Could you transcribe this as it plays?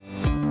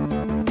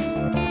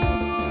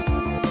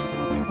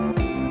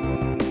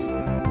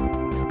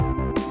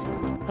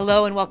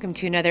Hello and welcome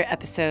to another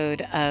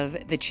episode of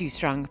the Choose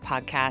Strong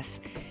podcast.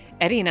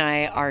 Eddie and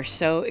I are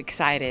so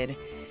excited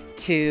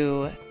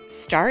to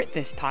start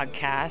this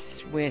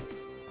podcast with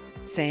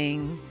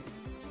saying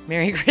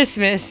Merry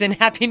Christmas and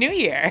Happy New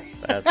Year.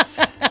 That's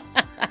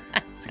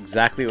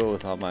exactly what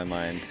was on my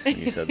mind when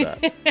you said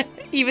that.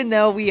 Even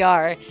though we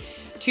are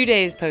 2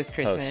 days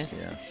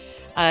post-Christmas,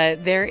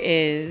 there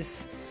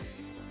is,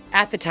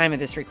 at the time of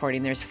this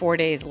recording, there's 4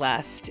 days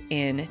left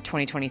in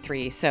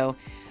 2023. So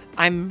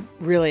I'm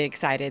really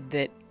excited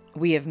that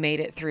we have made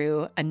it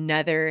through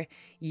another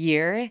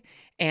year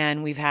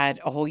and we've had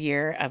a whole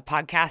year of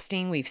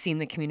podcasting. We've seen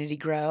the community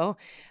grow.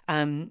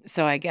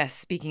 So I guess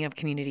speaking of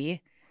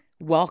community,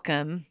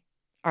 welcome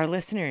our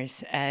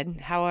listeners,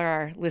 Ed. How are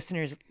our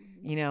listeners,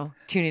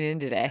 tuning in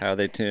today? How are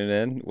they tuning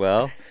in?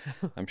 Well,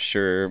 I'm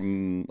sure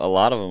a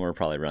lot of them are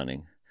probably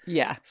running.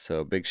 Yeah.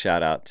 So big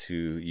shout out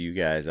to you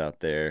guys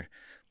out there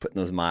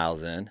putting those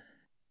miles in.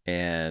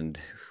 And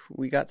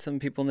we got some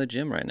people in the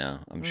gym right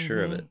now. I'm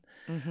sure of it.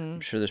 Mm-hmm.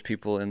 I'm sure there's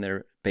people in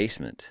their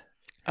basement.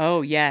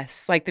 Oh,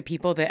 yes. Like the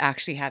people that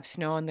actually have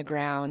snow on the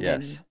ground.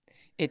 Yes. And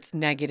it's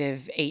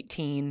negative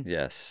 18.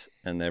 Yes.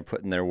 And they're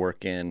putting their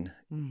work in,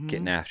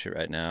 getting after it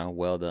right now.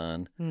 Well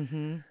done.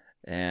 Mm-hmm.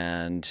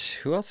 And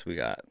who else we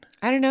got?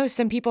 I don't know.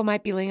 Some people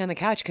might be laying on the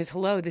couch because,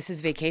 hello, this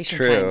is vacation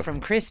True. time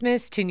from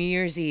Christmas to New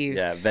Year's Eve.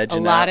 Yeah, vegging A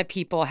lot out. of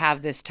people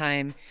have this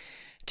time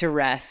to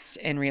rest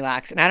and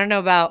relax. And I don't know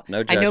about, No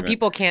I know judgment.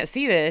 people can't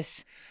see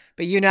this,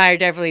 but you and I are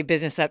definitely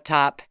business up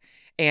top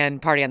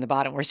and party on the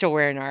bottom. We're still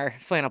wearing our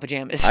flannel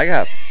pajamas. I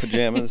got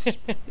pajamas So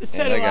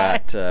and do I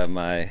got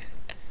my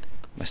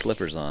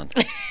slippers on.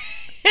 It's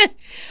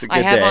a good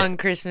I have day. on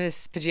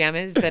Christmas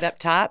pajamas, but up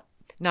top,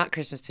 not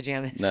Christmas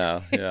pajamas.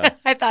 No, yeah.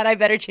 I thought I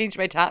better change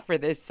my top for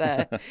this.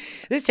 This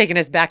is taking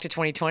us back to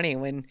 2020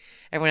 when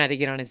everyone had to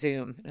get on a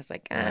Zoom. I was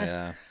like,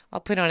 Yeah. I'll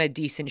put on a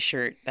decent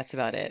shirt. That's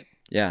about it.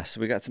 Yeah,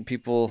 so we got some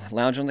people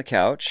lounging on the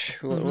couch.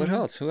 What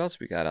else? Who else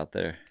we got out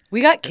there?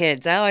 We got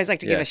kids. I always like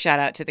to give a Yes. shout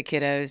out to the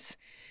kiddos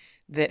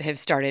that have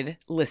started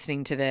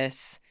listening to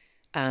this.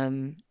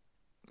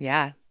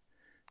 Yeah,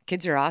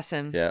 kids are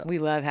awesome. Yeah. We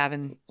love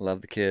having.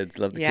 Love the kids,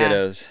 love the Yeah.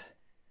 kiddos.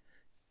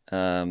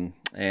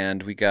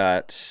 And we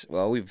got,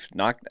 we've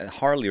knocked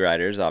Harley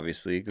riders,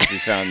 obviously, because we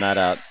found that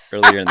out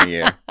earlier in the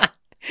year.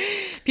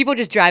 People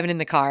just driving in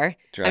the car.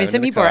 Driving some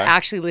in the people are car.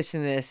 actually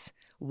listening to this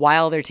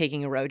while they're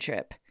taking a road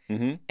trip.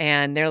 Mm-hmm.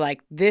 And they're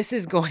like, this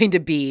is going to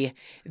be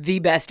the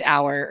best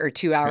hour or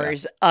 2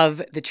 hours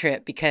of the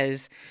trip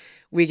because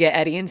we get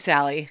Eddie and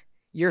Sally,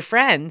 your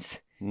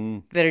friends,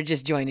 that are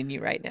just joining you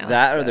right now.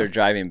 That So, or they're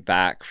driving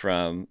back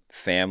from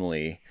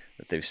family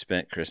that they've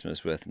spent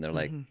Christmas with, and they're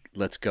like,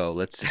 let's go.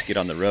 Let's just get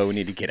on the road. We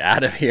need to get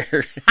out of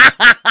here.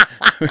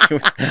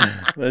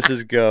 Let's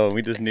just go.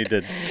 We just need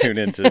to tune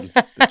into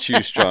the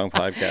Choose Strong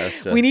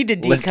podcast. To we need to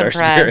lift our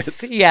decompress.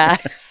 spirits. Yeah.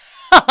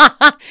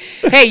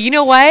 Hey, you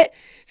know what?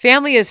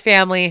 Family is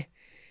family.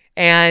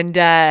 And,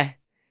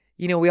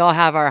 we all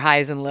have our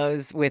highs and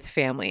lows with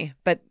family.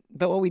 But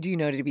what we do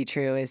know to be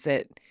true is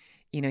that,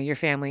 your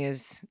family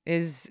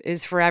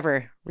is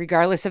forever,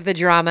 regardless of the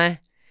drama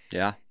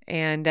Yeah.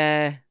 and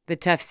the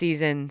tough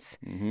seasons.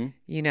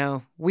 Mm-hmm.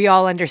 We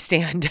all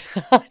understand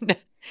on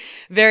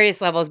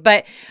various levels.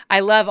 But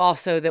I love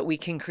also that we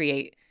can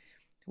create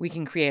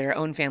our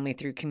own family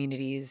through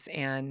communities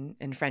and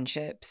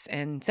friendships.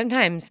 And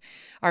sometimes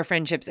our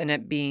friendships end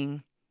up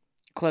being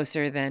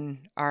closer than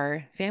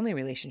our family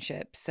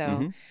relationships.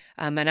 So,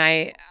 and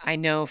I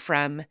know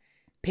from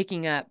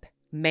picking up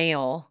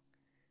mail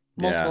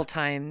multiple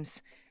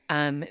times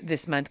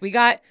this month, we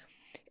got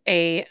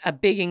a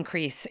big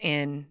increase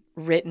in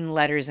written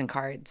letters and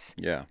cards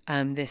Yeah.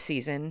 this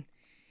season.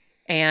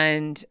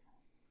 And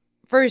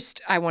first,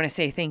 I want to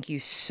say thank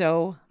you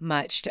so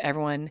much to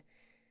everyone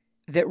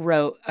that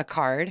wrote a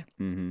card,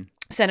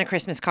 sent a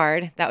Christmas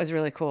card. That was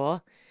really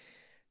cool.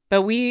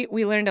 But we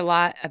learned a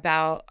lot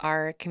about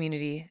our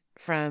community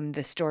from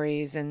the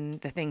stories and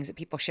the things that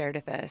people shared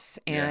with us.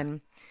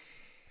 And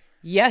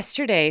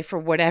yesterday, for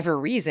whatever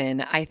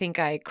reason, I think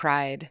I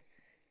cried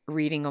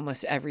reading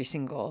almost every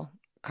single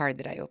card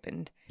that I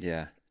opened.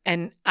 Yeah.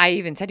 And I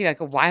even said to you, I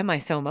go, why am I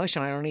so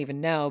emotional? I don't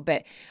even know.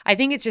 But I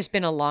think it's just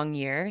been a long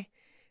year.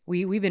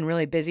 We've been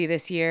really busy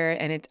this year.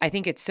 And I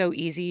think it's so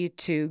easy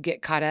to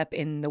get caught up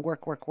in the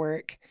work,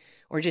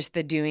 or just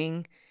the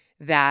doing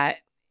that,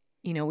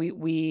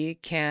 we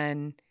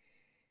can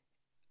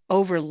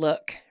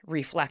overlook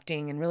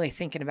reflecting and really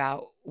thinking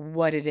about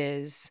what it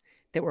is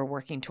that we're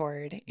working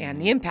toward and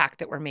the impact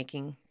that we're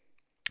making,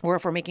 or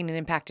if we're making an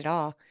impact at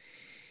all.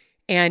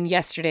 And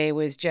yesterday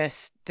was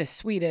just the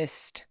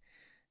sweetest,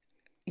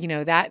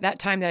 that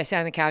time that I sat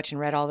on the couch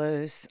and read all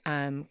those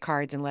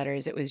cards and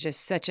letters. It was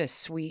just such a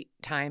sweet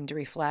time to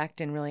reflect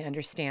and really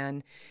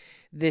understand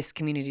this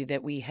community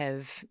that we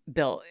have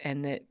built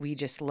and that we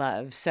just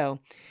love. So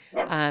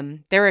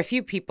there were a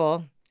few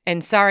people,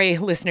 and sorry,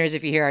 listeners,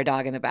 if you hear our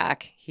dog in the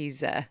back,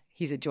 he's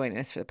joining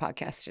us for the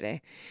podcast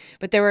today.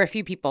 But there were a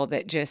few people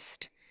that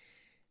just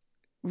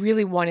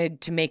really wanted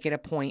to make it a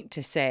point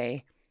to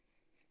say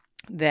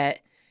that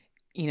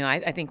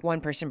I think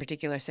one person in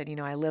particular said,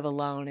 I live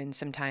alone and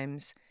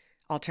sometimes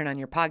I'll turn on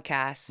your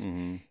podcasts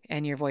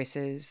and your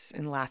voices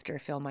and laughter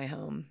fill my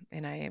home.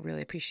 And I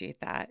really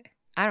appreciate that.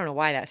 I don't know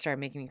why that started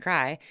making me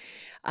cry.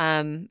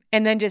 And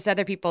then just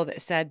other people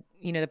that said,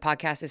 the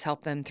podcast has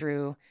helped them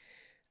through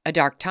a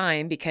dark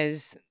time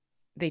because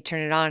they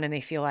turn it on and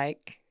they feel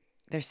like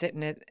they're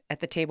sitting at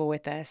the table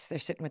with us. They're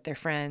sitting with their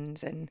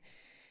friends and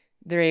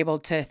they're able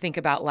to think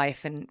about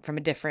life and from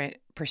a different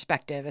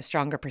perspective, a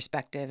stronger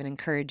perspective, an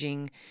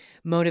encouraging,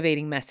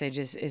 motivating message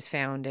is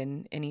found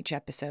in each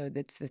episode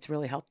that's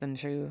really helped them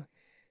through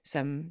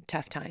some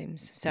tough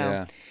times. So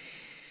yeah.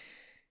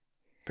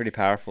 Pretty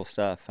powerful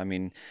stuff. I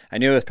mean, I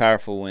knew it was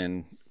powerful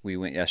when we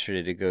went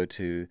yesterday to go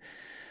to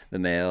the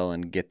mail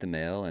and get the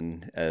mail.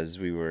 And as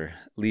we were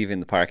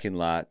leaving the parking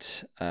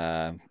lot,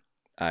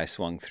 I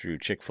swung through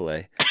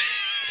Chick-fil-A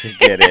to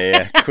get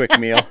a quick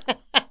meal,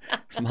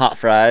 some hot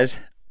fries.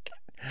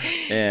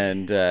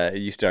 And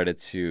you started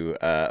to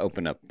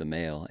open up the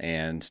mail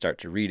and start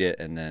to read it.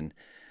 And then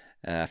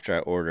after I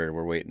ordered,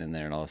 we're waiting in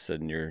there, and all of a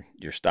sudden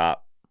you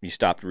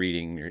stopped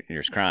reading,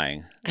 you're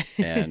crying.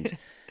 And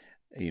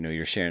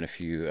you're sharing a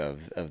few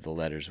of the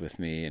letters with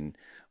me and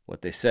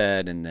what they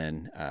said, and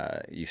then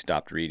you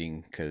stopped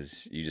reading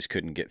because you just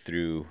couldn't get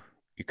through.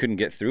 You couldn't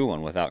get through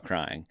one without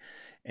crying,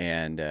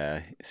 and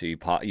so you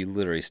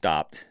literally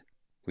stopped.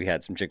 We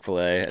had some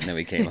Chick-fil-A, and then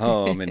we came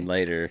home, and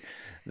later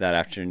that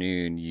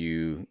afternoon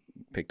you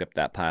picked up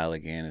that pile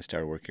again and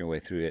started working your way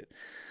through it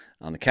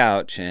on the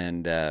couch,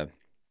 and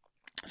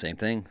same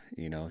thing.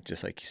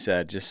 Just like you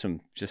said, just some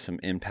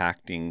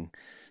impacting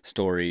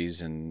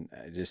stories, and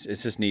it's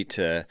just neat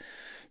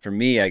for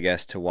me, I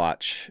guess, to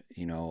watch,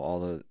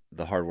 all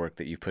the hard work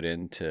that you put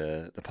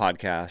into the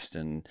podcast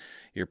and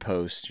your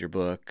posts, your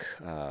book,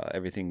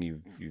 everything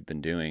you've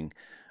been doing,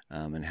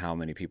 and how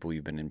many people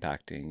you've been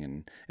impacting,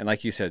 and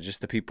like you said,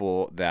 just the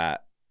people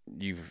that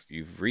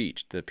you've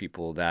reached, the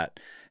people that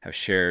have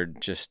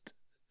shared just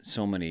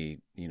so many,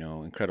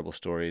 incredible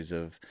stories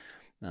of,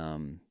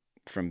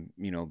 from,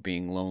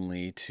 being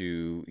lonely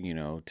to,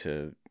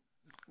 to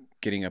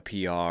getting a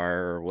PR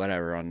or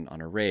whatever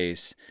on a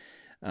race,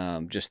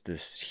 just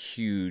this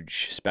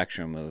huge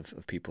spectrum of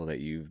people that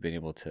you've been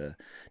able to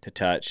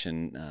touch.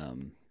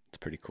 And it's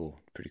pretty cool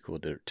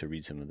to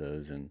read some of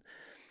those. And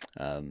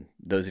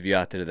those of you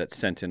out there that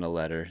sent in a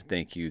letter,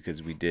 thank you,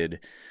 because we did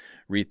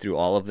read through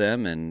all of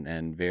them,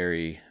 and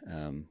very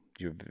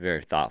you're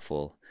very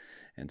thoughtful,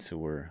 and so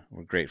we're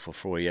grateful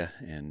for you.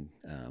 And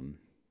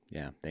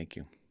yeah, thank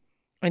you.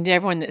 And to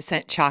everyone that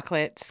sent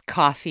chocolates,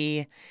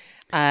 coffee,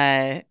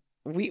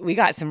 we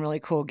got some really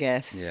cool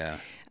gifts. Yeah.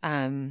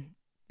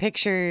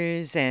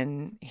 Pictures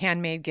and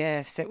handmade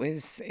gifts. It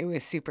was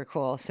super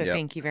cool. So Yep.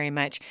 Thank you very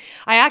much.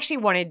 I actually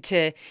wanted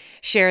to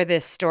share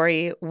this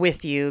story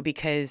with you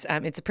because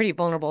it's a pretty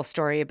vulnerable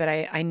story, but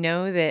I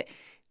know that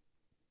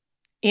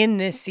in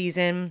this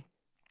season,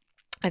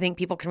 I think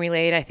people can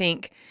relate. I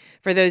think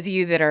for those of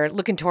you that are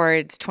looking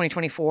towards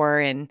 2024,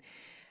 and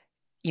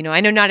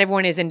I know not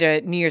everyone is into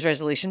New Year's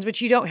resolutions,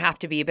 which you don't have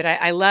to be, but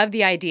I love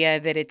the idea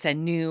that it's a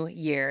new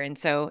year. And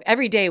so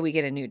every day we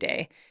get a new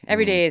day.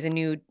 Every day is a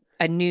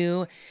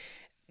new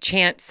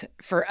chance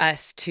for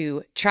us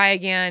to try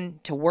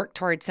again, to work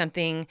towards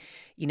something.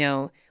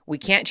 We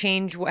can't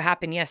change what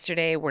happened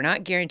yesterday. We're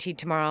not guaranteed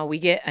tomorrow. We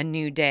get a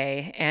new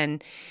day.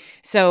 And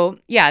so,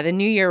 yeah, the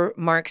new year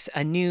marks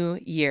a new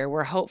year.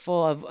 We're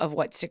hopeful of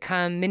what's to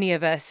come. Many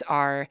of us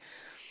are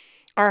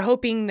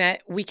hoping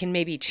that we can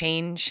maybe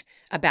change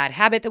a bad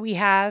habit that we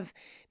have.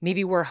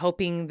 Maybe we're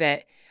hoping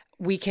that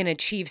we can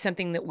achieve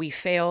something that we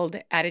failed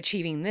at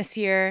achieving this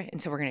year.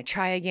 And so we're going to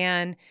try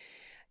again.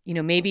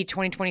 Maybe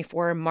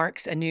 2024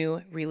 marks a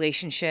new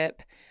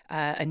relationship,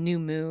 a new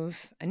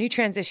move, a new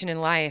transition in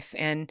life.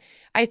 And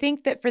I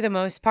think that for the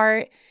most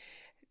part,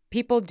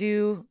 people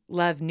do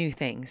love new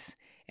things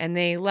and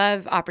they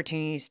love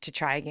opportunities to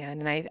try again.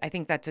 And I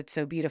think that's what's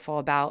so beautiful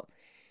about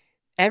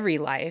every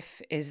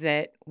life, is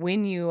that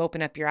when you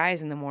open up your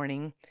eyes in the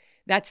morning,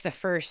 that's the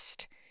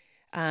first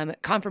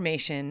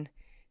confirmation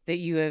that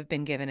you have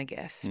been given a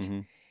gift. Mm-hmm.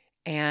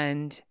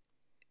 And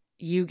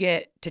you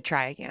get to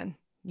try again.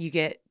 You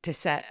get to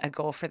set a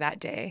goal for that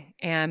day.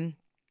 And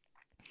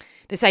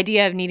this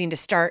idea of needing to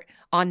start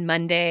on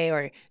Monday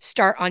or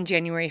start on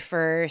January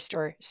 1st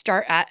or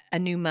start at a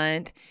new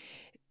month,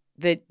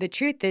 the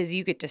truth is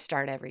you get to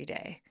start every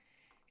day.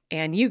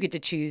 And you get to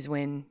choose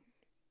when,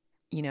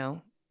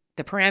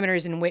 the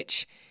parameters in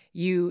which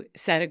you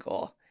set a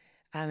goal.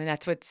 And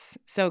that's what's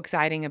so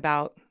exciting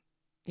about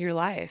your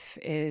life,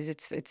 is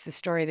it's the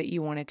story that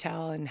you want to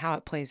tell and how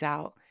it plays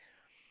out.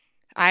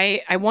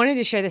 I wanted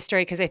to share this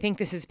story because I think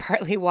this is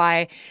partly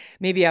why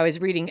maybe I was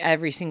reading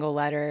every single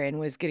letter and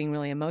was getting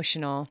really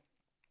emotional.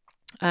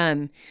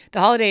 The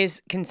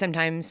holidays can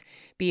sometimes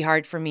be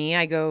hard for me.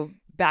 I go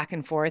back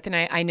and forth, and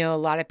I know a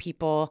lot of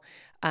people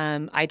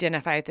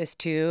identify with this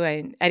too.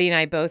 And Eddie and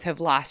I both have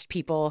lost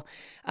people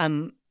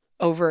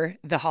over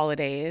the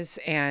holidays.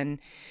 And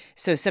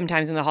so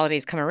sometimes when the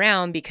holidays come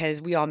around,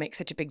 because we all make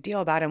such a big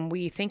deal about them,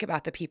 we think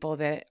about the people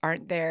that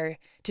aren't there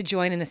to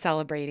join in the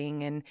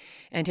celebrating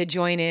and to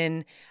join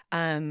in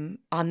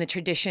on the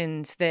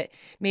traditions that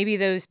maybe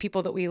those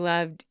people that we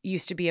loved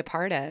used to be a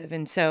part of.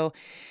 And so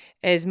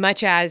as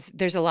much as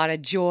there's a lot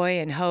of joy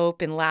and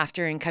hope and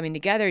laughter and coming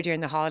together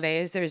during the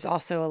holidays, there's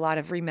also a lot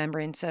of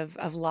remembrance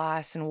of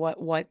loss and what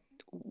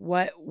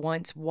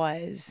once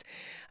was.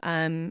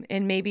 And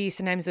maybe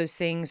sometimes those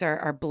things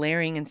are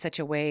blaring in such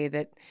a way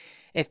that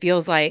it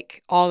feels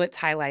like all that's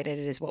highlighted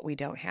is what we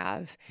don't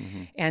have.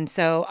 Mm-hmm. And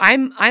so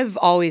I've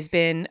always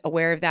been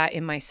aware of that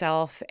in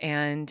myself.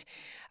 And,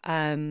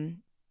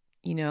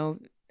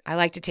 I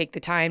like to take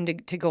the time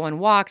to go on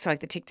walks. I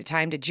like to take the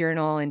time to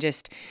journal and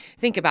just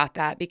think about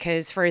that,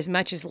 because for as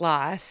much as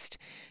lost,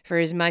 for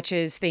as much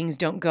as things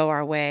don't go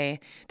our way,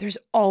 there's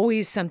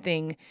always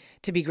something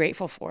to be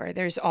grateful for.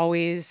 There's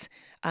always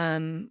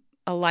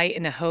a light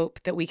and a hope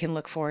that we can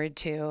look forward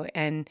to.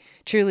 And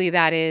truly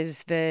that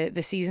is the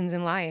seasons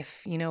in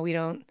life. We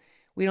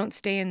don't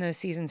stay in those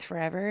seasons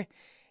forever.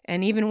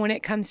 And even when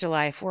it comes to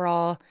life, we're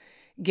all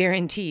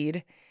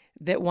guaranteed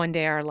that one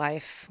day our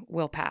life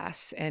will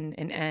pass and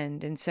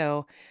end. And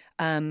so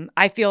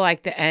I feel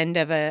like the end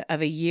of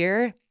a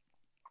year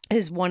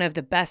is one of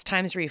the best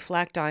times to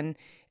reflect on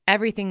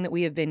everything that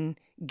we have been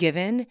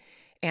given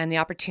and the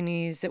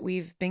opportunities that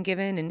we've been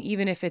given. And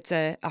even if it's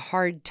a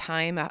hard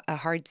time, a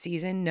hard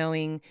season,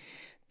 knowing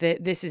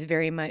that this is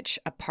very much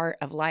a part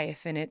of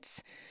life and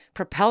it's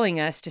propelling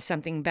us to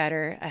something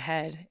better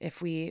ahead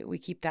if we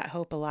keep that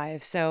hope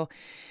alive. So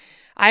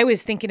I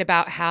was thinking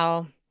about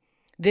how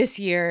this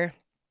year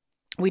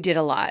we did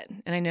a lot.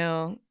 And I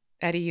know,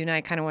 Eddie, you and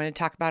I kind of want to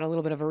talk about a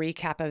little bit of a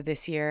recap of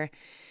this year.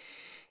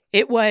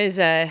 It was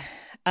a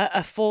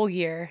full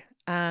year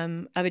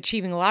of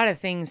achieving a lot of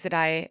things that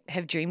I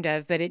have dreamed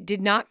of, but it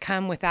did not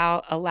come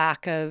without a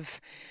lack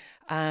of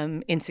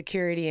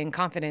insecurity and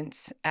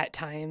confidence at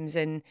times,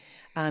 and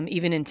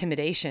even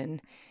intimidation.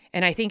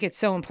 And I think it's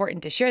so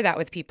important to share that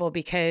with people,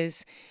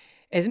 because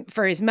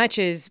as much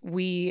as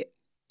we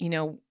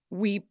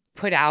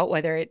put out,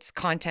 whether it's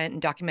content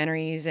and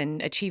documentaries and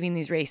achieving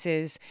these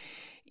races,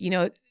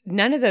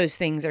 none of those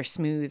things are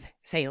smooth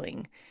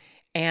sailing.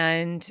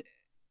 And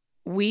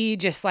we,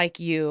 just like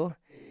you,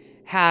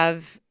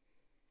 have,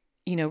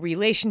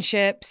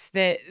 relationships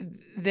that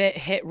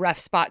hit rough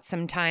spots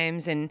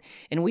sometimes. And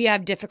we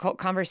have difficult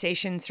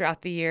conversations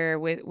throughout the year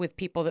with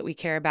people that we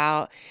care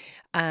about,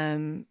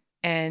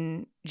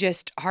 and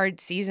just hard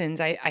seasons.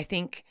 I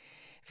think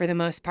for the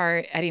most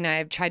part, Eddie and I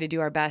have tried to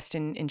do our best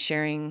in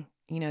sharing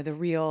the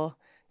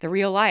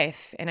real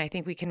life. And I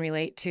think we can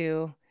relate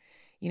to,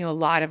 a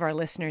lot of our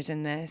listeners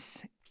in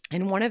this.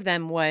 And one of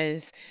them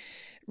was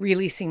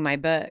releasing my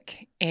book.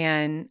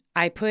 And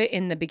I put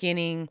in the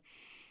beginning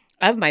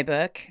of my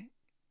book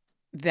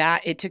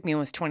that it took me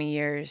almost 20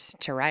 years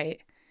to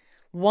write.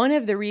 One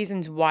of the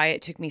reasons why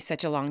it took me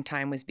such a long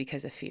time was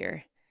because of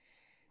fear.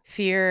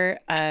 Fear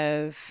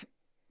of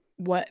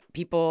what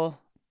people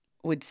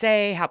would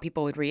say, how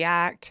people would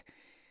react.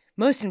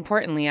 Most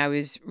importantly, I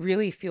was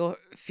really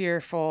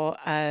fearful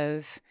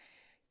of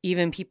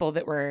even people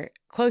that were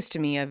close to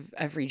me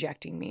of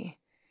rejecting me.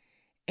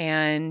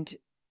 And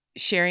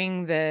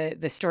sharing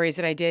the stories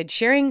that I did,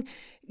 sharing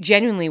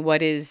genuinely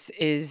what is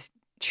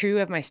true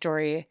of my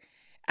story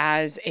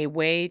as a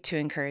way to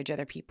encourage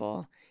other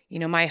people.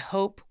 My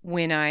hope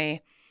when I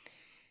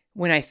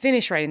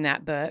finished writing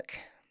that book,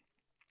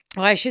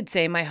 well, I should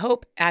say my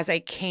hope as I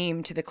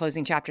came to the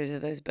closing chapters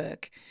of this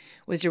book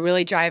was to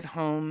really drive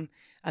home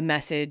a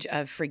message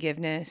of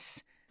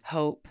forgiveness,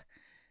 hope,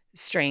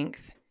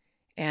 strength,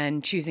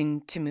 and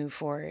choosing to move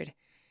forward.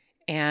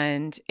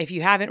 And if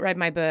you haven't read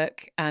my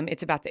book,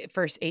 it's about the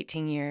first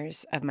 18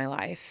 years of my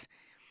life.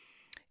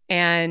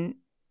 And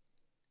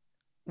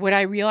what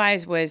I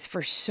realized was,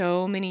 for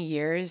so many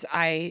years,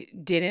 I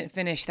didn't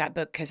finish that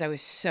book because I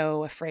was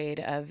so afraid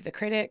of the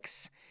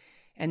critics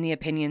and the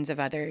opinions of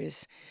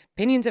others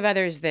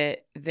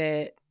that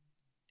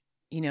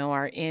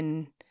are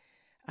in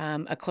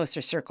a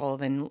closer circle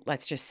than,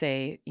 let's just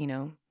say,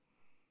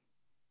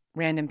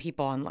 random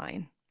people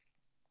online.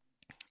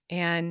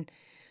 And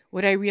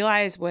what I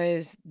realized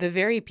was the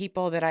very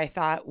people that I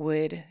thought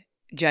would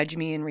judge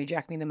me and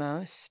reject me the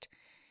most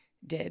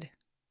did.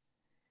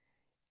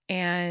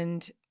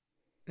 And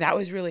that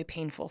was really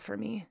painful for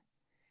me.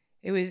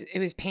 It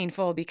was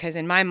painful because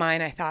in my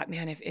mind, I thought,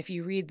 man, if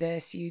you read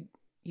this, you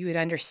would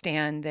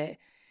understand that,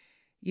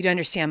 you'd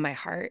understand my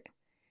heart,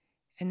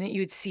 and that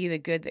you would see the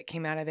good that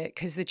came out of it.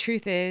 Because the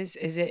truth is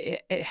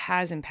it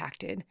has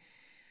impacted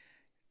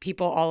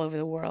people all over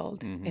the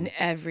world. Mm-hmm. And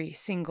every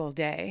single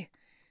day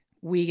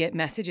we get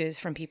messages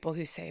from people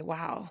who say,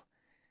 wow,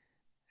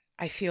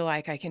 I feel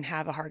like I can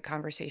have a hard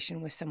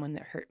conversation with someone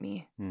that hurt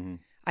me. Mm-hmm.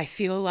 I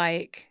feel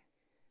like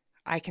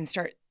I can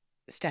start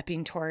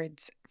stepping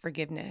towards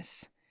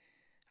forgiveness.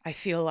 I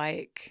feel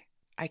like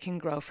I can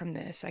grow from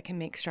this. I can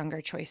make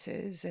stronger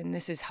choices. And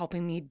this is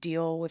helping me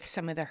deal with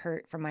some of the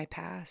hurt from my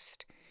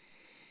past.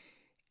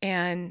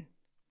 And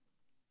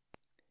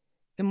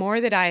the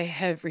more that I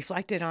have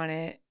reflected on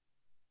it,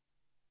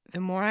 the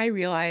more I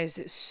realize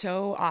that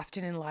so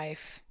often in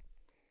life,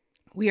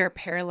 we are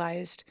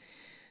paralyzed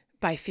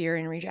by fear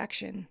and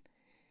rejection.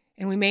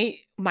 And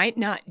we might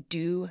not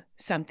do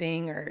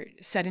something or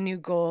set a new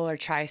goal or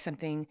try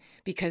something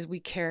because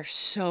we care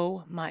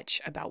so much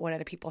about what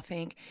other people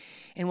think.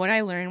 And what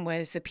I learned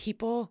was the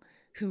people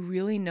who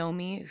really know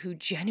me, who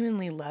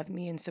genuinely love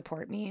me and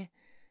support me,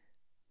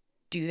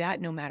 do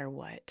that no matter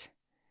what.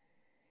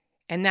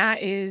 And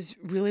that is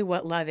really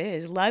what love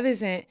is. Love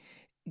isn't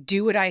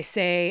do what I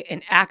say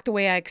and act the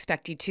way I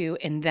expect you to,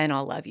 and then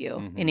I'll love you.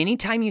 Mm-hmm. And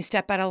anytime you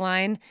step out of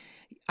line,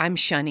 I'm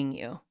shunning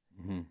you.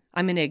 Mm-hmm.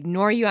 I'm going to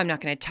ignore you. I'm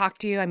not going to talk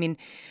to you. I mean,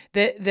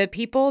 the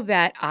people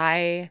that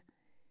I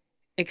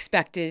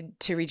expected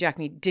to reject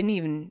me didn't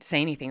even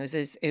say anything.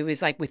 It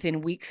was like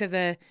within weeks of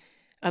the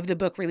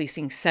book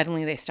releasing,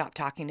 suddenly they stopped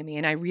talking to me.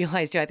 And I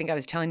realized, I think I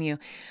was telling you,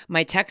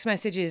 my text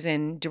messages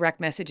and direct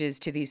messages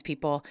to these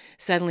people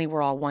suddenly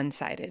were all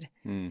one-sided.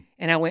 And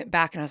I went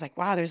back and I was like,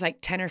 wow, there's like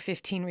 10 or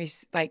 15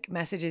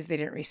 messages they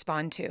didn't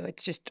respond to.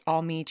 It's just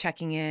all me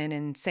checking in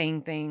and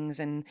saying things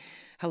and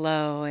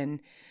hello.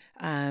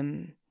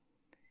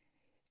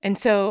 And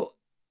so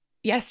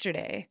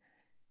yesterday,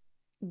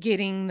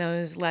 getting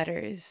those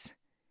letters,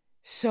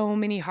 so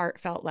many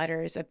heartfelt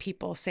letters of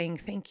people saying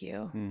thank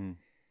you. Mm-hmm.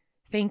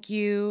 Thank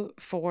you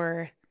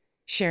for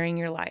sharing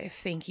your life.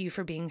 Thank you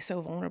for being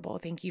so vulnerable.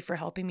 Thank you for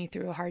helping me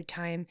through a hard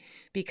time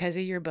because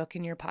of your book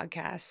and your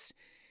podcast.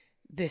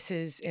 This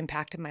has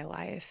impacted my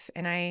life.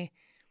 And I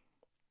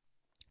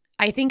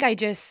think I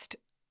just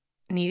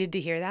needed to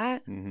hear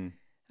that. Mm-hmm.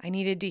 I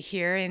needed to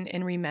hear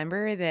and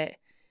remember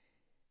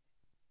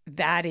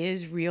that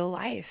is real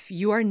life.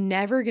 You are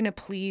never going to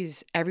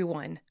please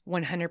everyone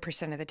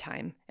 100% of the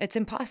time. It's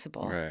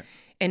impossible. Right.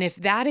 And if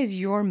that is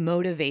your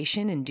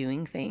motivation in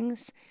doing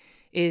things,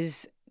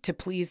 is to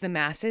please the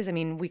masses, I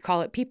mean, we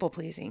call it people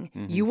pleasing.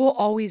 Mm-hmm. You will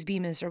always be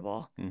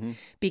miserable Mm-hmm.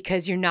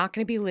 because you're not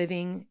going to be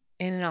living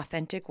in an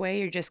authentic way.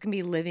 You're just going to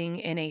be living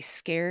in a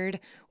scared,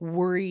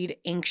 worried,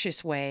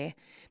 anxious way,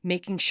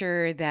 making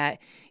sure that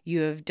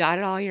you have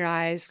dotted all your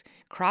I's,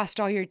 crossed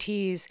all your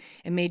T's,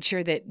 and made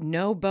sure that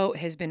no boat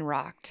has been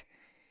rocked.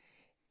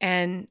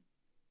 And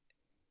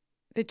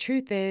the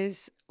truth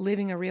is,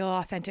 living a real,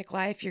 authentic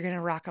life, you're going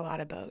to rock a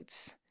lot of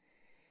boats.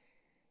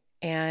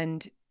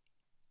 And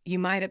you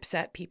might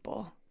upset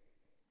people.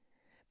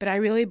 But I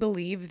really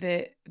believe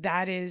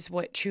that is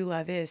what true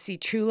love is. See,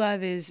 true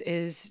love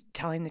is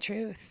telling the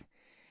truth.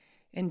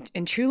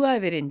 And true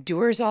love, it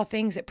endures all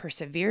things, it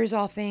perseveres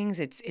all things,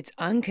 it's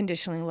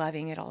unconditionally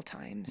loving at all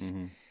times,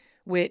 Mm-hmm.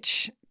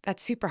 which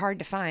that's super hard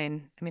to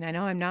find. I mean, I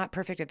know I'm not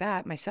perfect at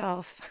that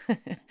myself,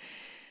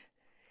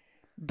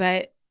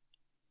 but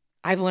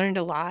I've learned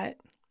a lot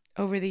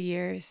over the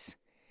years.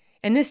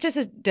 And this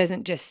just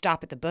doesn't just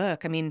stop at the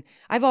book. I mean,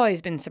 I've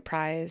always been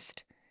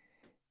surprised,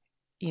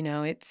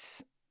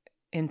 it's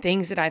in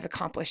things that I've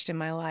accomplished in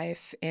my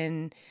life.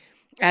 And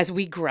as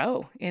we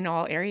grow in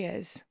all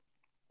areas,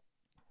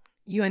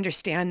 you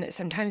understand that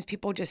sometimes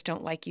people just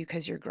don't like you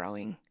because you're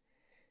growing.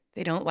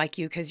 They don't like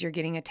you because you're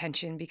getting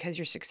attention, because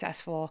you're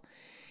successful.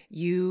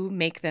 You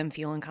make them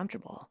feel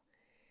uncomfortable.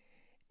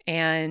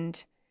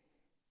 And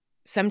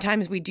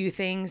sometimes we do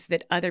things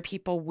that other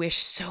people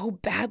wish so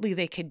badly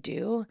they could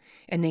do,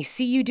 and they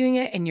see you doing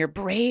it and you're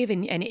brave,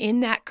 and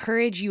in that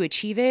courage you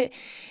achieve it,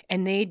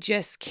 and they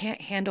just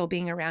can't handle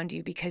being around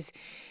you because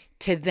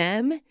to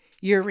them,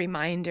 you're a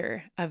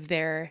reminder of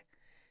their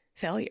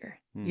failure.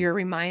 You're a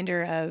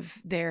reminder of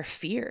their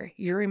fear.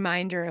 You're a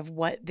reminder of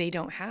what they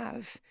don't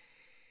have.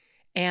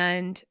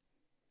 And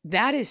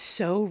that is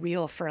so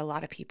real for a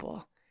lot of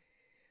people.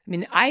 I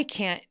mean, I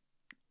can't,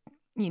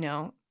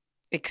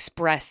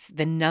 express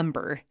the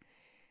number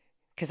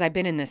because I've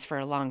been in this for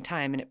a long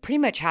time. And it pretty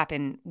much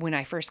happened when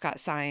I first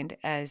got signed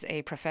as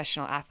a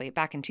professional athlete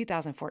back in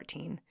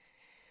 2014.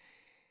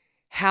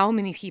 How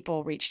many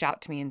people reached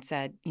out to me and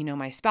said,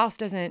 my spouse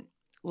doesn't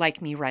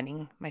like me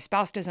running. My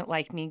spouse doesn't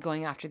like me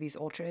going after these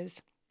ultras.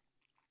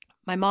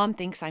 My mom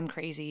thinks I'm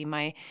crazy.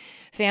 My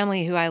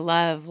family, who I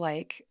love,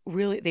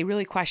 they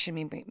really question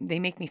me. They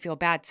make me feel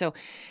bad. So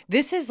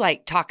this is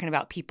like talking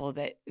about people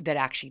that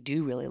actually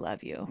do really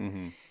love you,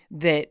 Mm-hmm.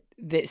 that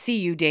see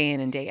you day in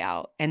and day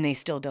out, and they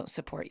still don't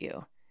support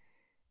you.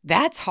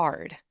 That's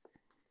hard.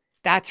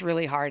 That's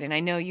really hard. And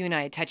I know you and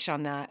I had touched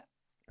on that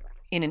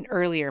in an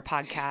earlier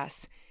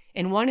podcast.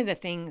 And one of the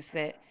things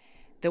that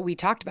we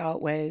talked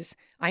about was,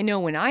 I know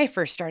when I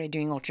first started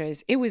doing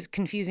ultras, it was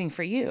confusing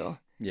for you.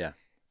 Yeah.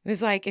 It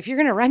was like, if you're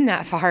going to run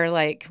that far,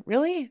 like,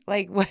 really?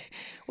 Like,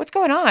 what's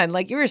going on?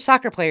 Like, you were a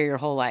soccer player your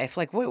whole life.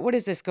 Like, what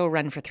is this go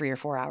run for 3 or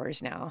 4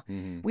 hours now?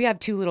 Mm-hmm. We have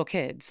 2 little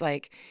kids.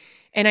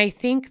 And I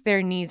think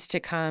we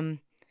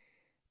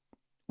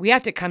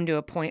have to come to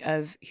a point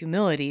of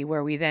humility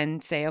where we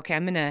then say, okay,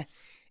 I'm going to,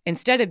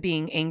 instead of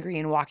being angry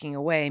and walking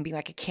away and being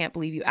like, I can't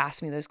believe you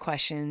asked me those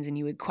questions and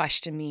you would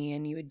question me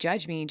and you would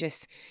judge me,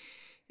 just,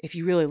 if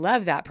you really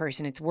love that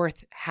person, it's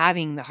worth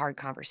having the hard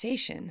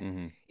conversation.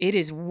 Mm-hmm. It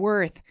is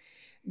worth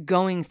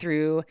going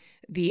through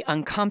the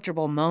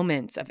uncomfortable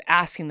moments of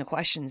asking the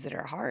questions that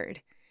are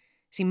hard.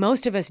 See,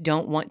 most of us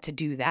don't want to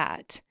do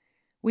that.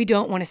 We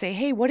don't want to say,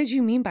 hey, what did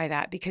you mean by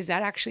that? Because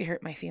that actually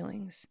hurt my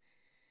feelings.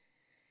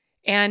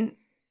 And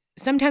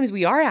sometimes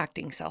we are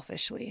acting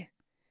selfishly.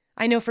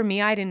 I know for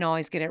me, I didn't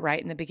always get it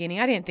right in the beginning.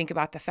 I didn't think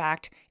about the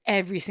fact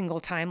every single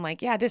time,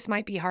 like, yeah, this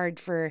might be hard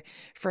for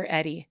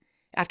Eddie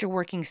after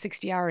working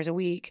 60 hours a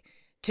week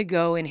to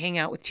go and hang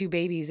out with 2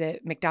 babies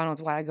at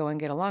McDonald's while I go and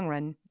get a long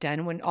run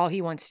done when all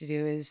he wants to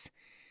do is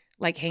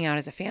like hang out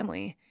as a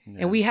family.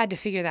 Yeah. And we had to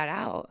figure that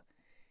out,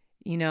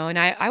 and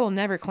I will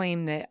never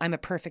claim that I'm a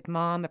perfect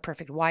mom, a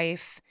perfect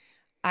wife.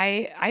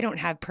 I don't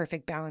have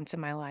perfect balance in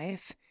my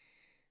life.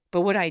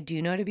 But what I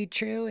do know to be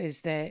true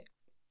is that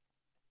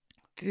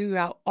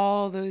throughout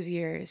all those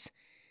years,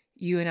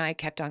 you and I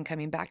kept on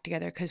coming back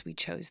together because we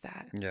chose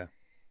that. Yeah.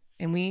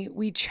 And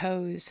we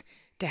chose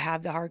to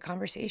have the hard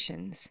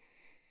conversations.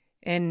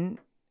 And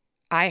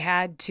I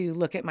had to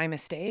look at my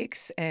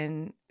mistakes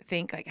and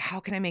think, like, how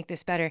can I make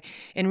this better?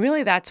 And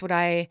really that's what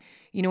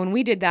when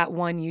we did that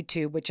one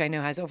YouTube, which I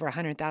know has over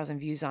 100,000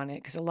 views on it,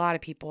 because a lot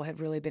of people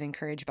have really been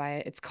encouraged by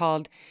it. It's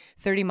called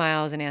 30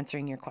 Miles and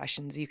Answering Your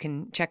Questions. You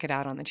can check it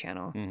out on the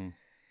channel. Mm-hmm.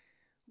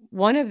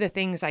 One of the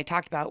things I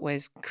talked about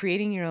was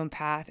creating your own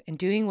path and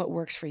doing what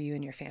works for you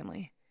and your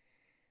family.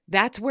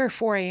 That's where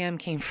 4 a.m.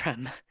 came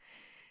from.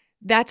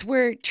 That's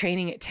where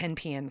training at 10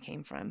 p.m.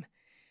 came from.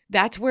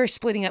 That's where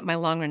splitting up my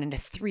long run into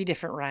 3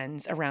 different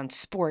runs around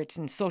sports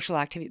and social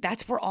activity,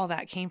 that's where all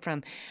that came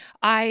from.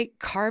 I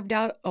carved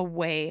out a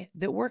way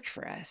that worked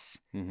for us.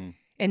 Mm-hmm.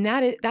 And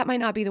that might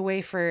not be the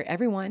way for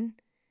everyone,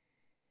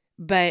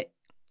 but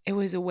it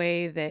was a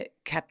way that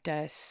kept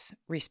us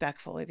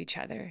respectful of each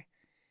other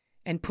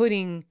and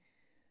putting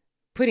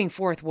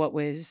forth what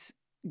was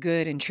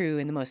good and true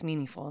and the most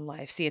meaningful in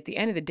life. See, at the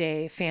end of the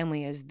day,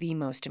 family is the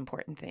most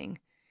important thing.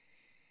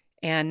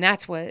 And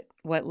that's what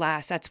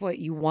lasts. That's what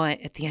you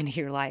want at the end of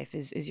your life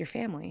is your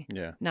family,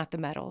 not the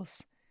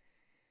medals.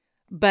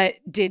 But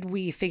did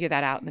we figure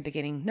that out in the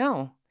beginning?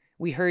 No.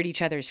 We hurt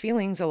each other's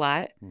feelings a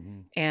lot. Mm-hmm.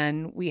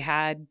 And we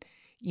had,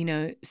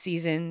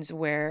 seasons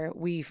where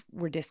we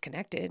were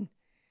disconnected.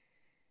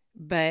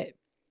 But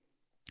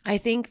I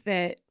think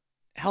that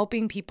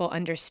helping people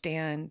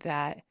understand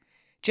that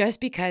just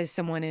because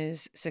someone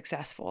is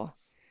successful,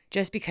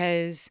 just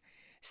because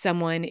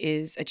someone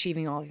is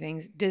achieving all the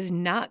things, does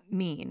not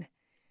mean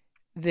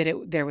that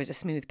there was a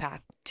smooth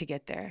path to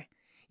get there.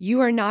 You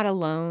are not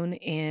alone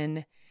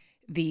in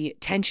the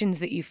tensions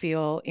that you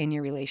feel in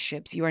your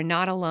relationships. You are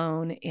not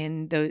alone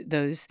in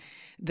those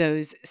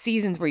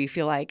seasons where you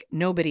feel like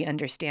nobody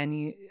understands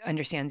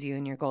you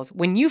and your goals.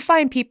 When you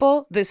find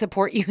people that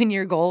support you in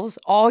your goals,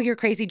 all your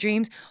crazy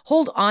dreams,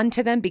 hold on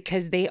to them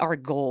because they are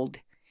gold.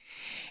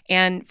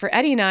 And for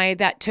Eddie and I,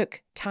 that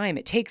took time.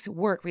 It takes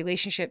work.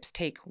 Relationships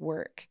take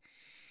work.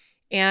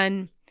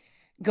 And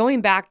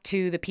going back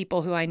to the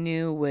people who I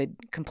knew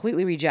would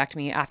completely reject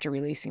me after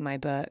releasing my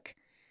book,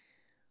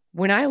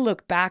 when I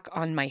look back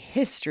on my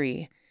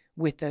history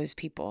with those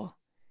people,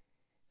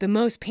 the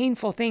most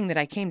painful thing that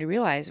I came to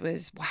realize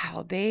was,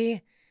 wow,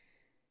 they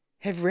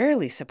have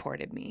rarely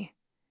supported me.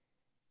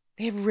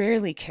 They have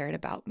rarely cared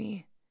about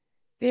me.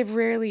 They have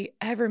rarely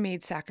ever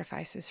made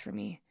sacrifices for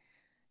me,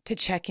 to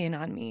check in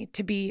on me,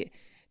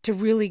 to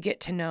really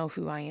get to know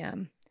who I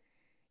am.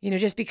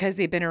 Just because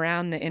they've been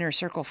around the inner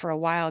circle for a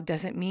while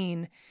doesn't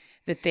mean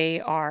that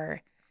they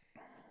are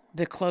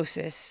the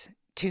closest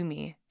to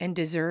me and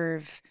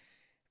deserve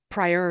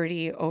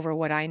priority over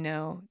what I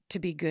know to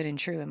be good and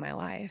true in my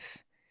life.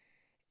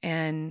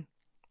 And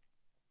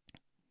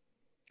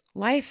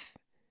life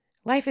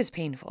is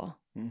painful.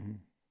 Mm-hmm.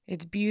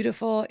 It's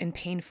beautiful and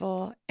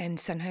painful, and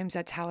sometimes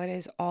that's how it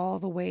is all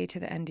the way to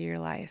the end of your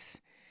life.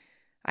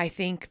 I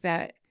think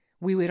that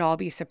we would all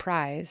be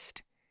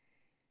surprised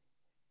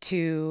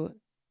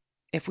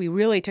if we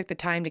really took the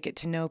time to get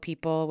to know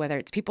people, whether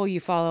it's people you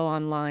follow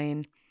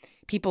online,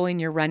 people in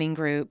your running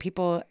group,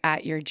 people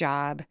at your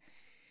job.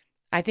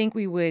 I think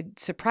we would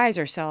surprise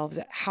ourselves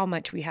at how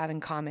much we have in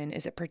common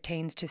as it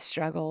pertains to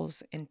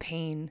struggles and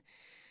pain,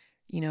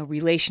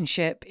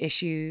 relationship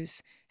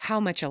issues, how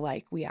much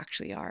alike we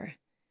actually are.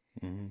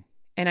 Mm-hmm.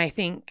 And I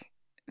think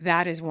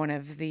that is one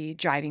of the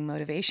driving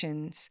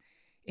motivations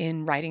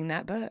in writing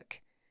that book,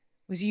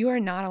 was you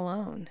are not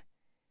alone.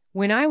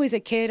 When I was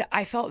a kid,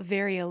 I felt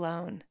very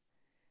alone.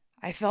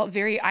 I felt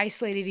very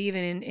isolated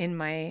even in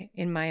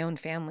my own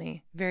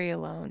family, very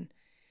alone.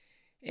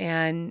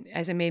 And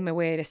as I made my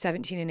way to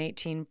 17 and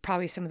 18,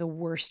 probably some of the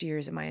worst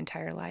years of my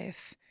entire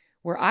life,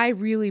 where I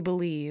really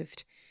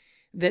believed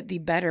that the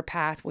better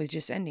path was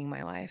just ending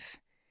my life.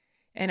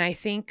 And I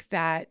think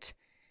that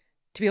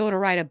to be able to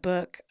write a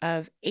book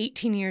of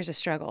 18 years of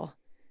struggle,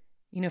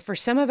 for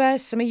some of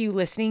us, some of you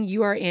listening,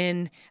 you are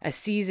in a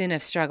season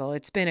of struggle.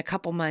 It's been a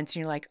couple months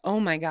and you're like, oh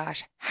my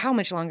gosh, how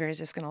much longer is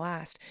this going to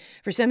last?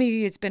 For some of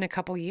you, it's been a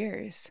couple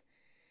years.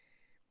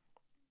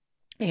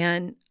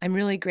 And I'm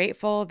really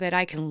grateful that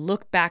I can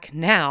look back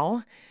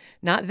now,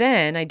 not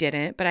then, I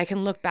didn't, but I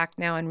can look back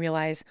now and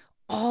realize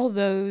all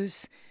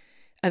those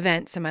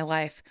events in my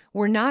life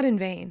were not in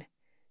vain.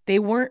 They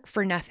weren't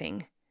for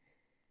nothing.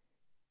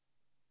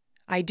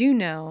 I do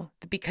know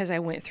that because I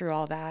went through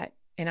all that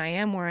and I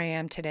am where I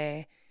am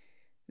today,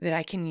 that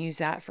I can use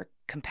that for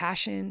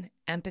compassion,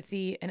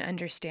 empathy, and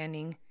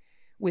understanding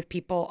with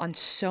people on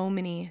so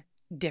many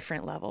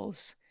different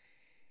levels.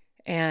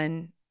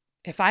 And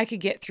if I could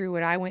get through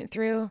what I went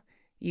through,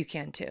 you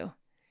can too.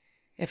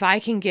 If I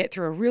can get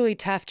through a really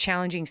tough,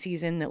 challenging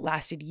season that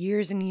lasted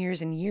years and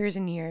years and years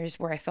and years,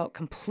 where I felt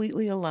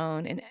completely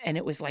alone and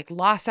it was like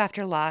loss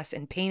after loss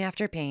and pain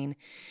after pain,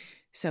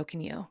 so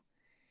can you.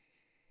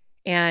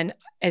 And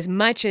as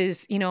much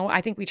as,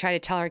 I think we try to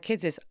tell our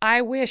kids is,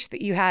 I wish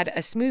that you had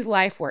a smooth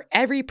life where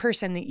every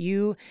person that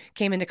you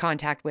came into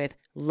contact with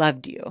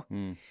loved you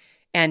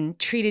and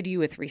treated you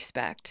with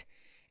respect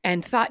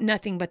and thought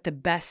nothing but the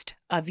best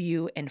of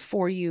you and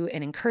for you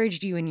and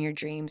encouraged you in your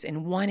dreams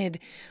and wanted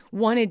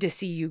to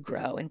see you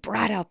grow and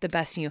brought out the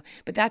best in you.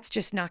 But that's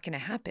just not going to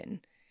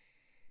happen.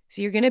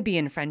 So you're going to be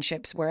in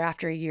friendships where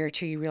after a year or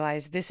two, you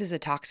realize this is a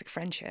toxic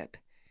friendship.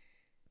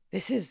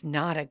 This is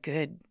not a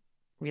good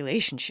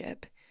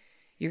relationship.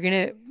 You're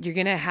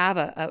gonna have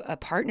a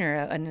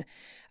partner,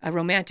 a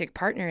romantic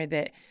partner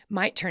that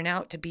might turn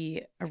out to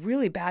be a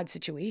really bad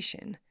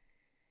situation,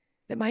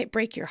 that might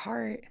break your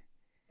heart,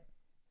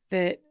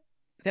 that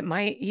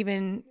might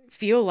even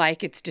feel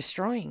like it's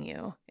destroying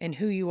you and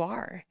who you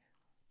are.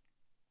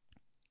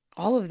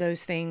 All of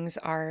those things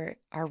are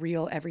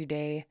real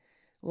everyday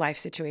life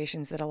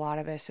situations that a lot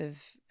of us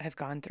have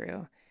gone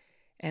through.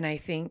 And I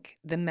think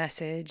the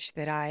message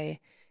that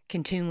I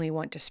continually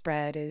want to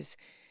spread is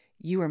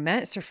you were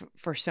meant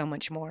for so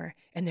much more,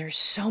 and there's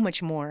so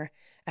much more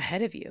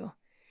ahead of you.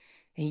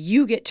 And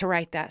you get to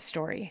write that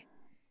story.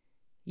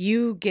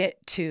 You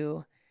get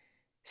to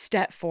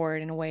step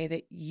forward in a way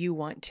that you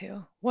want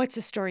to. What's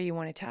the story you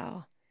want to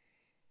tell?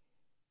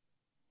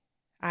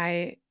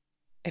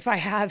 If I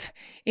have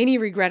any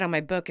regret on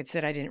my book, it's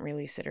that I didn't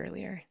release it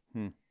earlier.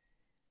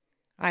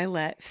 I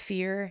let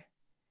fear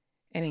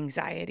and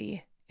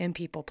anxiety and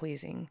people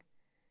pleasing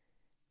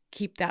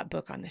keep that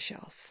book on the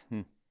shelf.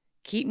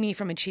 Keep me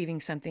from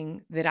achieving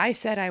something that I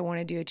said I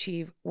wanted to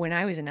achieve when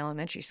I was in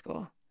elementary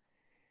school.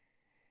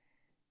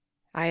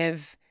 I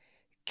have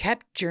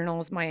kept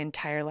journals my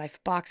entire life,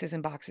 boxes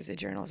and boxes of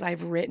journals.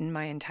 I've written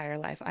my entire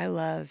life. I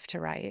love to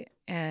write,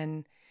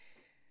 and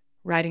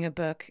writing a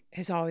book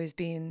has always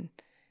been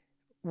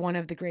one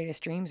of the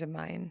greatest dreams of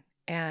mine.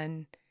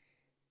 And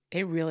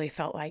it really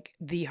felt like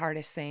the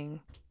hardest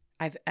thing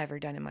I've ever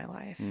done in my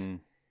life.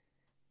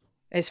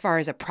 As far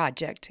as a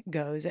project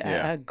goes,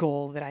 a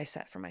goal that I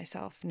set for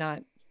myself,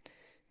 not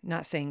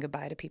saying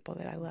goodbye to people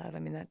that I love. I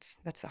mean, that's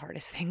the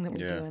hardest thing that we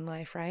do in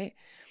life, right?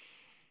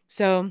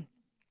 So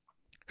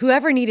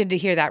whoever needed to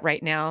hear that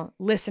right now,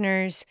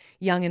 listeners,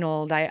 young and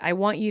old, I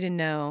want you to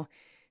know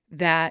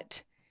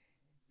that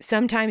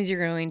sometimes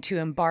you're going to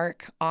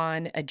embark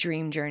on a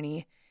dream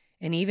journey,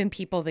 and even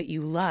people that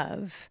you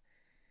love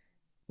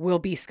will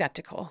be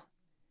skeptical,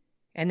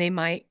 and they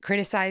might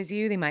criticize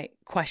you, they might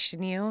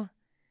question you.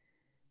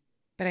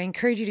 But I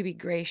encourage you to be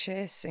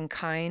gracious and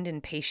kind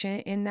and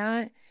patient in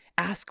that.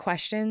 Ask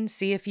questions.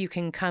 See if you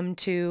can come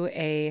to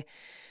a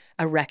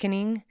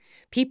reckoning.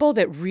 People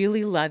that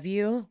really love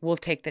you will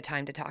take the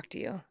time to talk to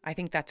you. I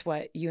think that's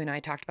what you and I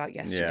talked about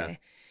yesterday.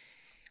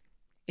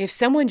 Yeah. If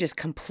someone just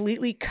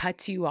completely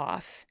cuts you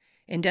off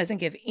and doesn't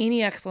give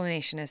any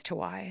explanation as to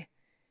why,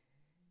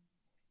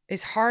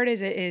 as hard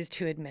as it is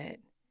to admit,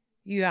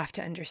 you have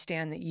to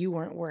understand that you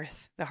weren't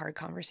worth the hard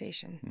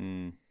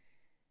conversation.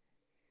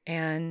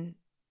 And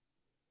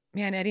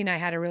man, Eddie and I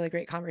had a really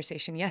great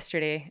conversation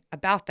yesterday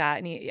about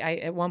that. And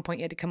at one point,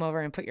 you had to come over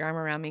and put your arm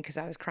around me because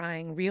I was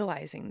crying,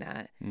 realizing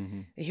that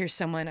here's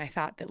someone I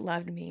thought that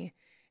loved me,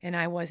 and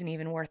I wasn't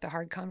even worth the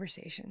hard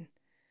conversation.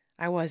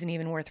 I wasn't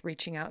even worth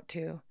reaching out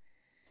to.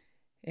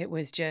 It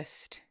was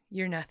just,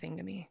 you're nothing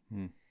to me.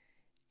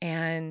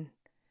 And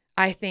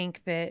I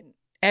think that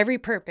every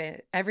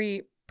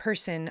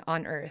person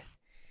on earth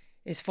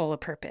is full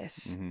of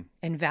purpose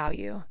and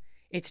value.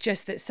 It's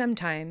just that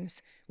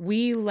sometimes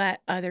we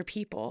let other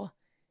people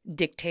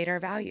dictate our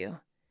value.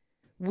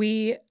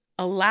 We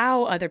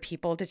allow other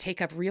people to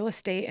take up real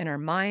estate in our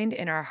mind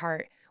and our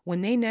heart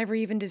when they never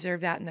even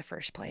deserve that in the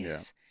first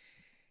place.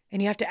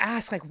 And you have to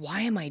ask, like,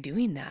 why am I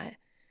doing that?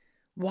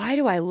 Why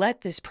do I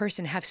let this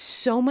person have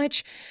so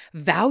much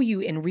value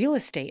in real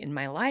estate in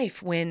my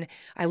life when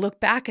I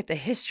look back at the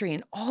history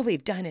and all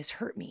they've done is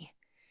hurt me?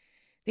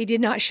 They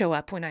did not show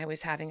up when I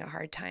was having a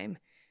hard time.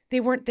 They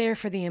weren't there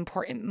for the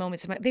important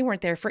moments. They weren't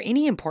there for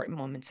any important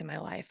moments in my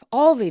life.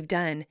 All they've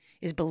done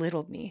is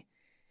belittled me.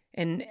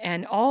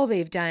 And all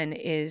they've done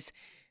is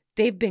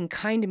they've been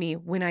kind to me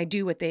when I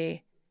do what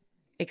they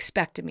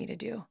expected me to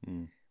do.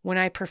 When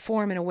I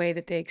perform in a way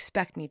that they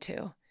expect me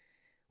to.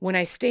 When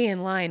I stay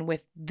in line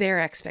with their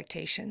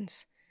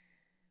expectations.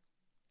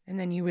 And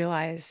then you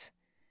realize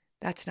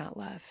that's not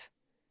love.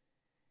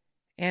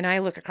 And I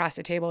look across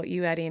the table at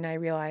you, Eddie, and I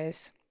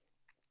realize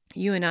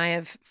you and I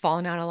have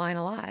fallen out of line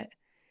a lot.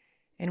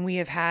 And we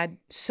have had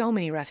so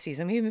many rough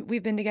seasons.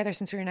 We've been together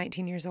since we were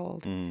 19 years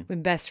old. We've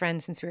been best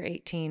friends since we were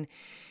 18.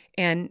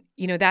 And,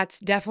 that's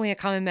definitely a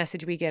common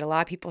message we get. A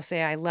lot of people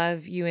say, I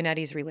love you and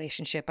Eddie's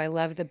relationship. I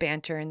love the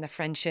banter and the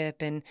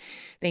friendship. And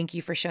thank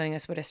you for showing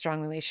us what a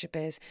strong relationship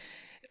is.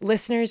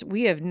 Listeners,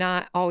 we have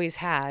not always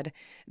had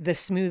the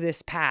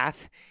smoothest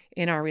path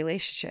in our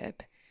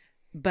relationship,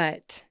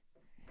 but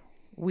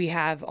we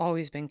have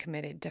always been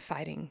committed to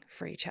fighting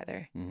for each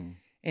other. Mm-hmm.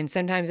 And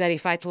sometimes Eddie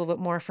fights a little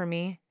bit more for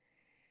me.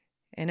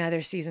 In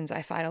other seasons,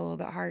 I fight a little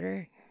bit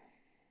harder.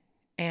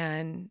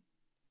 And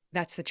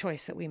that's the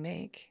choice that we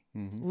make.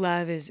 Mm-hmm.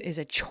 Love is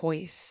a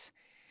choice,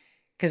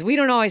 because we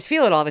don't always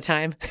feel it all the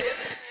time.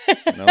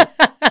 Nope,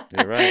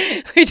 you're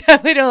right. We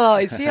definitely don't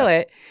always feel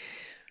it.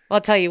 Well,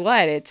 I'll tell you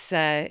what, it's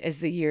as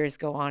the years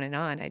go on and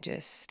on, I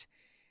just,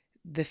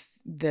 the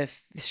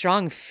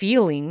strong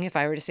feeling, if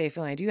I were to say a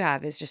feeling I do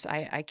have, is just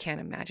I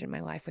can't imagine my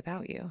life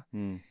without you.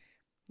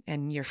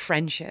 And your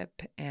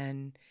friendship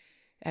and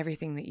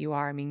everything that you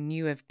are. I mean,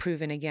 you have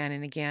proven again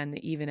and again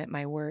that even at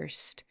my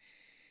worst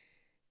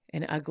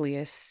and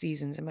ugliest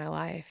seasons in my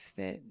life,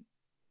 that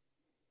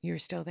you're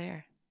still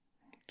there.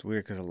 It's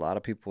weird because a lot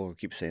of people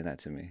keep saying that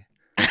to me.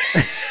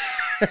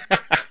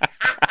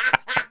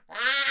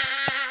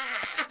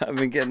 I've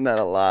been getting that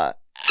a lot.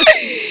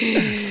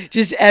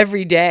 Just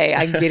every day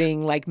I'm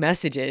getting like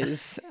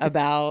messages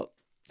about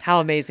how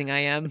amazing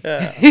I am.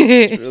 Yeah,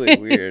 it's really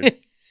weird.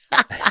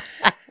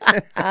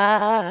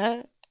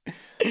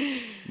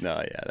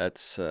 No, yeah,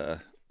 that's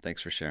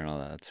thanks for sharing all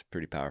that. That's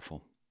pretty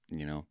powerful.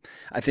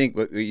 I think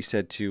what you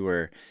said too,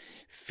 where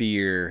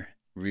fear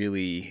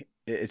really,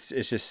 it's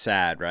just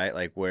sad, right?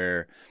 Like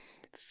where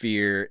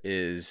fear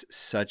is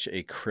such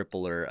a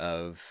crippler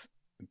of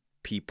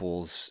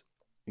people's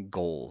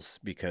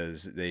goals,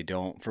 because they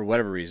don't, for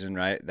whatever reason,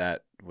 right?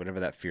 That whatever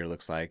that fear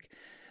looks like,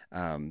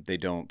 they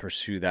don't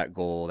pursue that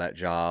goal, that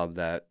job,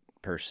 that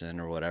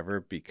person or whatever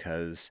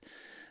because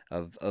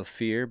of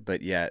fear.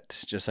 But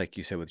yet, just like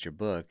you said with your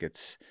book,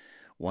 it's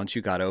once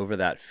you got over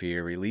that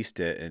fear, released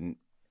it, and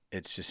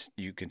it's just,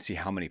 you can see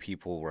how many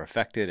people were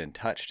affected and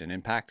touched and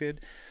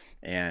impacted.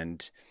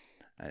 And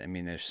I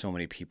mean, there's so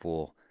many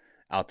people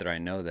out there I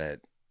know that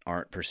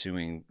aren't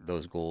pursuing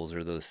those goals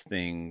or those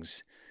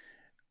things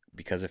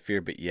because of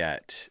fear, but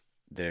yet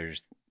they're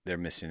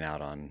missing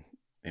out on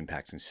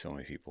impacting so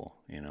many people,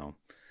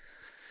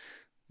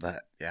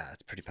 But yeah,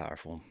 it's pretty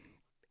powerful.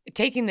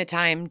 Taking the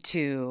time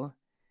to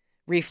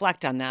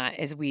reflect on that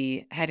as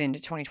we head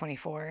into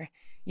 2024,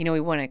 we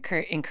want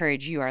to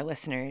encourage you, our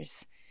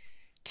listeners,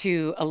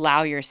 to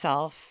allow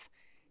yourself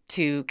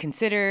to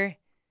consider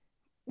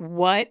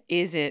what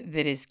is it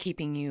that is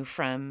keeping you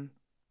from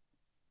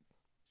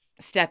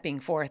stepping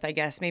forth, I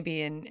guess, maybe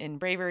in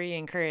bravery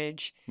and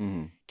courage,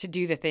 to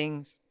do the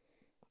things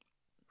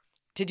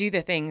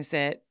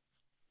that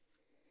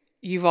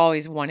you've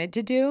always wanted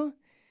to do,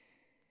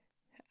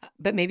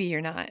 but maybe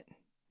you're not.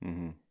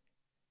 Mm-hmm.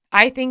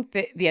 I think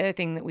that the other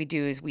thing that we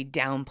do is we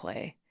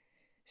downplay.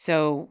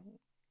 So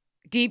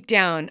deep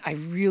down, I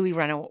really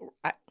want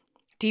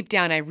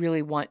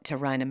to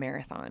run a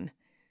marathon,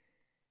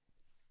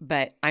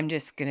 but I'm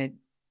just going to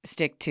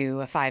stick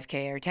to a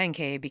 5K or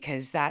 10K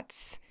because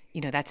that's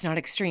not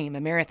extreme. A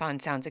marathon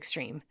sounds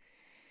extreme.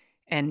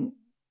 And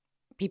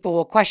people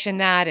will question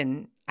that.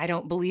 And I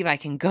don't believe I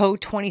can go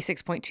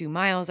 26.2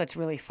 miles. That's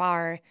really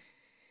far.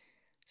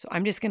 So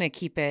I'm just going to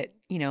keep it,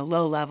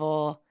 low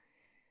level.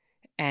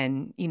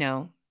 And,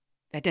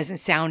 that doesn't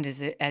sound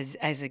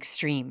as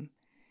extreme.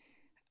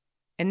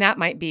 And that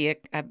might be a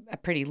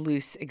pretty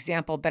loose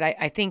example, but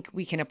I think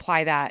we can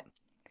apply that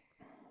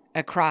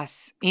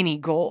across any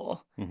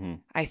goal. Mm-hmm.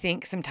 I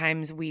think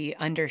sometimes we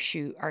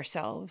undershoot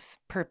ourselves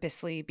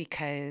purposely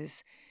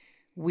because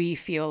we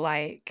feel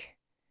like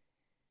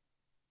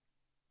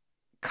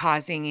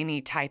causing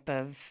any type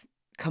of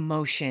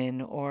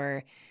commotion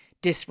or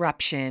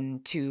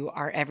disruption to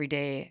our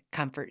everyday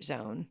comfort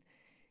zone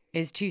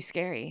is too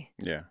scary.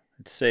 Yeah.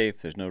 It's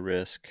safe. There's no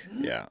risk.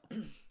 Yeah.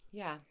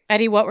 Yeah.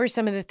 Eddie, what were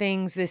some of the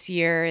things this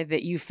year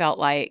that you felt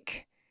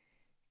like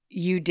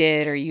you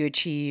did or you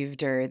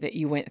achieved or that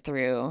you went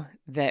through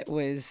that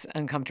was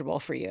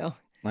uncomfortable for you?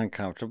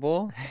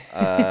 Uncomfortable?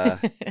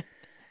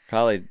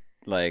 Probably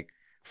like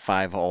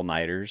 5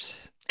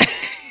 all-nighters.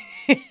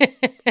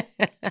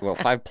 Well,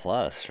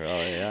 5+,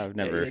 really. Yeah, I've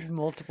never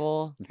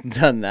multiple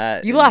done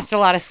that. You lost a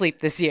lot of sleep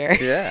this year.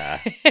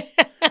 Yeah.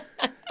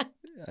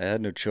 I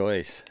had no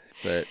choice,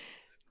 but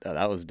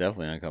that was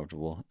definitely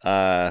uncomfortable.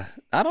 I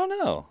don't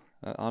know.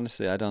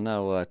 Honestly, I don't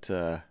know what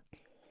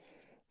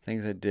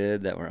things I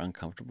did that were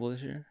uncomfortable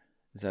this year.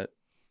 Is that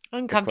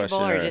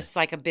uncomfortable or just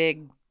like a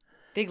big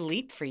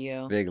leap for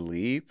you? Big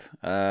leap?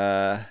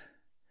 Let's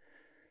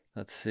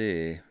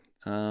see.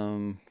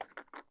 I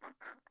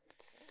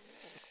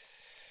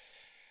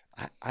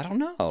don't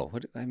know.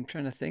 I'm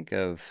trying to think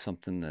of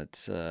something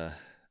that's a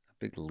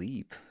big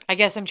leap. I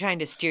guess I'm trying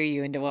to steer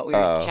you into what we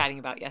were chatting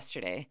about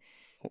yesterday,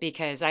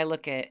 because I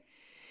look at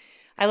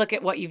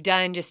what you've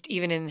done just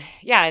even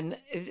and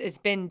it's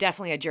been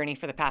definitely a journey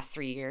for the past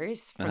 3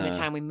 years from the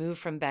time we moved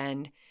from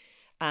Bend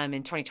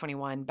in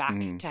 2021 back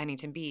to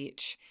Huntington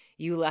Beach.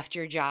 You left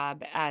your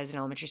job as an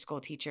elementary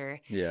school teacher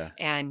Yeah.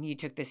 and you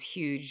took this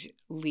huge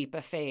leap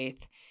of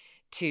faith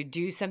to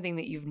do something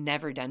that you've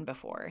never done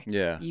before.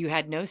 Yeah. You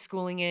had no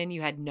schooling in,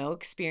 you had no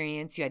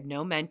experience, you had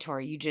no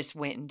mentor. You just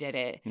went and did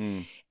it.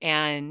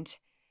 And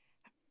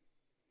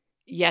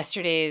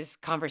yesterday's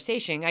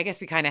conversation, I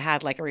guess we kind of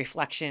had like a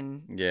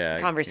reflection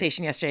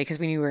conversation yesterday because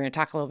we knew we were going to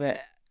talk a little bit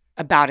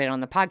about it on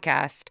the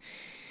podcast.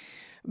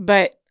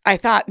 But I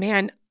thought,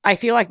 man, I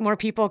feel like more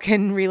people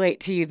can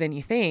relate to you than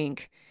you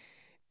think,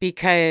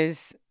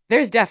 because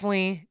there's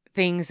definitely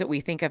things that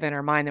we think of in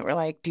our mind that we're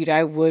like, dude,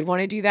 I would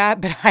want to do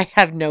that, but I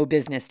have no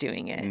business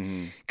doing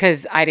it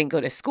because I didn't go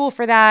to school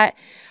for that.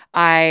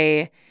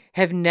 I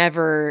have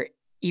never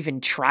even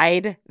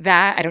tried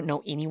that. I don't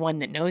know anyone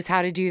that knows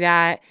how to do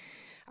that.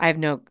 I have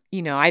no,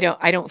 I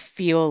don't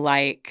feel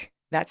like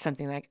that's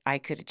something like I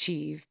could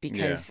achieve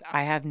because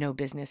I have no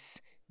business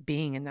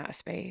being in that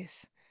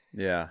space.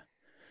 Yeah.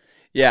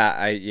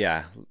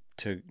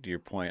 To your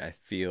point, I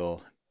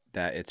feel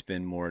that it's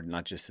been more,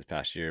 not just this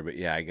past year, but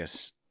I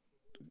guess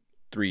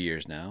 3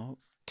 years now.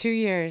 2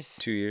 years.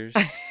 2 years.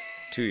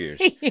 2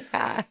 years.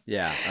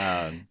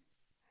 Yeah.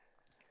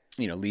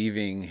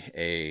 Leaving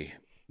a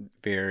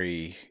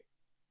very,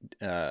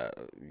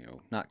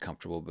 not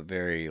comfortable, but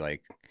very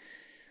like,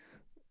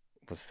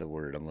 what's the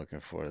word I'm looking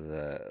for?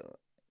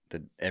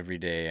 The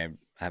everyday, I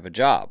have a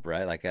job,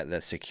 right? Like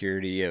that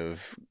security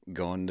of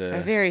going to a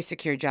very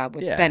secure job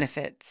with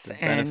benefits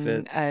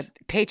and a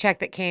paycheck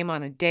that came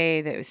on a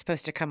day that was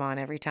supposed to come on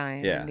every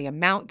time, and the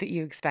amount that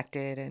you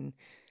expected, and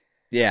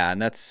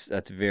and that's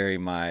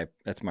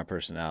my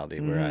personality,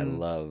 where I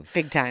love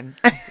big time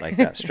like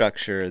that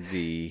structure,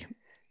 the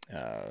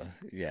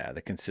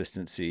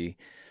consistency.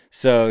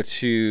 So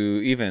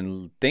to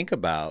even think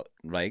about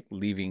like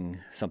leaving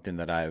something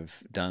that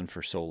I've done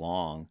for so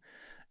long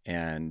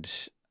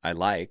and I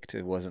liked,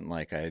 it wasn't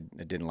like I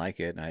didn't like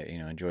it. I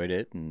enjoyed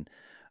it and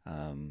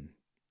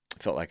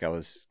felt like I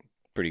was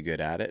pretty good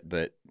at it.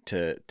 But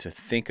to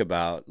think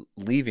about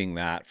leaving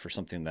that for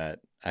something that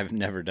I've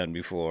never done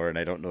before and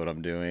I don't know what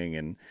I'm doing,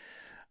 and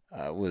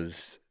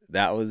was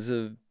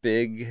a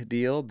big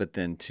deal. But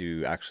then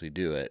to actually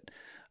do it,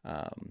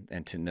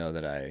 and to know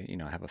that I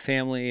have a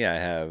family, I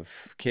have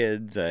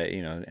kids,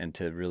 and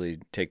to really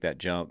take that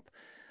jump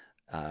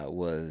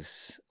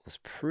was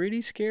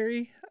pretty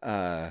scary.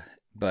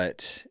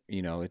 But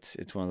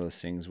it's one of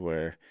those things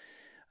where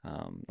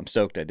I'm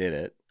stoked I did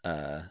it,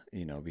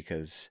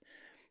 because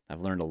I've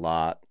learned a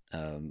lot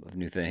of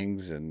new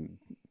things and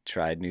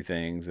tried new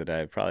things that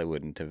I probably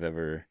wouldn't have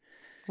ever.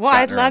 Well,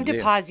 I'd love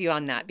to pause you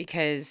on that,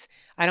 because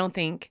I don't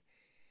think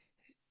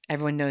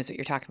everyone knows what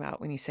you're talking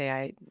about when you say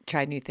I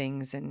tried new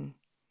things. And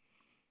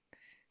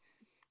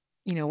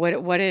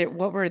what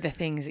were the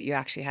things that you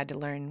actually had to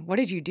learn? What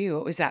did you do?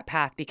 What was that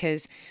path?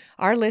 Because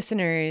our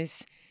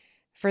listeners,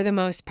 for the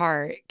most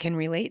part, can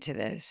relate to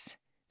this.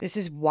 This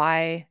is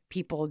why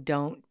people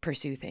don't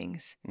pursue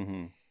things.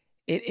 Mm-hmm.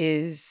 It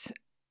is,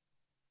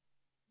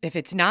 if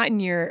it's not in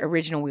your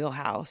original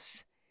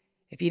wheelhouse,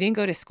 if you didn't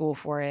go to school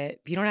for it,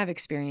 if you don't have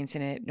experience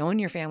in it, no one in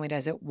your family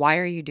does it, why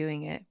are you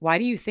doing it? Why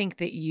do you think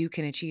that you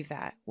can achieve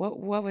that? What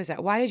was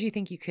that? Why did you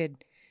think you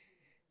could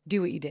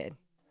do what you did?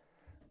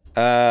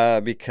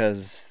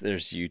 Because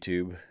there's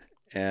YouTube,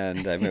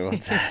 and I'm able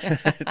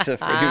to pretty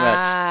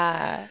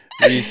much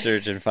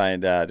research and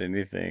find out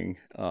anything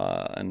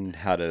on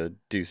how to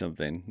do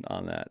something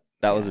on that.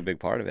 That was a big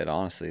part of it,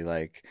 honestly.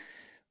 Like,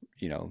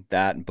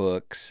 that and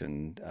books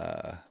and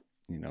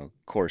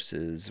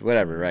courses,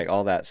 whatever, right?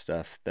 All that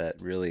stuff that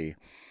really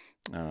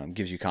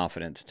gives you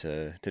confidence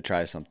to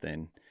try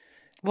something.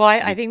 Well,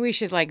 I think we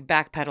should like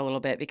backpedal a little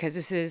bit, because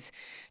this is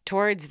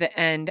towards the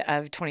end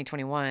of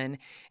 2021.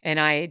 And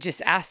I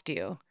just asked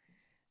you,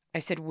 I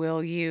said,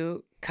 will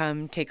you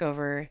come take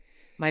over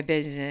my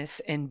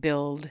business and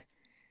build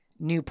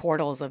new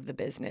portals of the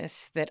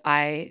business that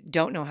I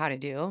don't know how to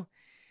do?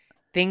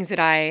 Things that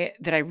I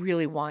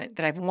really want,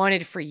 that I've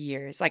wanted for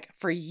years. Like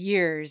for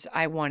years,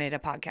 I wanted a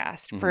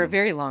podcast for a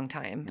very long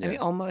time. Yeah. I mean,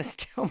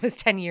 almost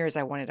 10 years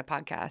I wanted a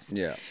podcast.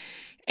 Yeah.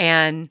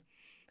 And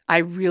I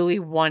really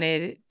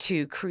wanted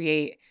to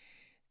create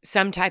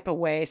some type of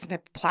way, some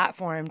type of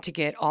platform to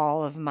get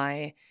all of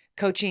my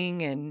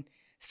coaching and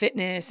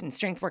fitness and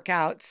strength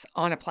workouts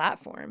on a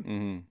platform.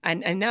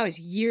 Mm-hmm. And that was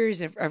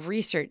years of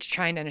research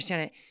trying to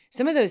understand it.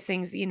 Some of those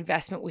things, the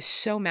investment was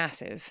so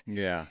massive.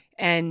 Yeah.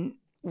 And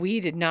we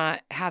did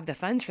not have the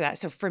funds for that.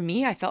 So for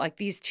me, I felt like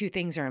these two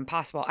things are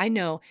impossible. I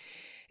know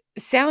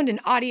sound and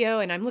audio,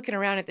 and I'm looking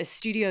around at the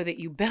studio that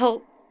you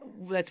built.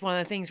 That's one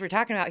of the things we're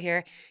talking about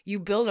here. You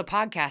build a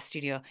podcast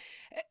studio.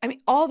 I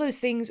mean, all those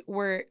things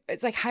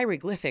it's like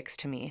hieroglyphics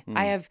to me.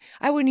 I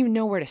wouldn't even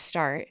know where to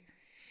start.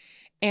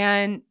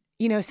 And,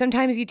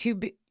 sometimes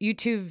YouTube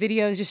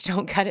videos just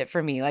don't cut it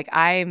for me. Like,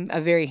 I'm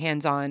a very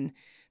hands-on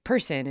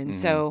person. And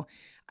so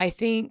I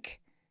think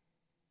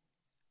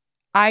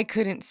I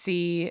couldn't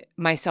see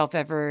myself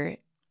ever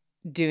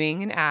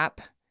doing an app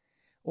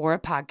or a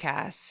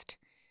podcast.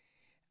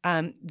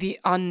 On the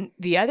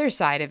other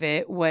side of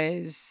it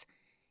was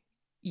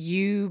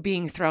you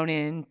being thrown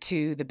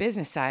into the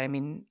business side. I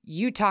mean,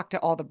 you talk to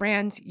all the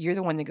brands. You're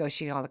the one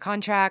negotiating all the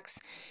contracts.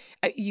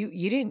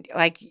 You didn't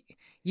like,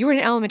 you were an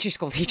elementary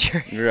school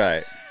teacher.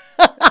 Right.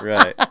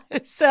 Right.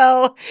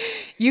 So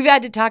you've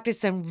had to talk to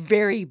some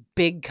very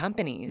big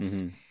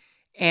companies Hmm.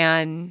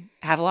 and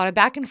have a lot of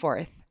back and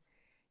forth.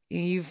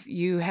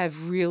 You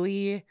have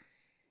really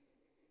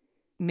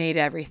made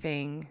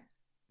everything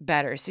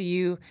better.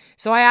 So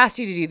I asked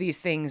you to do these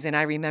things, and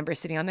I remember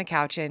sitting on the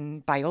couch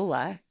in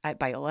Biola. I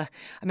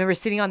remember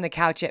sitting on the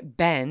couch at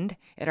Bend,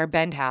 at our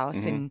Bend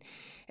house, Hmm.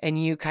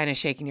 and you kind of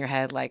shaking your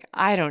head like,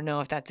 I don't know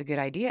if that's a good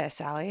idea,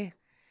 Sally.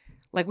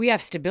 Like, we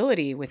have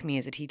stability with me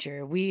as a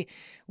teacher. We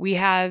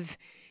have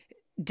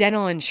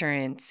dental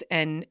insurance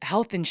and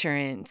health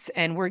insurance,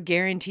 and we're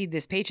guaranteed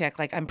this paycheck.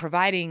 Like, I'm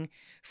providing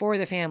for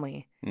the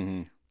family.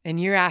 Hmm. And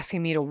you're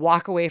asking me to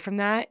walk away from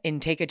that and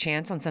take a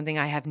chance on something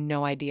I have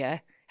no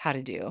idea how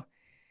to do.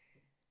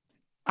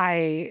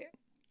 I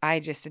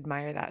just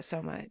admire that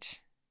so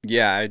much.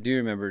 Yeah, I do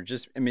remember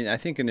I mean, I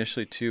think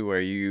initially too,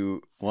 where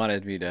you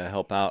wanted me to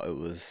help out, it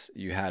was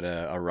you had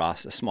a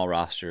small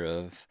roster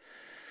of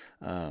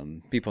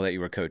people that you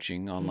were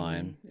coaching Mm-hmm.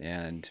 online,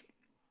 and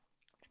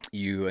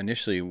you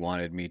initially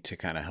wanted me to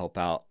kind of help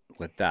out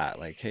with that.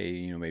 Like,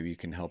 hey, maybe you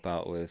can help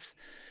out with,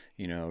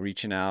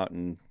 reaching out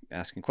and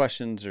asking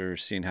questions or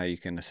seeing how you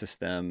can assist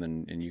them,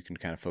 and you can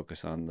kind of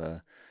focus on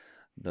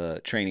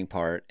the training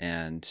part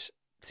and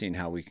seeing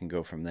how we can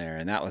go from there.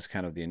 And that was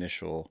kind of the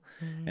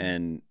Mm-hmm.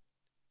 and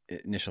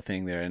initial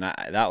thing there. And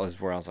that was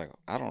where I was like,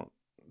 I don't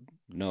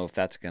know if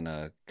that's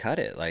gonna cut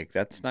it. Like,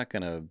 that's not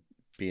gonna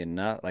be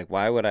enough. Like,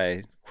 why would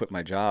I quit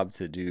my job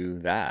to do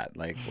that?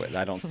 Like,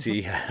 I don't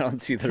see I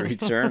don't see the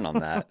return on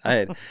that.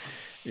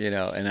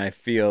 And I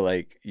feel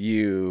like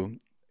you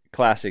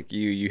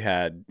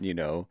had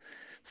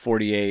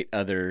 48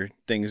 other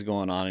things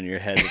going on in your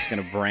head that's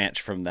going to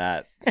branch from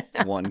that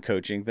one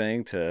coaching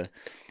thing to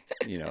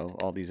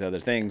all these other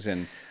things.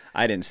 And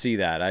I didn't see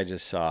that. I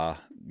just saw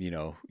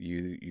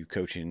you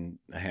coaching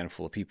a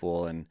handful of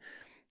people, and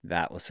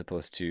that was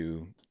supposed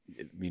to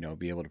be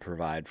able to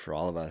provide for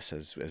all of us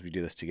as we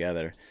do this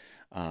together.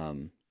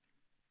 um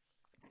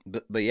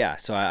but yeah,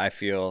 so I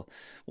feel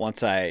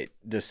once I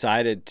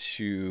decided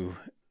to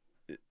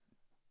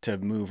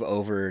move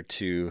over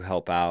to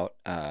help out,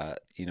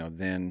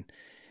 then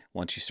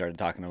once you started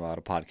talking about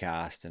a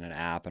podcast and an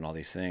app and all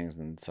these things,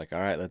 and it's like, all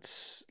right,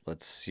 let's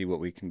see what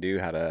we can do,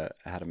 how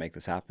to make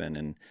this happen.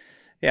 And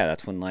yeah,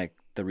 that's when like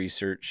the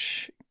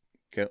research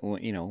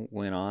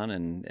went on,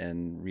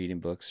 and reading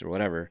books or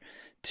whatever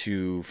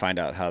to find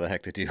out how the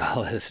heck to do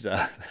all this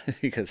stuff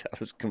because I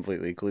was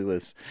completely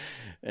clueless.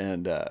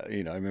 And I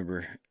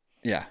remember,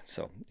 yeah,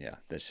 so yeah,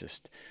 that's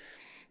just,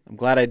 I'm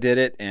glad I did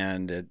it,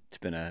 and it's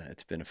been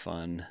a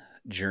fun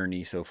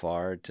journey so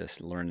far, just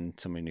learning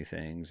so many new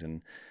things.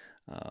 And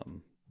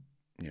um,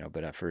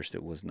 but at first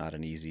it was not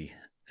an easy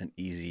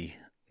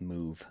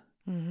move.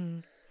 Mm-hmm.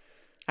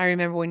 I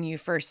remember when you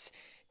first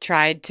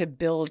tried to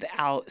build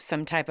out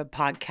some type of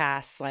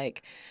podcast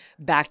like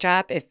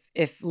backdrop.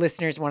 If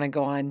listeners want to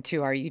go on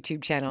to our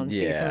YouTube channel and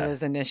see some of Yeah.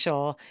 those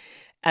initial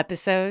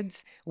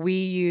episodes, we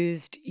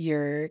used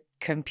your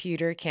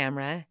computer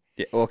camera.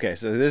 Yeah. Okay.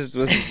 So this is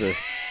the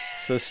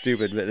so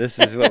stupid, but this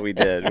is what we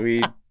did.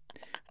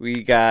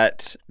 We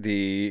got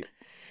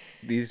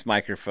these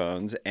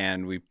microphones,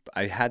 and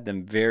I had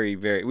them very,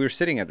 very. We were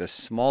sitting at this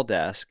small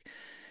desk,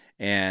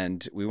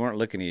 and we weren't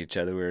looking at each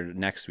other. We were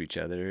next to each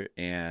other,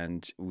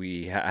 and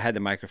I had the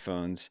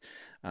microphones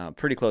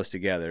pretty close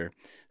together.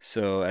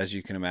 So as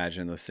you can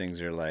imagine, those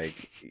things are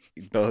like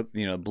both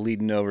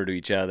bleeding over to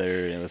each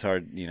other, and it was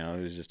hard.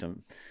 It was just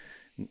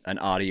an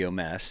audio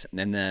mess.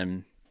 And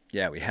then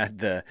yeah, we had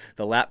the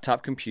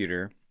laptop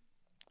computer,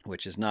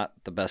 which is not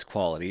the best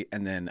quality.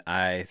 And then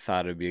I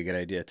thought it would be a good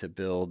idea to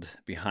build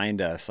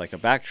behind us like a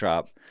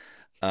backdrop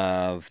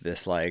of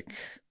this like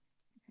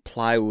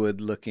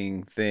plywood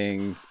looking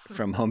thing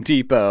from Home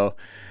Depot,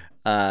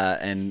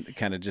 and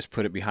kind of just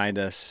put it behind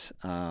us,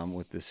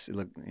 with this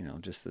look,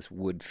 just this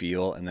wood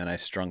feel. And then I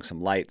strung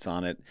some lights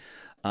on it,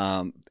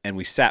 and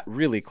we sat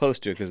really close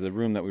to it because the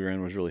room that we were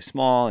in was really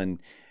small.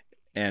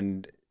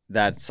 And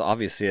that's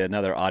obviously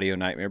another audio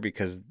nightmare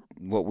because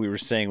what we were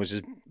saying was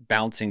just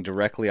bouncing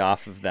directly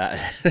off of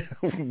that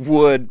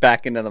wood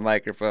back into the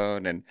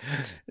microphone, and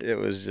it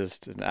was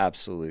just an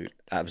absolute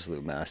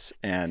mess.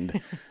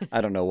 And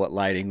I don't know what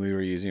lighting we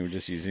were using. We were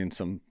just using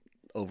some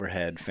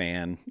overhead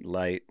fan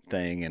light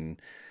thing,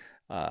 and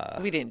uh,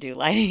 We didn't do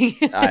lighting.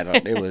 I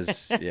don't. It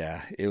was,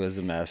 yeah, it was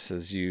a mess,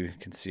 as you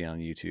can see on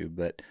YouTube.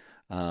 But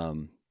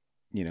um,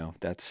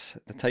 that's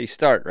how you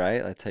start,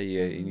 right? That's how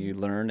you Hmm.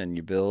 learn and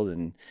you build,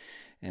 and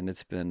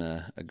it's been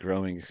a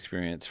growing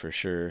experience for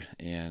sure.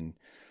 And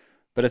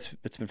but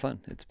it's been fun.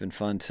 It's been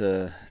fun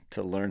to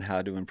learn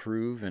how to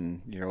improve,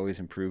 and you're always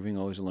improving,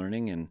 always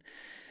learning,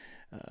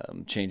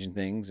 and changing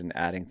things and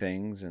adding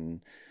things. And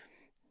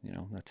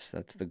that's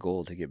the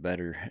goal, to get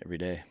better every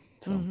day.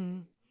 So Hmm.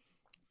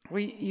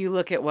 You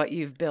look at what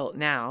you've built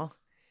now,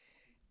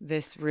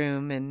 this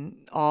room and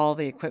all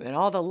the equipment,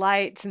 all the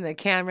lights and the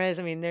cameras.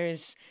 I mean,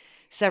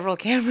 several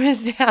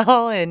cameras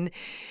now, and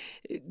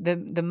the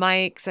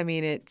mics. I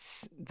mean,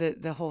 it's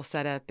the whole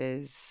setup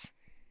is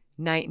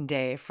night and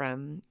day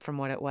from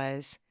what it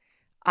was.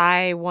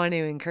 I want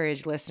to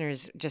encourage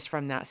listeners just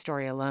from that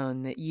story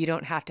alone that you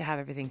don't have to have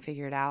everything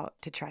figured out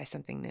to try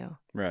something new.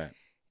 Right.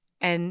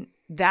 And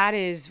that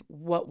is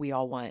what we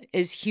all want.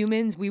 As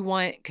humans, we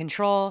want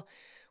control.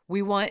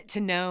 We want to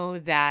know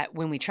that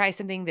when we try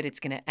something that it's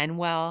going to end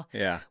well.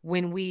 Yeah.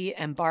 When we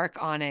embark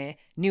on a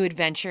new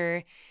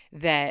adventure,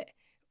 that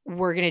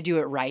we're going to do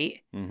it right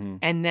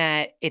and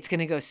that it's going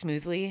to go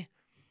smoothly.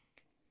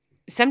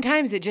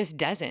 Sometimes it just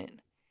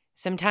doesn't.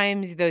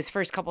 Sometimes those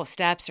first couple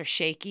steps are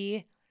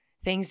shaky.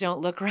 Things don't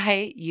look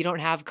right. You don't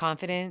have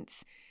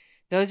confidence.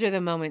 Those are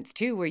the moments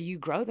too where you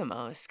grow the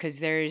most, because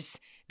there's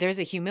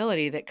a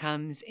humility that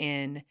comes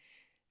in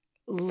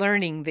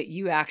learning that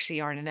you actually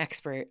aren't an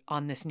expert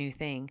on this new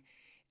thing,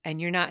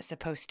 and you're not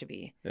supposed to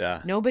be.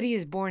 Yeah. Nobody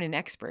is born an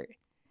expert.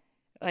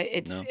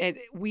 No.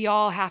 We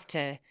all have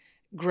to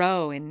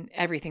grow in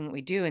everything that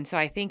we do. And so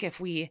I think if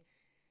we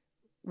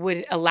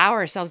would allow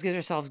ourselves, give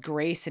ourselves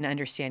grace in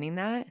understanding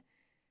that,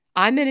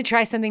 I'm going to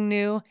try something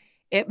new.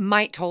 It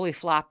might totally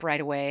flop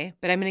right away,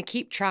 but I'm going to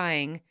keep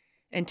trying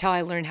until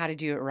I learn how to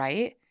do it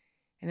right.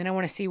 And then I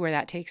want to see where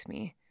that takes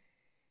me.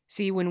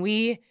 See, when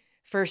we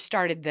first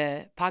started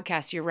the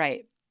podcast, you're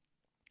right.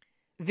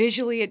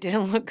 Visually, it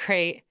didn't look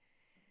great.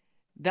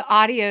 The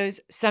audios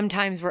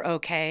sometimes were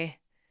okay.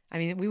 I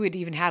mean, we would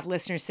even have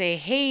listeners say,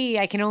 hey,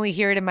 I can only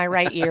hear it in my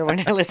right ear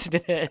when I listen to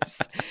this.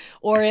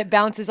 Or it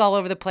bounces all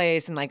over the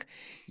place, and like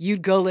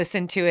you'd go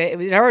listen to it.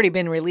 It had already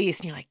been released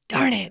and you're like,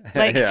 darn it.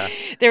 Like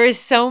there is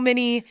so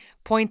many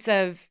points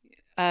of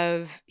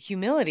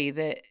humility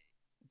that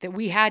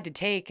we had to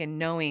take, and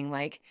knowing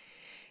like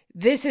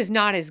this is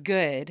not as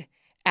good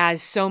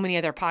as so many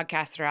other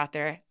podcasts that are out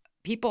there.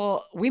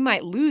 People, we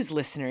might lose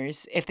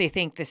listeners if they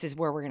think this is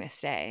where we're going to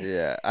stay.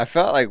 Yeah. I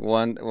felt like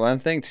one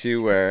thing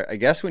too, where I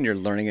guess when you're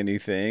learning a new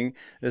thing,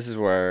 this is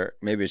where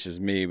maybe it's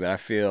just me, but I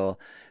feel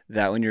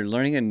that when you're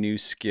learning a new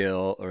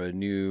skill or a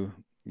new,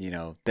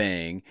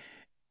 thing,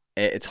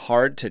 it's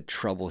hard to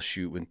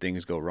troubleshoot when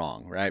things go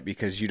wrong, right?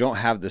 Because you don't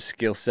have the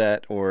skill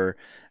set, or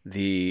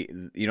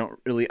you don't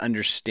really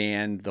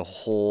understand the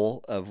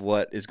whole of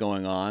what is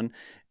going on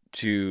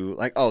to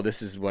like, oh,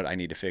 this is what I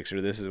need to fix, or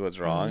this is what's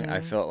wrong.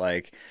 I felt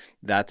like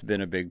that's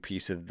been a big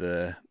piece of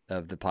the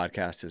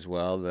podcast as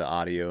well, the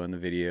audio and the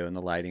video and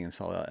the lighting and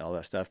all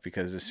that stuff,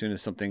 because as soon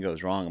as something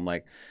goes wrong, I'm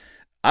like,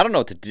 I don't know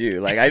what to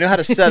do. Like, I know how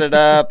to set it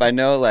up. I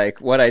know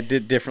like what I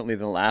did differently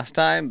than last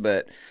time,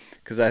 but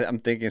because I'm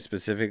thinking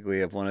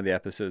specifically of one of the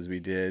episodes we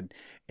did,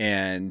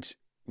 and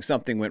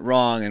something went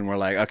wrong, and we're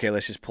like, okay,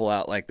 let's just pull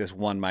out like this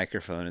one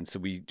microphone. And so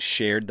we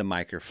shared the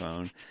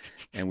microphone,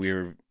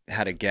 and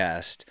had a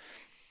guest.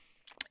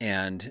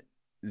 And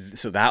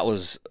so that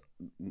was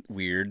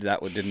weird.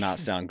 That did not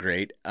sound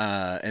great.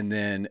 And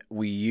then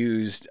we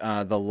used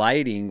the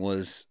lighting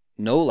was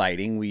no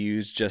lighting. We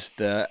used just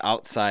the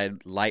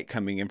outside light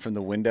coming in from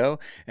the window,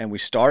 and we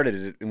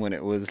started it when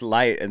it was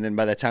light. And then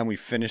by the time we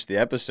finished the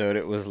episode,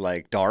 it was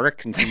like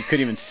dark, and so you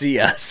couldn't even see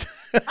us.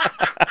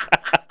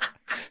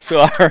 So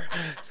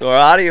our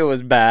audio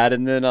was bad,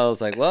 and then I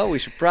was like, well, we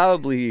should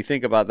probably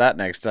think about that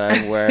next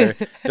time, where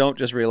don't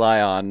just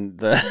rely on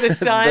the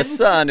sun. the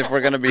sun if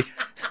we're going to be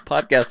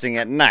podcasting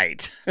at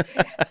night.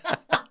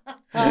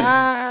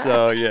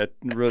 So yeah,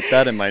 wrote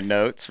that in my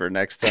notes for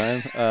next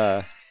time.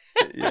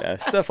 Yeah,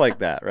 stuff like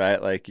that,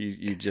 right? Like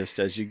you just,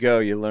 as you go,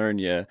 you learn,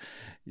 you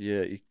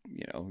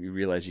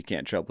realize you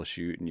can't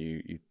troubleshoot, and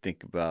you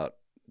think about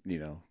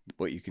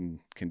what you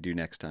can do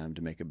next time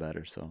to make it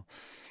better. So.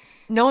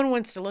 No one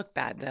wants to look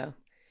bad, though.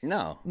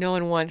 No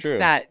one wants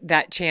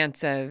that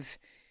chance of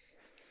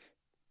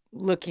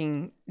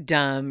looking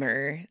dumb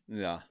or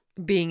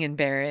being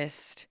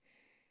embarrassed.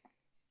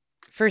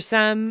 For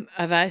some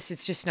of us,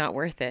 it's just not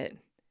worth it.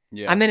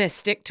 Yeah. I'm going to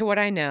stick to what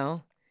I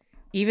know,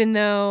 even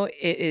though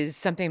it is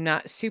something I'm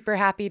not super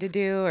happy to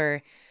do,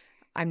 or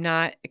I'm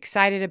not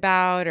excited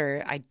about,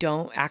 or I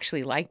don't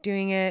actually like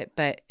doing it,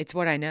 but it's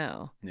what I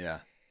know. Yeah.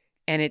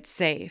 And it's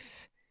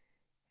safe.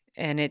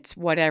 And it's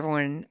what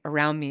everyone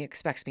around me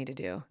expects me to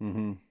do.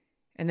 Mm-hmm.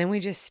 And then we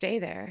just stay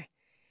there.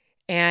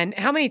 And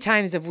how many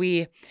times have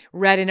we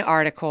read an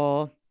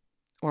article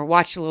or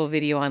watched a little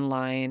video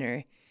online,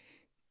 or,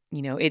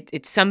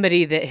 it's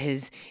somebody that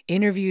has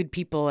interviewed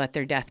people at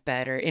their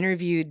deathbed, or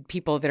interviewed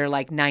people that are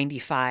like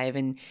 95,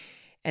 and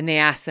they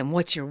ask them,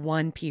 what's your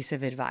one piece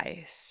of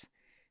advice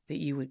that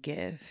you would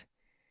give?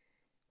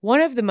 One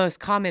of the most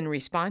common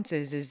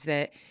responses is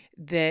that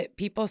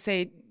people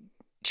say,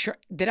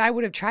 that I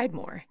would have tried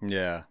more.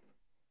 Yeah.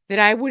 That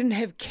I wouldn't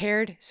have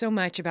cared so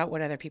much about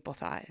what other people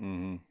thought.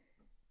 Mm-hmm.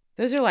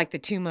 Those are like the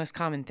two most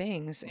common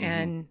things. Mm-hmm.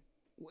 And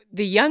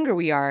the younger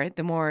we are,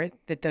 the more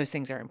that those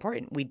things are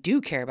important. We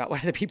do care about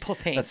what other people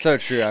think. That's so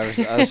true. I was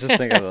just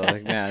thinking,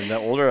 like, man, the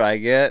older I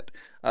get,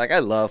 like, I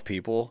love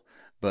people,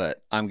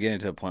 but I'm getting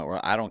to the point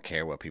where I don't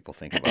care what people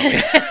think about me.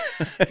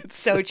 It's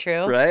so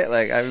true. Right?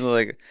 Like, I'm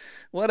like,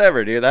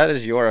 whatever, dude. That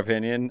is your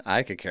opinion.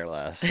 I could care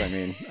less. I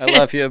mean, I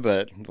love you,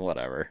 but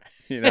whatever.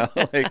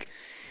 Like,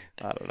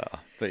 I don't know.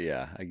 But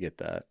yeah, I get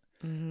that.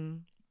 Hmm.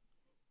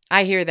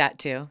 I hear that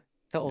too.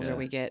 The older Yeah.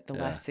 we get, the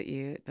Yeah. less that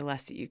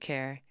you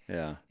care.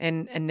 Yeah.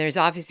 And there's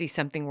obviously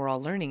something we're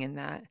all learning in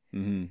that.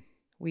 Mm-hmm.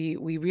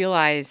 We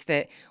realize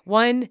that,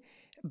 one,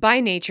 by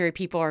nature,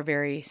 people are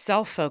very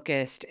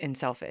self-focused and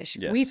selfish.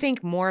 Yes. We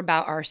think more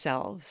about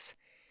ourselves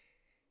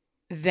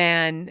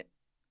than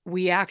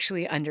we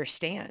actually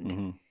understand,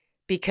 Mm-hmm.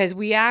 because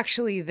we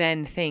actually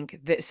then think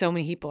that so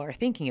many people are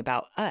thinking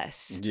about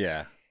us.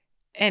 Yeah.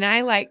 And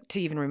I like to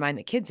even remind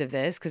the kids of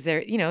this, because they're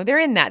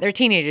in that. They're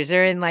teenagers.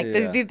 They're in like,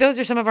 Yeah. those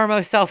are some of our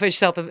most selfish,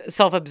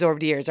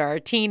 self-absorbed years, our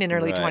teen and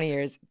early Right. 20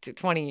 years,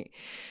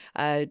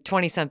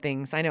 20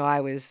 somethings. I know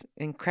I was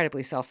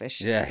incredibly selfish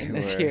Yeah. in You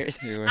those were. years.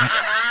 You were.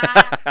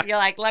 You're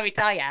like, let me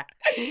tell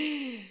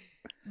you.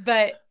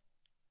 But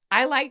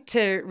I like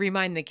to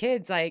remind the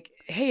kids, like,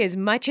 hey, as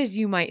much as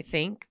you might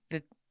think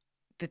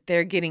that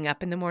they're getting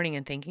up in the morning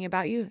and thinking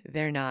about you,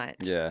 they're not.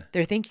 Yeah.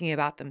 They're thinking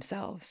about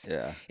themselves.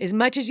 Yeah. As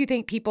much as you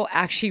think people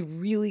actually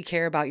really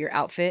care about your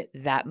outfit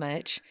that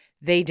much,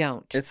 they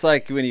don't. It's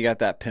like when you got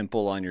that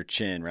pimple on your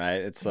chin,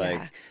 right? It's like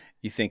Yeah.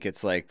 you think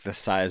it's like the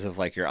size of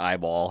like your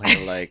eyeball, and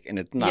you're like, and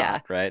it's not, Yeah.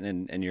 right?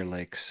 And you're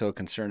like so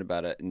concerned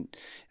about it, and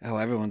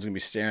everyone's gonna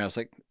be staring. I was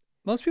like,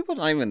 most people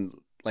don't even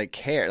like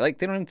care, like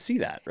they don't even see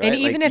that, right? And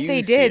even like, if they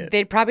you see did, it.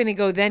 they'd probably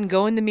go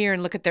in the mirror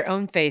and look at their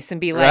own face and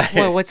be like, Right.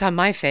 "Whoa, what's on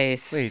my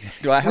face?" Wait,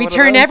 do I have We one of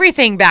turn those?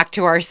 everything back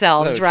to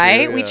ourselves, So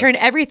right? true, We yeah. turn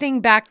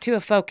everything back to a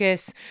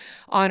focus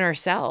on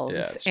ourselves. Yeah,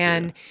 it's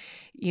And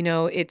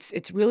true.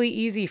 it's really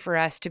easy for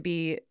us to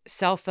be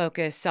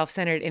self-focused,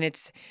 self-centered, and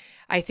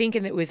I think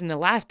it was in the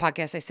last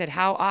podcast I said,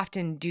 how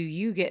often do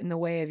you get in the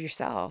way of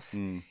yourself?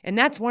 Mm, And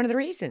that's one of the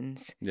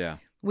reasons. yeah.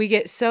 We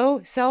get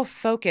so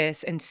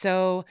self-focused, and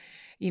so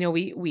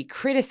we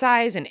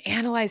criticize and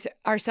analyze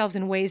ourselves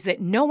in ways that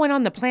no one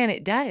on the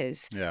planet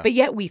does. Yeah. But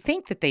yet we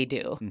think that they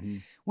do. Mm-hmm.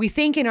 We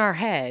think in our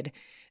head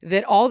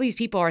that all these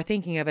people are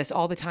thinking of us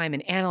all the time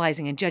and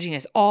analyzing and judging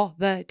us all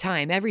the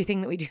time, everything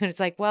that we do. And it's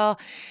like, well,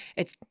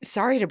 it's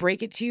sorry to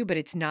break it to you, but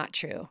it's not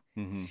true.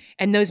 Mm-hmm.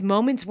 And those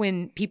moments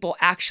when people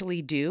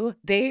actually do,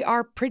 they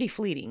are pretty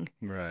fleeting.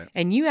 Right.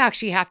 And you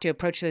actually have to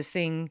approach those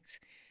things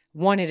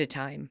one at a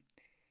time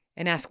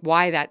and ask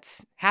why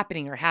that's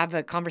happening, or have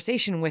a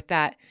conversation with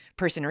that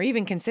person, or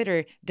even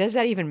consider, does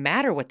that even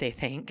matter what they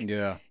think?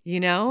 Yeah.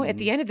 At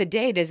the end of the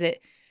day, does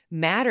it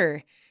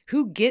matter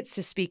who gets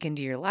to speak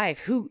into your life?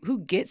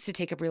 Who gets to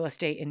take up real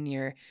estate in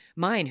your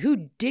mind?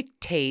 Who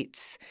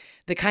dictates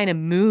the kind of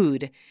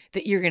mood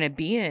that you're going to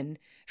be in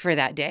for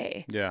that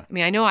day? Yeah. I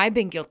mean, I know I've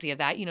been guilty of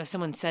that.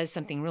 Someone says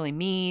something really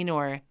mean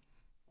or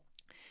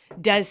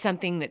does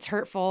something that's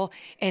hurtful,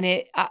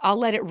 and I'll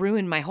let it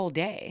ruin my whole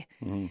day.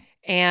 Mm-hmm.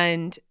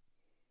 And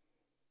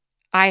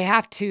I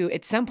have to,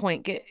 at some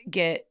point,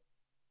 get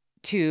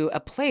to a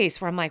place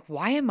where I'm like,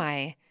 why am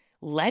I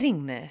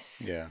letting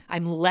this? Yeah.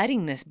 I'm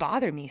letting this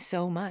bother me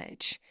so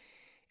much.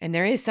 And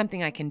there is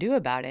something I can do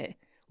about it.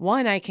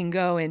 One, I can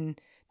go and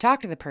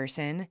talk to the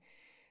person,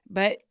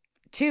 but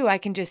two, I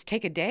can just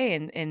take a day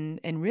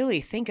and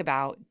really think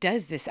about,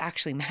 does this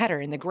actually matter?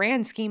 In the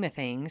grand scheme of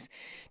things,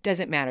 does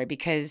it matter?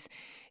 Because,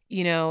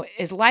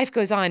 as life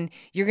goes on,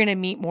 you're going to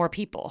meet more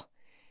people.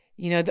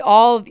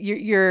 All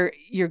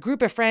your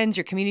group of friends,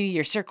 your community,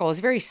 your circle is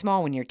very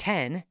small when you're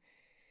 10.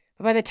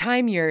 But by the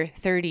time you're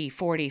 30,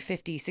 40,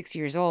 50, 60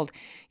 years old,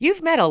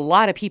 you've met a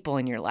lot of people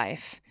in your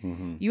life.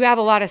 Mm-hmm. You have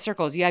a lot of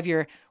circles. You have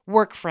your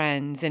work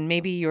friends and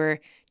maybe your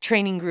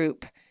training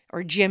group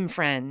or gym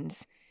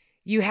friends.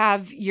 You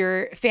have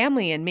your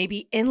family and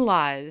maybe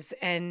in-laws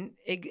and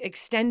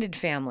extended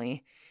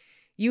family.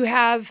 You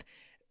have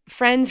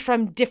friends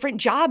from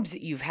different jobs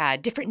that you've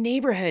had, different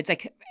neighborhoods.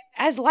 Like,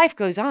 as life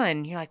goes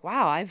on, you're like,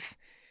 wow,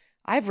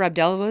 I've rubbed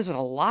elbows with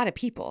a lot of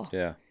people.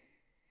 Yeah.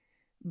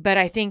 But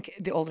I think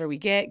the older we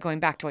get, going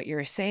back to what you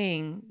were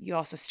saying, you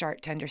also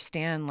start to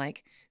understand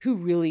like who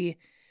really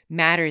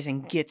matters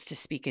and gets to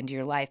speak into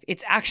your life.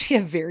 It's actually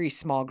a very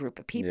small group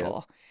of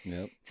people.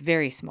 Yep. It's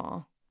very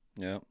small.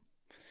 Yep.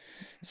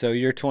 So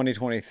you're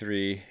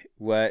 2023.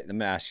 Let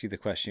me ask you the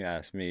question you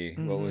asked me.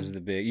 Mm-hmm. What was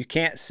the big? You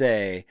can't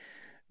say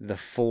the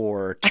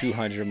 4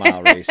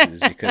 200-mile races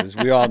because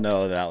we all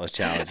know that was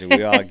challenging.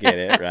 We all get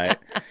it, right?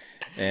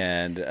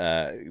 And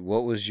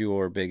what was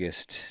your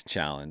biggest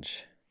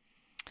challenge?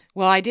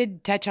 Well, I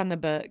did touch on the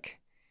book.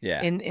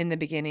 Yeah. In the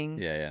beginning.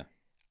 Yeah.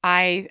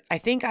 I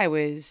think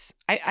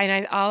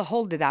I'll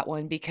hold to that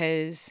one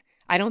because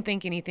I don't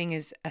think anything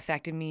has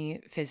affected me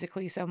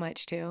physically so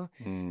much too.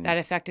 That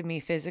affected me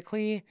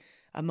physically,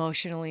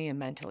 emotionally, and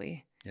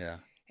mentally. Yeah.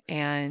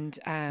 And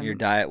your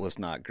diet was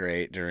not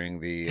great during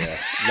the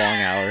long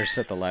hours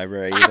at the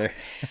library either.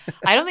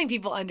 I don't think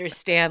people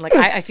understand. Like,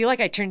 I feel like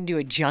I turned into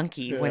a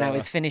junkie when I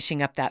was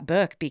finishing up that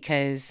book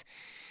because,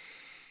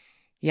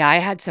 yeah, I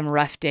had some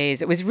rough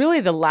days. It was really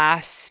the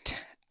last,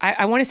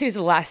 I want to say it was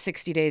the last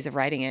 60 days of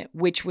writing it,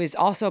 which was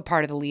also a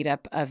part of the lead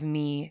up of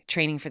me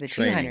training for the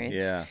 200s.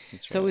 Yeah,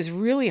 that's So right. it was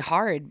really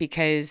hard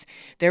because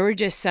there were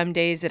just some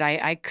days that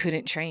I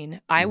couldn't train.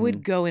 I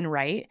would go and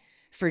write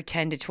for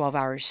 10 to 12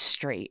 hours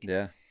straight.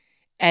 Yeah.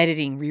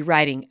 editing,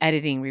 rewriting,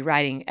 editing,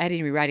 rewriting,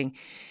 editing, rewriting.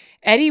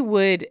 Eddie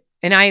would,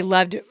 and I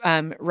loved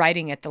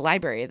writing at the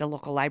library, the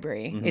local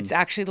library. Mhm. It's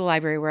actually the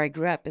library where I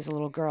grew up as a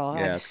little girl. I Yeah,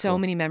 have that's so cool.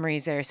 many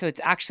memories there. So it's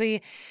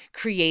actually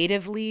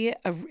creatively,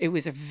 it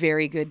was a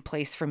very good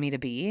place for me to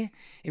be.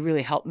 It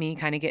really helped me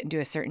kind of get into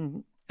a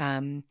certain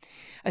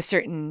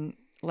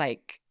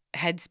like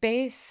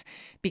headspace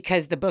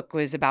because the book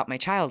was about my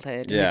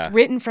childhood. And Yeah. it's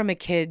written from a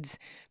kid's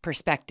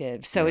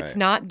perspective. So it's Right.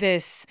 not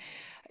this,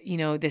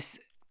 this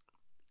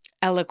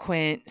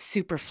eloquent,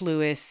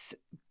 superfluous,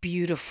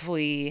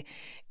 beautifully,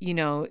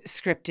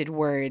 scripted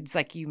words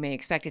like you may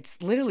expect.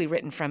 It's literally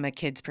written from a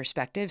kid's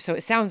perspective. So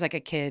it sounds like a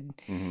kid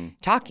Mhm.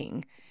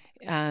 talking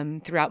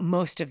throughout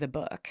most of the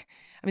book.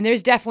 I mean,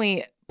 there's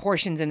definitely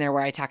portions in there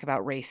where I talk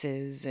about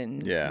races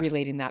and Yeah.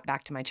 relating that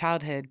back to my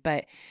childhood,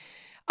 but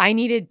I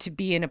needed to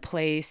be in a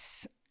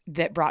place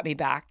that brought me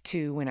back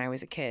to when I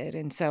was a kid.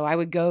 And so I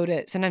would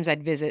sometimes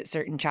I'd visit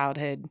certain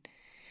childhood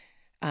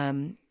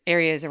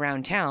areas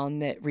around town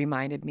that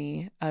reminded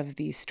me of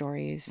these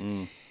stories.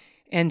 Mm.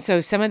 And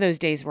so some of those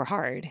days were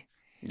hard.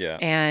 Yeah.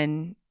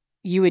 And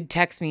you would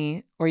text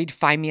me or you'd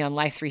find me on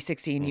Life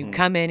 360 and Mhm. you'd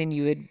come in and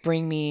you would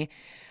bring me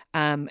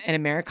an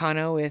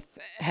Americano with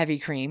heavy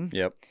cream,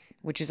 Yep.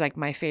 which is like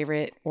my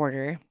favorite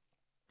order.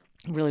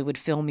 It really would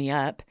fill me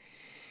up.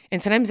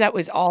 And sometimes that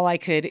was all I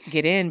could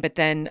get in. But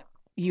then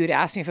you would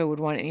ask me if I would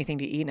want anything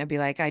to eat. And I'd be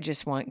like, I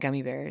just want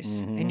gummy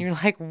bears. Mhm. And you're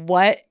like,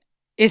 what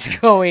is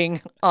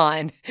going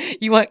on?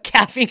 You want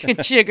caffeine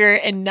and sugar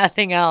and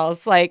nothing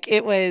else. Like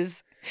it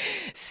was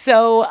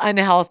so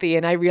unhealthy.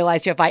 And I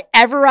realized if I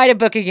ever write a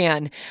book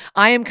again,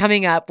 I am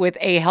coming up with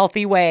a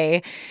healthy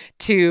way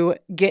to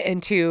get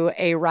into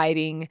a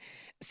writing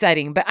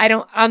setting. But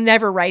I'll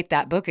never write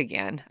that book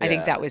again. I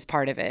think Yeah. that was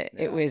part of it.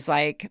 Yeah. It was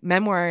like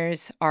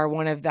memoirs are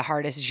one of the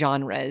hardest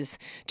genres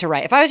to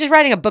write. If I was just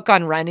writing a book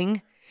on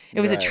running, it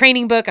was a Right.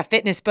 training book, a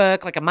fitness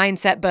book, like a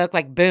mindset book,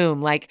 like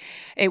boom, like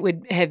it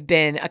would have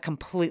been a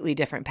completely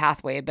different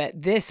pathway. But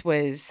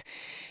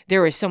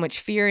there was so much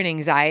fear and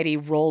anxiety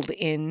rolled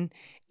into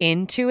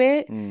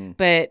it. Mm.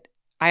 But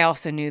I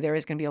also knew there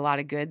was going to be a lot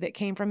of good that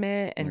came from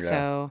it. And Yeah.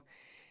 so,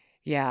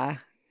 yeah,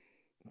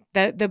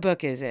 the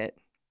book is it.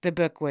 The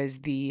book was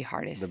the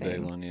hardest The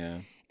thing. big one, yeah.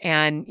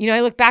 And,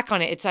 I look back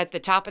on it, it's at the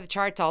top of the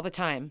charts all the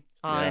time.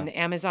 On Yeah.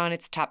 Amazon,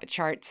 it's top of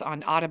charts.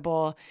 On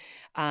Audible,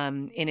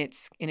 in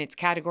its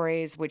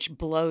categories, which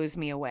blows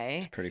me away.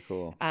 It's pretty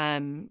cool.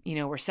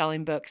 We're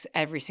selling books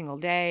every single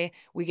day.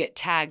 We get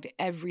tagged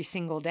every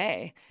single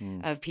day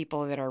of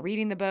people that are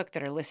reading the book,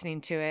 that are listening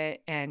to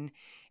it. And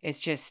it's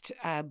just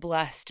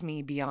blessed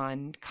me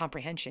beyond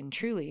comprehension.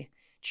 Truly,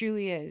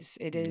 truly is.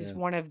 It is Yeah.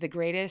 one of the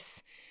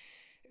greatest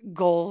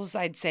goals,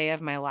 I'd say,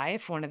 of my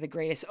life. One of the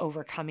greatest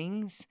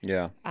overcomings.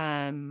 Yeah.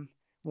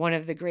 One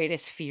of the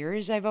greatest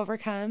fears I've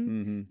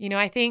overcome. Mhm.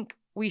 I think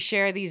we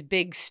share these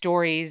big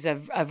stories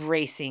of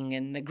racing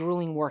and the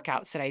grueling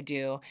workouts that I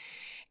do.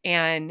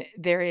 And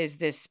there is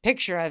this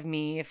picture of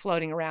me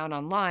floating around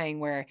online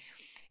where,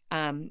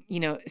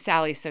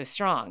 Sally's so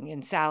strong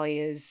and Sally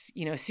is,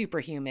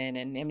 superhuman.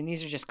 And I mean,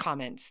 these are just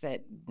comments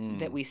that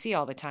we see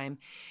all the time.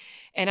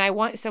 And I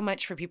want so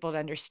much for people to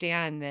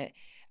understand that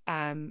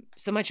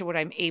so much of what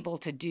I'm able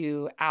to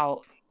do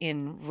out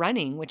in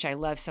running, which I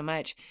love so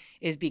much,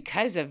 is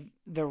because of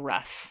the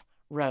rough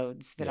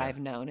roads that Yeah. I've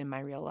known in my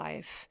real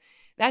life.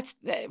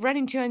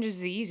 Running 200 is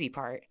the easy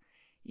part.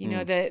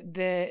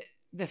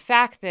 The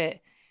fact that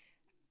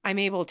I'm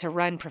able to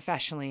run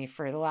professionally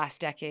for the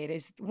last decade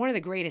is one of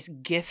the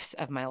greatest gifts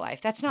of my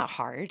life. That's not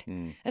hard.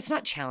 Mm. That's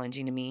not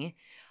challenging to me.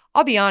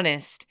 I'll be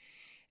honest.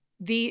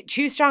 The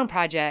Choose Strong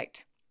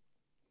Project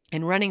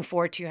and running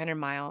for 200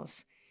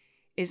 miles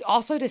is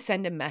also to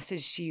send a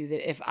message to you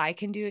that if I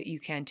can do it, you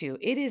can too.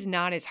 It is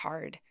not as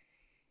hard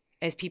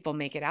as people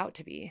make it out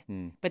to be.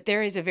 But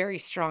there is a very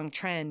strong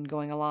trend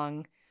going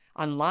along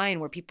online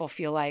where people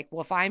feel like,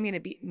 well, if I'm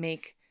going to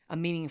make a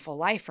meaningful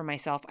life for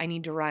myself, I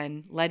need to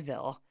run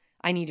Leadville.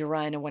 I need to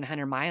run a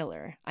 100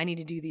 miler. I need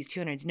to do these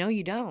 200s. No,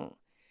 you don't.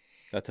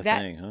 That's a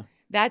thing, huh?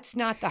 That's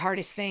not the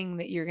hardest thing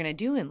that you're going to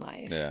do in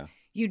life. Yeah.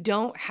 You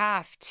don't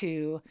have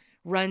to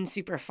run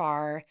super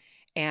far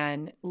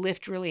and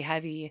lift really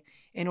heavy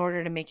in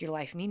order to make your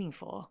life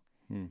meaningful.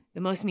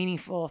 The most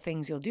meaningful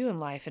things you'll do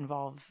in life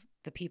involve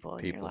the people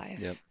in your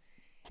life. Yep.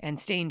 And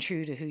staying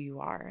true to who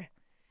you are.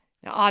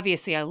 Now,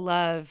 obviously, I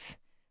love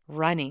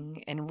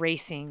running and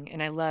racing,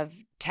 and I love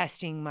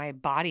testing my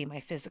body, my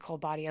physical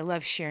body. I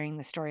love sharing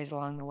the stories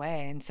along the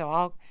way. And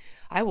so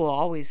I will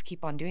always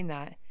keep on doing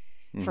that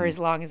for as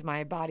long as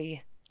my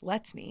body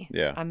lets me.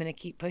 Yeah. I'm going to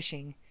keep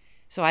pushing.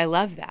 So I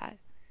love that.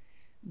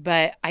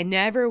 But I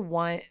never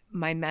want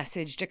my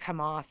message to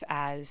come off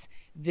as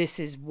this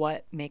is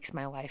what makes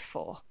my life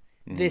full.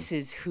 This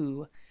is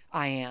who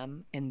I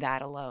am and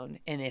that alone.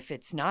 And if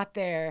it's not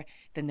there,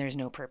 then there's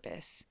no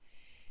purpose.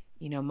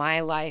 My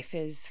life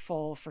is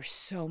full for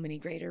so many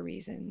greater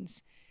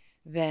reasons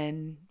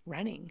than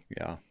running.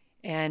 Yeah.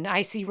 And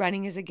I see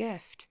running as a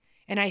gift.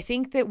 And I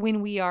think that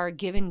when we are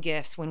given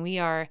gifts, when we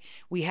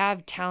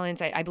have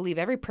talents, I believe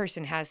every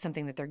person has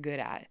something that they're good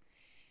at.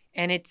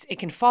 And it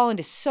can fall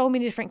into so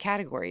many different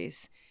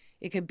categories.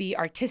 It could be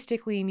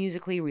artistically,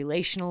 musically,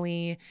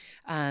 relationally.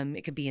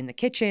 It could be in the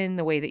kitchen,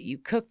 the way that you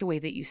cook, the way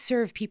that you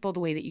serve people, the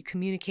way that you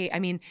communicate. I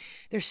mean,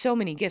 there's so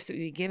many gifts that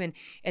we've given.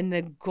 And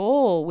the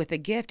goal with a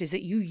gift is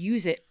that you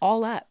use it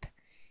all up.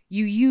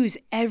 You use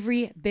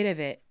every bit of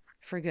it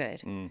for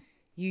good.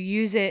 You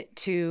use it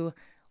to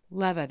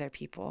love other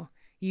people.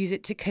 You use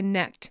it to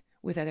connect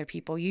with other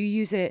people. You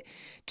use it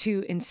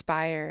to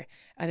inspire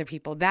other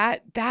people.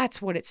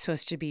 That's what it's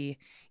supposed to be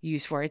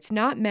used for. It's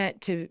not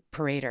meant to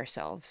parade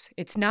ourselves.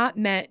 It's not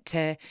meant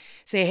to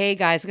say, hey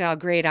guys, look how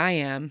great I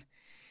am.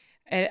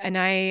 And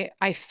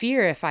I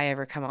fear if I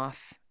ever come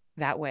off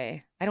that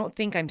way. I don't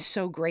think I'm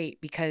so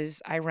great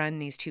because I run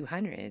these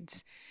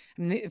 200s.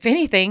 I mean, if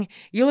anything,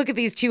 you look at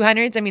these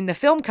 200s, I mean, the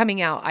film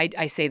coming out,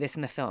 I say this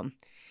in the film.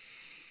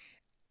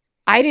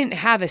 I didn't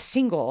have a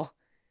single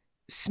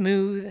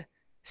smooth,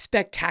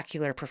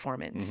 spectacular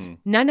performance.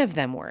 None of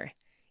them were.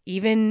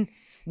 Even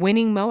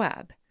winning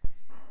Moab.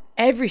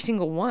 Every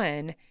single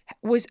one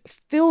was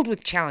filled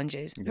with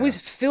challenges, was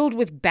filled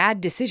with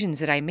bad decisions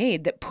that I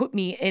made that put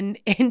me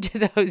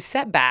into those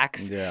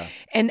setbacks. Yeah.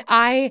 And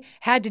I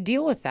had to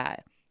deal with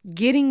that.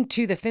 Getting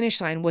to the finish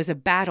line was a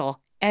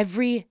battle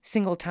every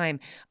single time.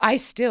 I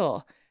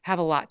still have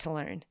a lot to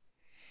learn.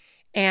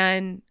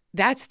 And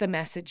that's the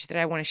message that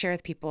I want to share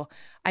with people.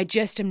 I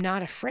just am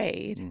not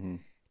afraid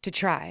to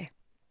try.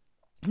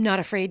 I'm not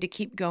afraid to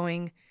keep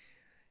going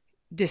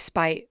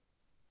despite,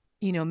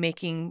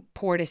 making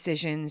poor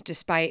decisions,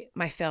 despite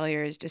my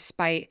failures,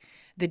 despite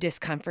the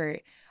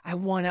discomfort. I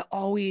want to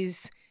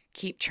always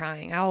keep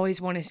trying. I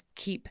always want to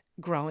keep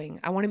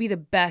growing. I want to be the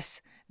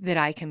best that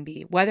I can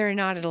be. Whether or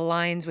not it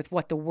aligns with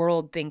what the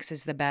world thinks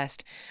is the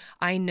best,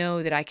 I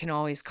know that I can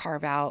always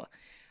carve out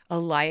a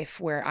life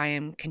where I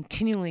am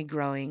continually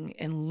growing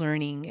and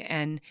learning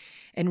and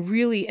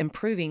really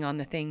improving on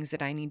the things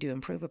that I need to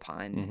improve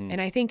upon.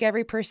 And I think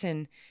every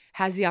person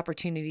has the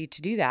opportunity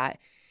to do that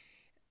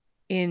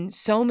in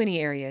so many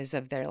areas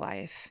of their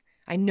life.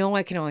 I know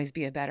I can always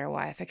be a better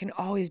wife. I can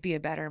always be a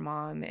better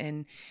mom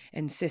and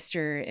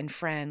sister and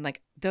friend.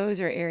 Like those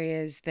are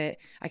areas that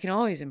I can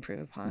always improve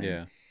upon.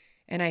 Yeah.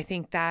 And I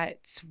think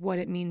that's what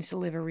it means to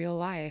live a real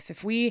life.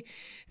 If we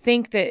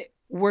think that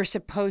we're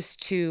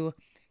supposed to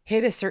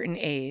hit a certain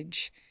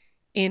age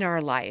in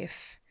our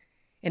life,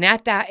 and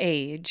at that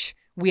age,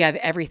 we have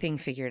everything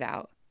figured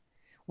out.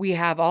 We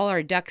have all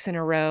our ducks in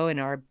a row and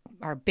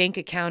our bank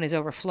account is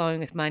overflowing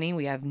with money.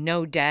 We have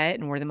no debt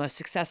and we're the most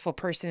successful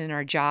person in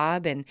our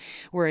job and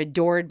we're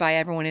adored by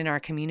everyone in our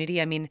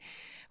community. I mean,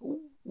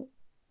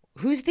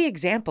 who's the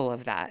example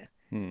of that?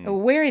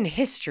 Where in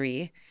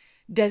history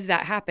does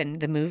that happen?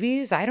 The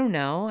movies? I don't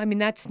know. I mean,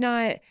 that's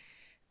not...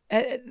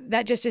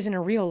 that just isn't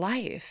a real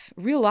life.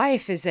 Real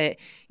life is that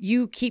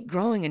you keep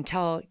growing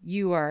until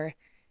you are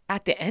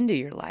at the end of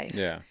your life.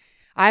 Yeah.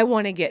 I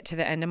want to get to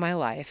the end of my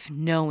life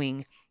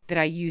knowing that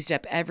I used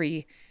up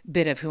every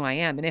bit of who I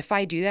am. And if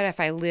I do that, if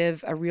I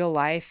live a real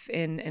life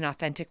in an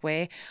authentic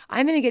way,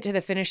 I'm going to get to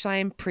the finish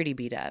line pretty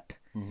beat up.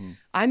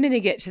 I'm going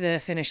to get to the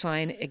finish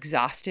line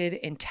exhausted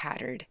and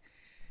tattered,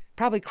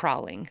 probably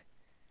crawling.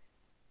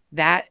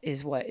 That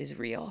is what is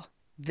real.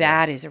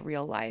 That is a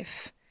real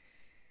life.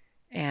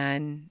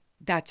 And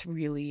that's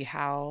really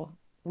how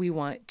we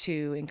want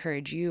to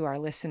encourage you, our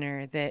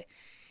listener, that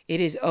it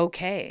is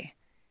okay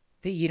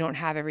that you don't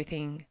have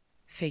everything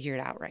figured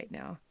out right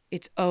now.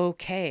 It's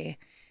okay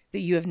that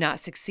you have not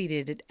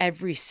succeeded at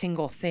every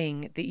single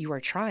thing that you are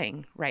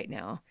trying right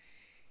now.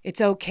 It's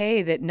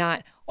okay that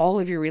not all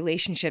of your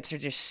relationships are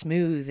just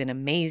smooth and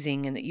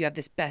amazing and that you have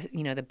this best,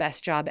 the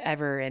best job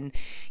ever and,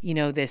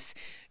 this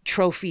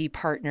trophy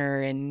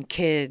partner and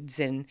kids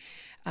and,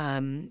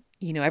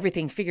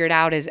 everything figured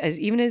out as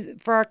even as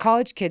for our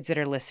college kids that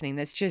are listening.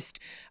 That's just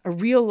a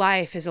real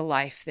life is a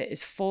life that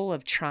is full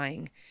of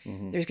trying.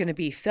 There's going to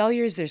be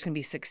failures. There's going to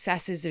be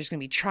successes. There's going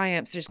to be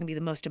triumphs. There's going to be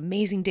the most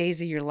amazing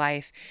days of your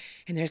life.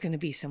 And there's going to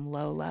be some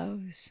low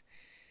lows.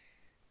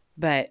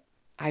 But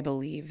I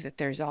believe that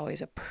there's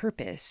always a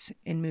purpose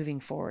in moving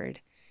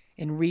forward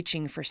and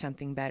reaching for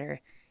something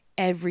better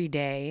every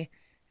day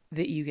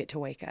that you get to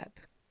wake up.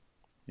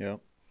 Yep.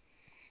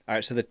 All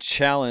right. So the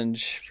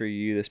challenge for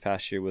you this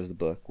past year was the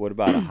book. What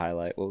about a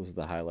highlight? What was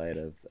the highlight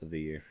of the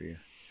year for you?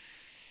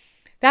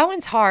 That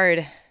one's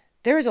hard.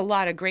 There was a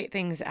lot of great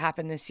things that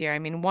happened this year. I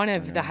mean, one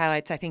of the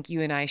highlights, I think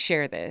you and I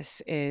share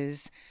this,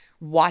 is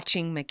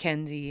watching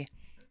Mackenzie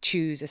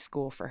choose a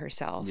school for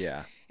herself.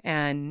 Yeah.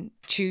 And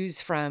choose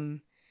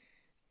from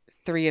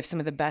 3 of some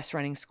of the best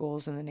running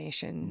schools in the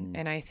nation.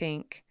 And I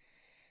think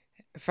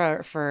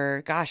I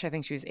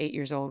think she was 8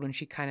 years old when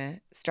she kind of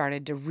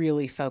started to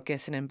really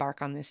focus and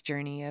embark on this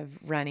journey of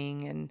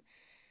running. And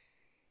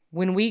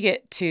when we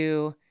get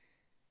to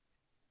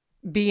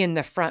be in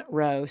the front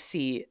row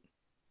seat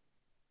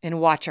and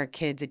watch our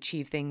kids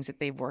achieve things that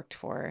they've worked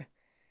for,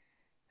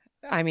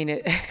 I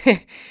mean,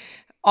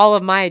 all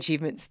of my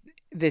achievements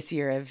this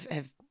year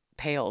have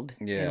paled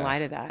in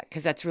light of that,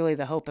 because that's really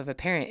the hope of a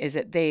parent, is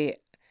that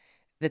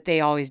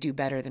they always do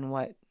better than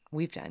what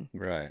we've done.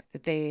 Right.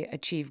 That they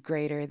achieve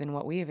greater than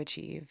what we have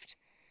achieved.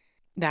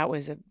 that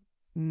was a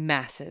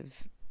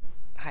massive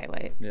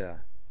highlight. Yeah.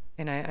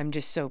 And I'm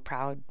just so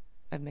proud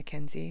of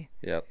Mackenzie.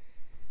 Yep.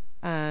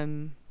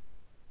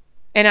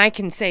 And I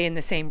can say in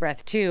the same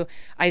breath too,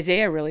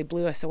 Isaiah really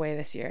blew us away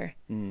this year.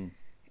 Mm.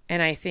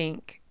 And I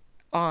think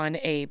on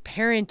a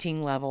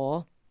parenting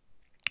level,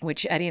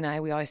 which Eddie and I,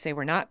 we always say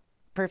we're not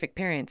perfect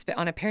parents, but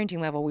on a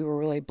parenting level, we were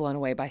really blown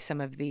away by some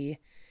of the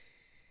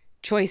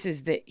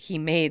choices that he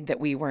made that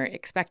we weren't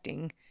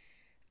expecting.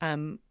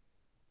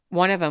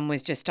 One of them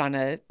was just on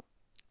a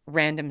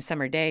random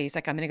summer day. He's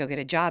like, I'm going to go get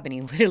a job. And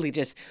he literally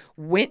just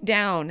went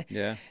down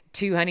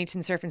to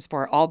Huntington Surf and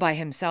Sport all by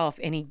himself,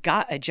 and he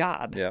got a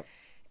job. Yep.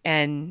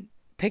 And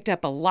picked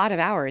up a lot of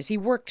hours. He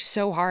worked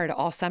so hard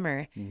all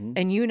summer. Mm-hmm.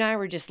 And you and I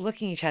were just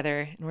looking at each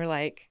other and we're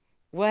like,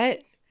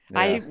 what?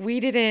 Yeah. We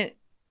didn't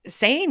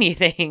say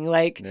anything.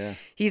 Like,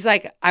 he's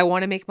like, I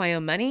want to make my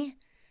own money.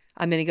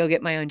 I'm going to go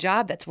get my own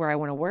job. That's where I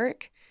want to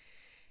work.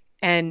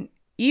 And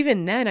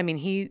even then, I mean,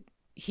 he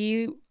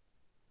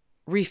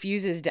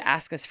refuses to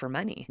ask us for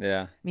money.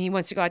 Yeah. I mean, he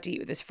wants to go out to eat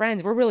with his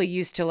friends. We're really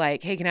used to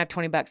like, hey, can I have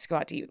 $20 to go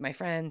out to eat with my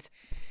friends?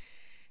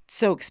 It's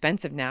so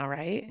expensive now,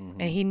 right?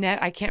 Mm-hmm. And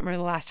I can't remember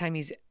the last time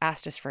he's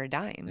asked us for a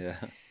dime. Yeah.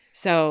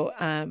 So,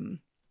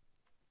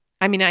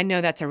 I mean, I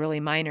know that's a really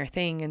minor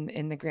thing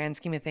in the grand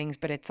scheme of things,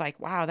 but it's like,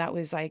 wow, that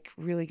was like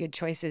really good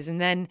choices.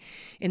 And then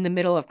in the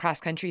middle of cross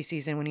country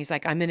season, when he's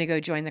like, I'm going to go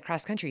join the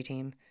cross country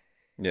team.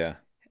 Yeah.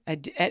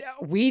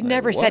 We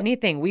never said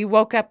anything. We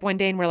woke up one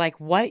day and we're like,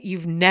 what?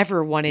 You've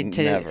never wanted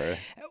to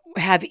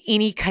have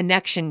any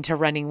connection to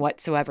running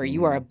whatsoever. Mm-hmm.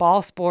 You are a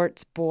ball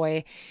sports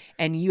boy,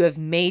 and you have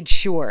made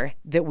sure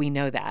that we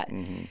know that.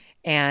 Mm-hmm.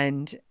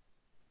 And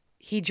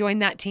he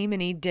joined that team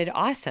and he did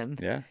awesome.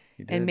 Yeah,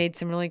 he did. And made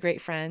some really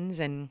great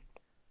friends. And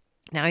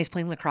now he's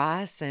playing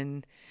lacrosse.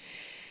 And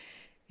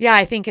yeah,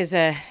 I think as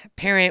a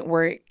parent,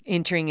 we're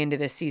entering into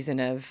this season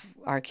of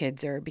our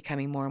kids are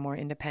becoming more and more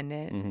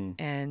independent. Mm-hmm.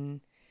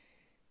 And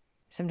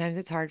sometimes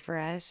it's hard for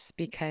us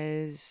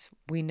because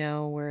we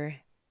know we're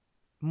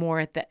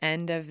more at the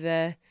end of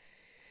that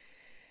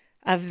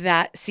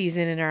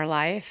season in our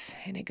life,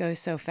 and it goes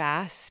so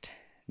fast.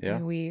 Yeah.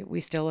 And we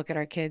still look at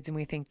our kids and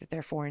we think that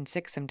they're 4 and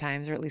 6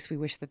 sometimes, or at least we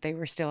wish that they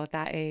were still at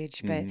that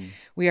age. But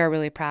we are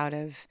really proud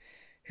of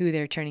who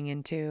they're turning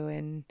into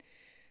and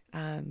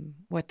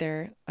what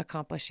they're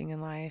accomplishing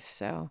in life.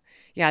 So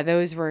yeah,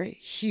 those were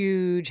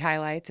huge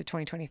highlights of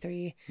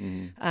 2023.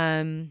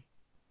 Mm-hmm.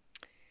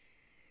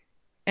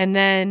 And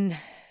then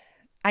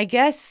I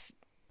guess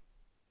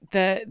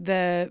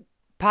the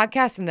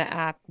podcast and the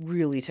app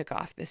really took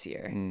off this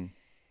year.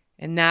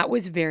 And that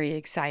was very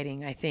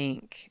exciting. I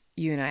think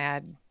you and I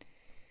had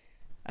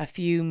a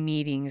few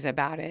meetings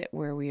about it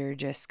where we were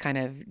just kind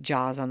of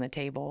jaws on the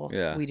table.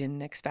 Yeah. We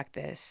didn't expect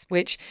this,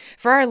 which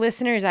for our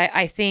listeners,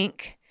 I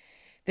think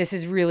this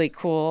is really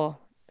cool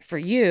for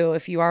you.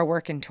 If you are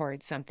working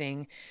towards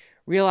something,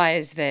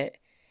 realize that,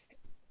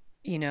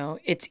 you know,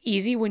 it's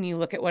easy when you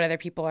look at what other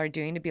people are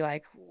doing to be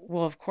like,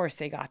 well, of course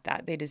they got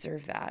that. They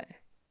deserve that.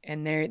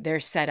 And they're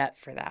set up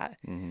for that.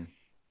 Mm-hmm.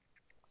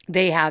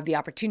 They have the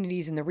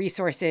opportunities and the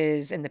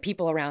resources and the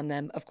people around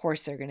them. Of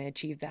course, they're going to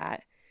achieve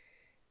that.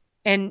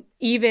 And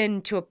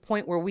even to a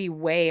point where we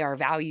weigh our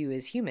value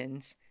as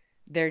humans,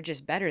 they're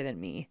just better than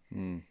me.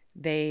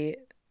 That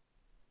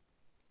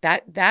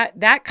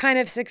kind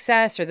of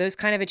success or those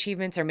kind of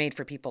achievements are made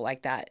for people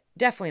like that.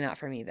 Definitely not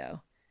for me,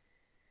 though.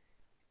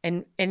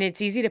 And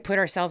it's easy to put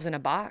ourselves in a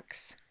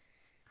box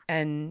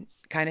and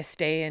kind of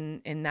stay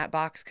in that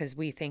box because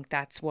we think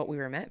that's what we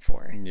were meant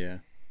for. Yeah.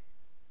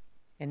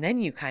 And then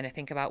you kind of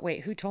think about,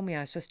 wait, who told me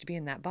I was supposed to be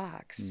in that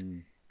box?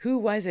 Who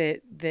was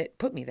it that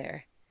put me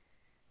there?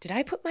 Did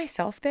I put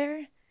myself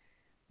there?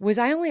 Was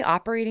I only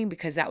operating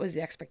because that was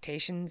the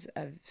expectations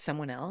of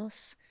someone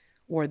else?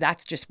 Or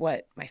that's just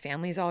what my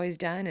family's always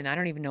done? And I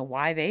don't even know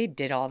why they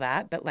did all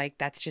that, but like,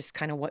 that's just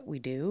kind of what we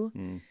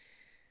do.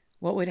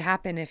 What would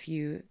happen if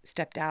you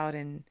stepped out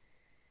and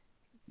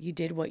you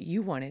did what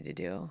you wanted to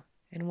do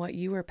and what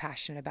you were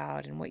passionate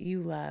about and what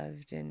you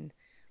loved? And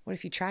what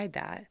if you tried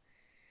that?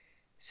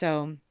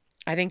 So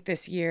I think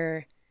this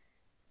year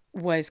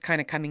was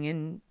kind of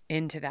coming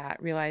into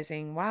that,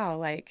 realizing, wow,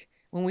 like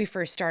when we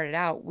first started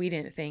out, we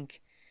didn't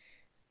think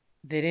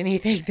that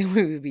anything that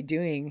we would be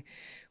doing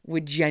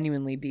would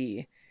genuinely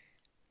be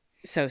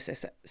so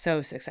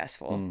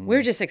successful. We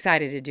were just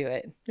excited to do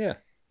it. Yeah.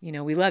 You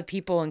know, we love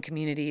people and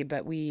community,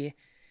 but we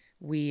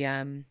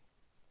didn't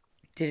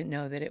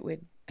know that it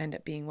would end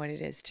up being what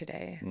it is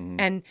today.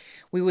 And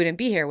we wouldn't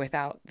be here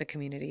without the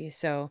community.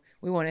 So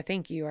we want to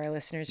thank you, our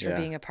listeners, for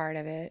being a part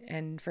of it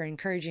and for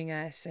encouraging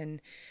us and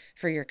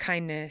for your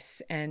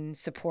kindness and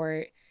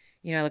support.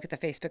 You know, I look at the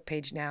Facebook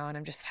page now and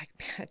I'm just like,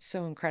 man, it's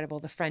so incredible.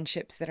 The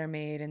friendships that are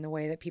made and the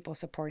way that people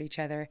support each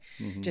other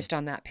just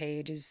on that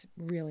page is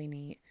really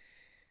neat.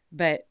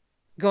 But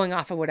going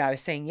off of what I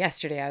was saying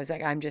yesterday, I was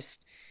like, I'm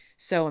just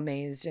so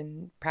amazed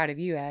and proud of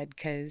you, Ed,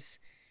 because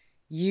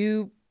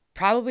you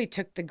probably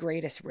took the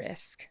greatest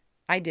risk.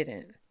 I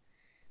didn't.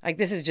 Like,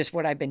 this is just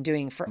what I've been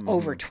doing for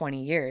over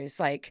 20 years.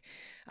 Like,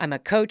 I'm a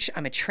coach,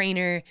 I'm a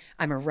trainer,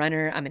 I'm a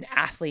runner, I'm an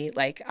athlete.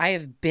 Like, I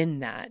have been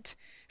that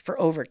for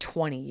over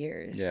 20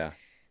 years. Yeah.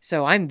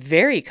 So I'm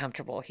very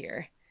comfortable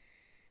here.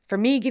 For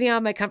me, getting out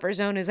of my comfort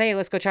zone is, hey,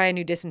 let's go try a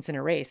new distance in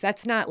a race.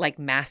 That's not like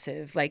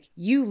massive. Like,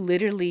 you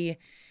literally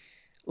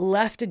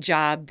left a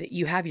job that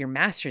you have your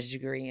master's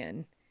degree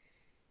in.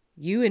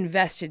 You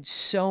invested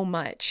so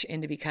much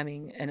into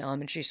becoming an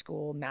elementary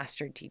school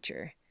master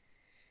teacher.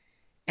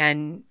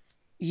 And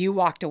you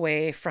walked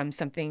away from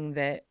something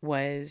that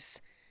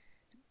was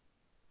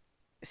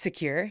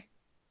secure,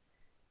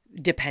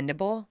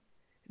 dependable,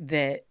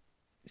 that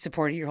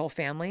supported your whole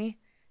family,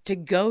 to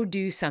go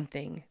do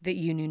something that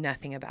you knew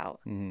nothing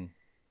about,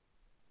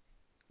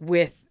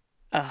 with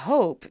a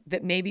hope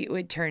that maybe it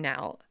would turn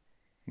out.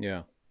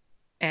 Yeah.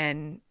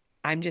 And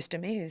I'm just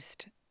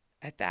amazed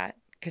at that,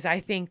 because I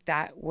think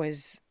that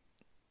was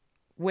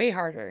way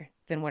harder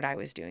than what I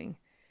was doing.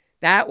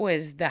 That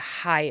was the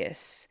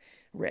highest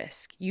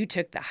risk. You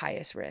took the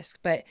highest risk,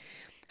 but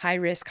high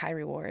risk, high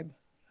reward.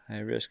 High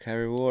risk, high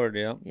reward.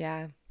 Yep.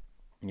 Yeah.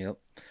 Yep.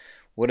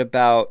 What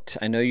about,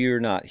 I know you're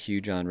not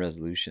huge on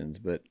resolutions,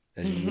 but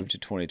as you move to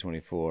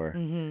 2024,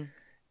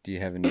 do you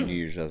have any New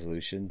Year's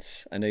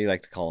resolutions? I know you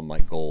like to call them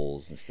like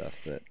goals and stuff,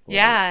 but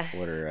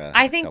what are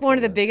I think one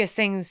of the biggest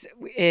things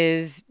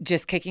is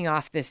just kicking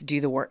off this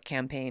Do the Work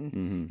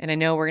campaign. And I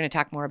know we're going to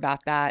talk more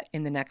about that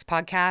in the next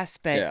podcast,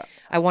 but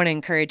I want to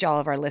encourage all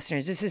of our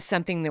listeners. This is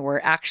something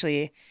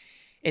that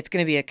it's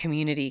going to be a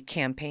community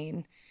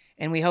campaign.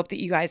 And we hope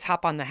that you guys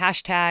hop on the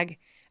hashtag.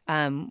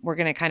 We're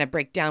going to kind of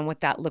break down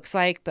what that looks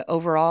like. But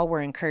overall,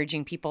 we're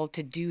encouraging people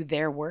to do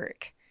their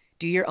work.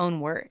 Do your own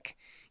work.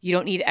 You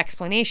don't need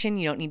explanation.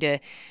 You don't need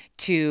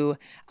to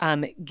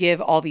give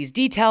all these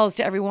details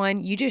to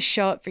everyone. You just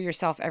show up for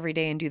yourself every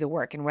day and do the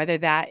work. And whether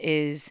that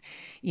is,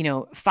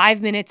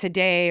 5 minutes a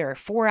day or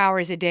 4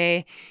 hours a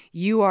day,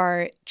 you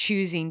are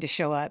choosing to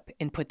show up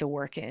and put the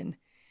work in.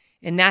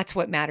 And that's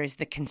what matters.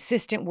 The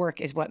consistent work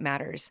is what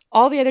matters.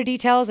 All the other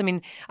details,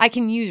 I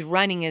can use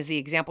running as the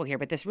example here,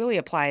 but this really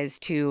applies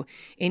to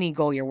any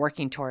goal you're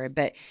working toward.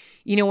 But,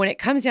 when it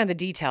comes down to the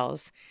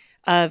details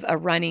of a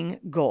running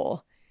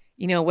goal,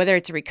 whether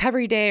it's a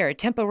recovery day or a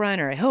tempo run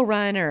or a hill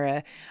run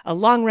or a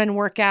long run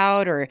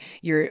workout, or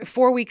you're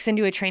 4 weeks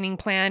into a training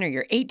plan, or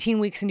you're 18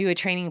 weeks into a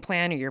training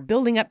plan, or you're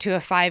building up to a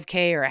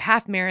 5K or a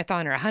half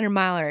marathon or a 100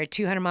 mile or a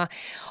 200 mile,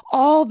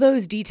 all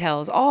those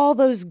details, all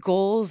those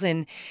goals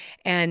and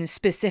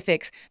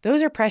specifics,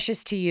 those are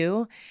precious to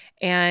you,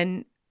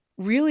 and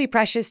really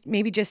precious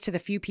maybe just to the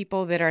few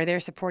people that are there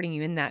supporting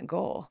you in that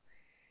goal.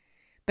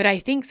 But I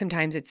think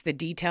sometimes it's the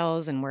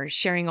details, and we're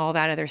sharing all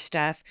that other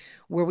stuff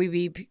where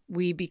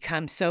we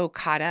become so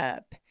caught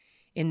up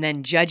in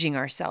then judging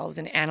ourselves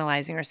and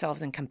analyzing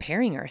ourselves and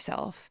comparing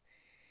ourselves.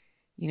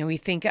 I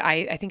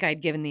think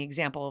I'd given the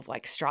example of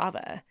like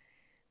Strava,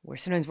 where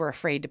sometimes we're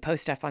afraid to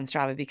post stuff on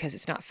Strava because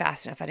it's not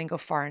fast enough. I didn't go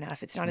far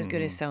enough. It's not as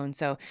good as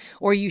so-and-so.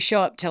 Or you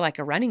show up to like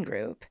a running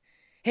group.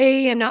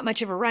 Hey, I'm not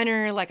much of a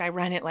runner. Like, I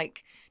run at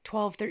like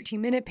 12, 13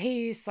 minute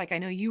pace. Like, I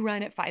know you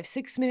run at 5,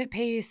 6 minute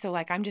pace. So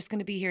like, I'm just going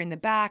to be here in the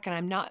back, and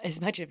I'm not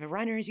as much of a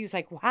runner as you. It's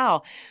like,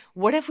 wow,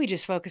 what if we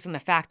just focus on the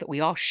fact that we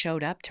all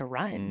showed up to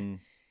run?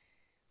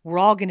 We're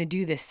all going to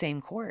do this same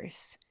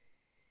course.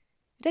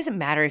 It doesn't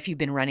matter if you've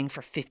been running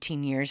for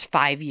 15 years,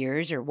 5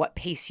 years, or what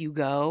pace you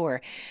go,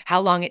 or how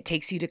long it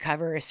takes you to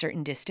cover a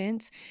certain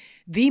distance.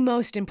 The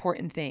most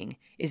important thing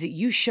is that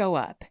you show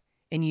up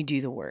and you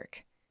do the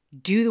work.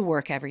 Do the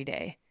work every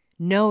day.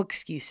 No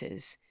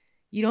excuses.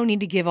 You don't need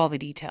to give all the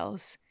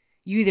details.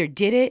 You either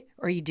did it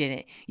or you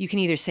didn't. You can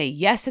either say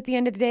yes at the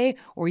end of the day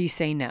or you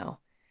say no.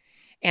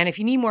 And if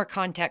you need more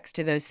context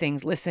to those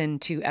things, listen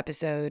to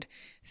episode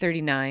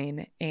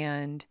 39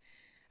 and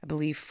I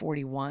believe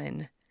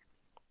 41,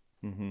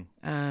 where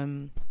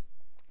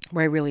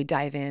I really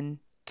dive in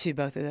to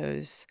both of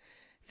those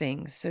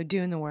things. So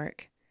doing the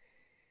work.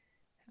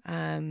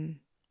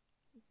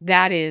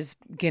 That is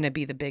going to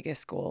be the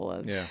biggest goal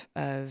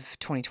of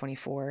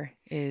 2024,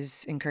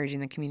 is encouraging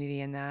the community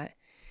in that.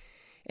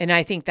 And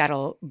I think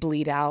that'll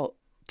bleed out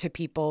to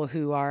people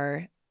who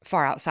are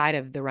far outside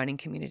of the running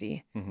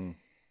community.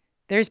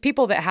 There's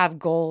people that have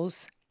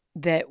goals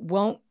that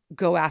won't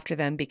go after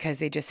them because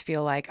they just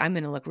feel like, I'm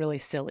going to look really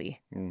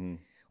silly.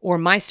 Or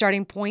my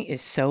starting point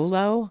is so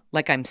low,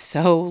 like I'm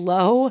so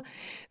low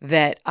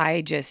that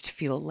I just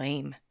feel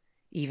lame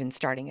even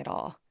starting at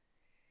all.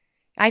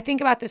 I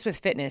think about this with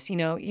fitness.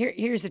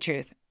 Here's the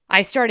truth.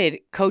 I started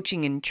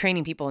coaching and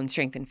training people in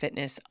strength and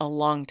fitness a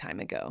long time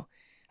ago,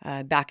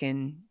 back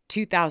in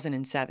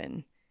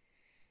 2007.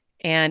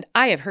 And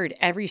I have heard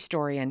every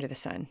story under the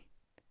sun.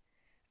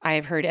 I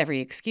have heard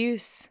every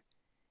excuse,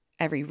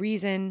 every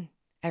reason,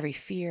 every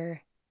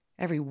fear,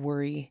 every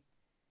worry.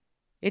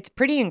 It's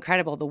pretty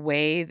incredible the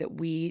way that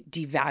we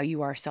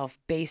devalue ourselves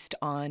based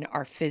on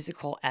our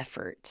physical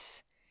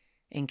efforts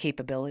and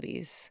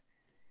capabilities.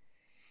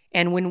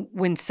 And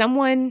when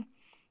someone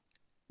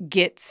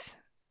gets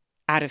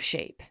out of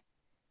shape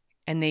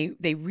and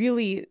they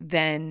really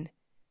then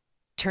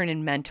turn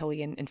in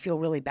mentally and feel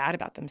really bad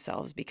about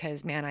themselves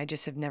because, man, I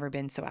just have never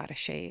been so out of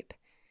shape.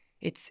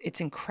 It's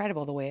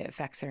incredible the way it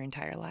affects their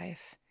entire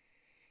life.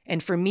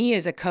 And for me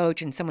as a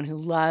coach and someone who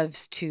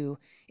loves to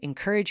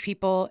encourage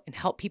people and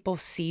help people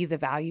see the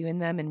value in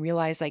them and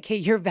realize like, hey,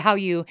 your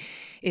value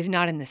is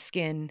not in the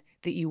skin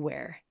that you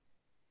wear.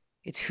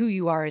 It's who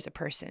you are as a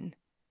person.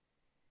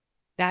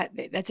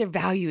 That's their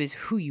value is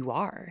who you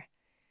are.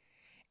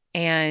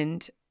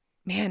 And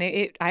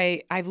man,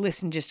 I've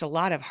listened to just a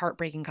lot of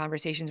heartbreaking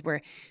conversations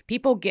where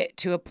people get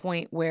to a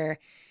point where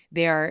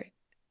they are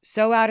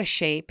so out of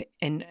shape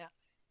and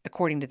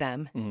according to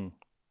them,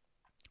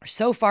 are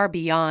so far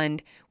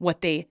beyond what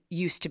they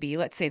used to be.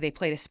 Let's say they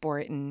played a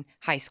sport in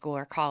high school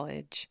or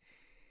college,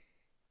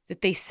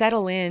 that they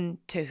settle in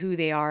to who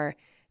they are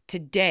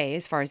today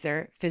as far as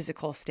their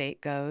physical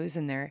state goes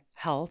and their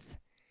health,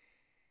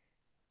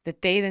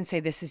 that they then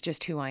say, this is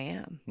just who I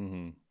am.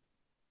 Mm-hmm.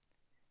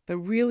 But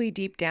really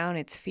deep down,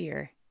 it's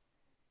fear.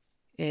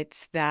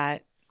 It's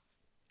that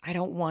I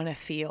don't want to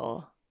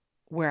feel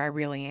where I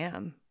really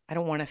am. I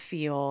don't want to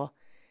feel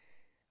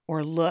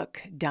or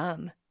look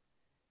dumb.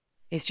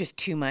 It's just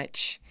too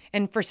much.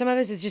 And for some of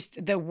us, it's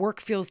just the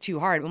work feels too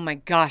hard. Oh my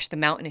gosh, the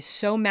mountain is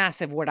so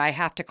massive what I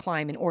have to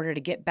climb in order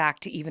to get back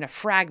to even a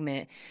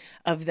fragment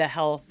of the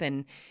health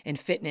and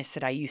fitness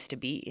that I used to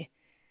be.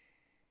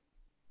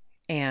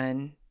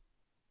 And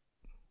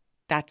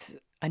that's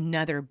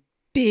another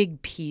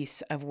big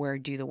piece of where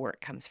do the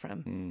work comes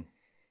from.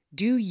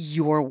 Do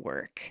your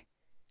work.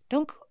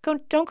 Don't go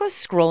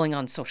scrolling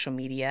on social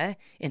media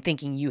and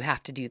thinking you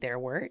have to do their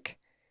work.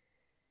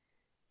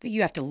 That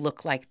you have to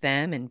look like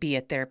them and be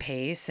at their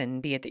pace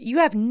and be at you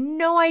have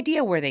no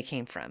idea where they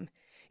came from.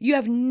 You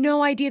have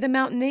no idea the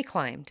mountain they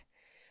climbed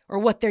or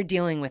what they're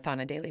dealing with on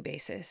a daily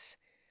basis.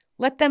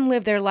 Let them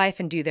live their life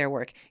and do their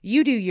work.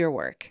 You do your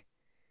work.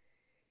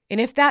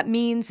 And if that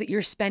means that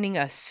you're spending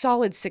a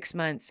solid 6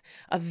 months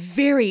of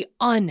very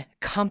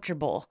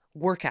uncomfortable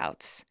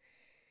workouts,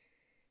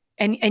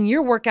 and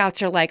your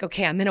workouts are like,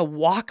 okay, I'm going to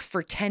walk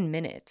for 10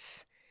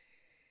 minutes.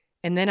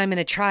 And then I'm going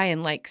to try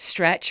and like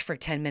stretch for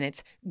 10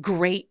 minutes.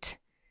 Great.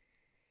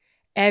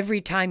 Every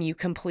time you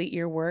complete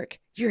your work,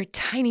 you're a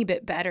tiny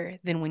bit better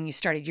than when you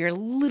started. You're a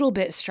little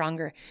bit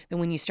stronger than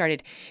when you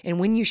started.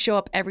 And when you show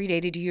up every day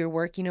to do your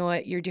work, you know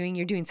what you're doing?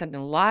 You're doing something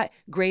a lot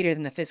greater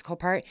than the physical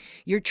part.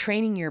 You're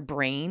training your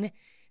brain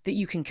that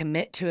you can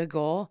commit to a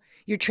goal.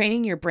 You're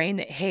training your brain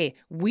that, hey,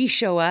 we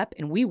show up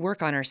and we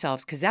work on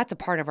ourselves because that's a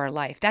part of our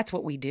life. That's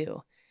what we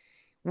do.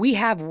 We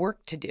have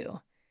work to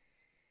do.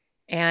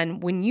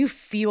 And when you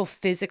feel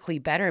physically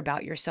better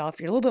about yourself,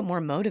 you're a little bit more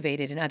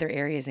motivated in other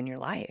areas in your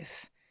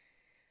life.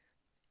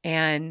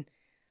 And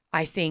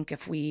I think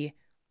if we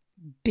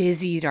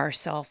busied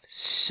ourselves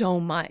so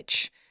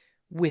much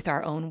with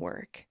our own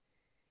work,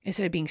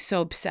 instead of being so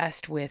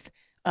obsessed with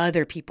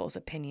other people's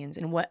opinions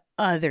and what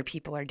other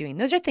people are doing,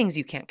 those are things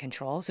you can't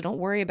control. So don't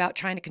worry about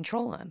trying to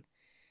control them.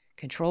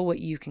 Control what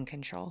you can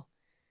control.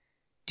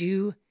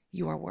 Do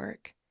your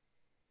work.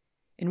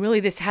 And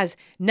really, this has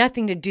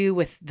nothing to do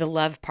with the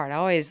love part. I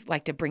always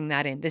like to bring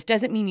that in. This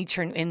doesn't mean you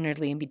turn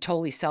inwardly and be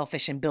totally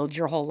selfish and build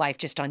your whole life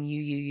just on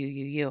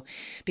you.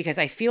 Because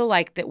I feel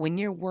like that when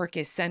your work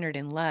is centered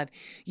in love,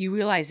 you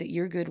realize that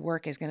your good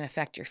work is going to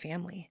affect your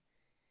family.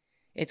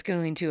 It's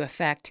going to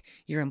affect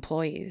your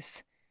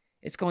employees.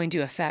 It's going to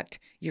affect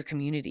your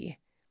community.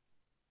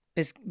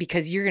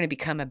 Because you're going to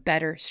become a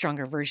better,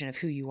 stronger version of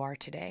who you are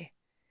today.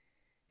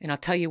 And I'll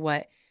tell you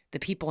what, the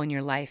people in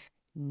your life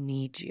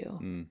need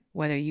you,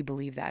 whether you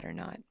believe that or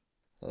not.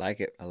 I like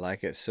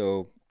it.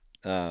 So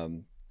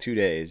 2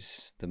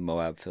 days, the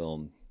Moab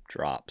film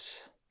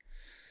drops.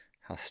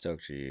 How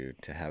stoked are you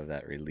to have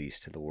that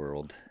released to the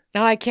world?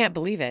 No, I can't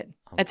believe it.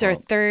 It's our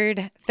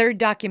third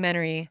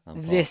documentary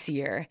this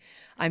year.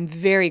 I'm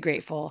very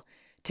grateful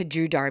to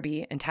Drew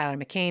Darby and Tyler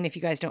McCain. If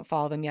you guys don't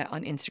follow them yet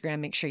on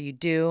Instagram, make sure you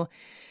do.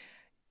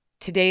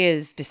 Today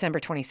is December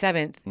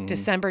 27th,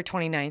 December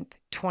 29th,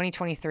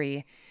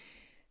 2023.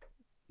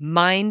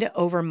 Mind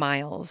Over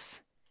Miles,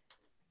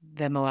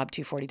 the Moab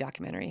 240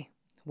 documentary,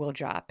 will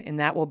drop. And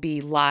that will be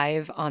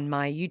live on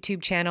my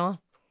YouTube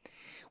channel.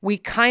 We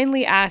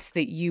kindly ask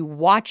that you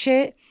watch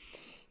it,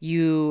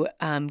 you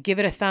give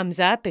it a thumbs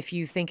up if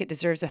you think it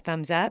deserves a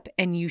thumbs up,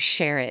 and you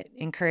share it.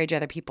 Encourage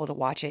other people to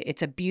watch it.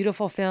 It's a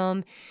beautiful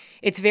film.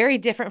 It's very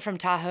different from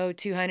Tahoe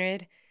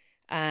 200.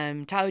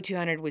 Tahoe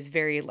 200 was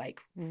very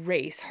like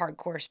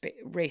hardcore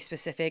race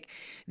specific.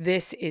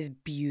 This is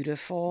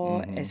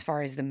beautiful as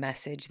far as the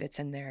message that's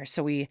in there.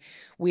 So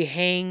we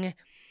hang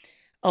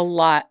a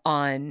lot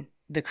on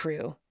the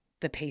crew,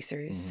 the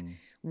Pacers,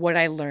 what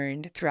I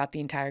learned throughout the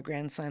entire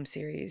Grand Slam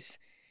series.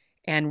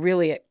 And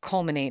really it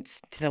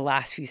culminates to the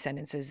last few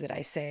sentences that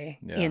I say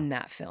in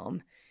that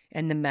film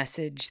and the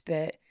message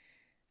that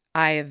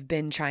I have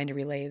been trying to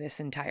relay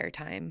this entire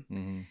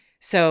time.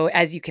 So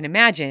as you can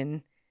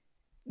imagine,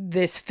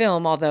 this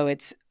film, although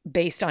it's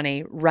based on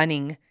a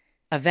running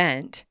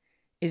event,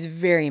 is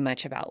very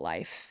much about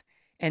life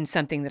and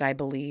something that I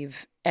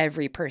believe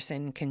every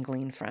person can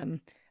glean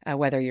from,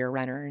 whether you're a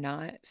runner or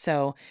not.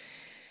 So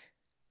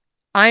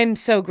I'm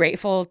so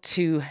grateful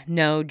to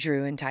know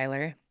Drew and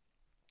Tyler,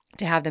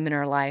 to have them in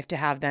our life, to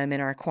have them in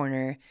our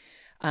corner,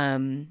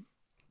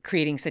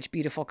 creating such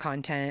beautiful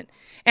content,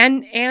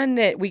 and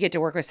that we get to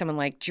work with someone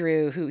like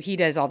Drew, who he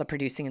does all the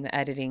producing and the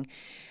editing,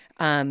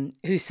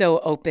 who's so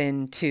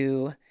open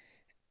to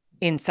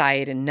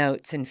insight and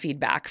notes and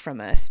feedback from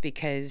us,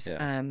 because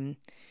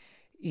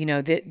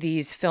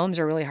these films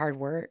are really hard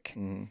work.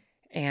 Mm-hmm.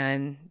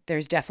 And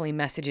there's definitely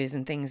messages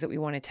and things that we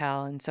want to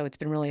tell. And so it's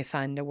been really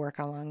fun to work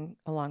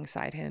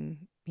alongside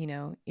him,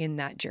 in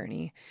that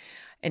journey.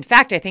 In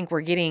fact, I think we're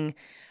getting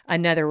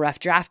another rough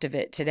draft of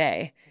it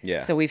today. Yeah.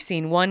 So we've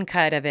seen one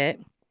cut of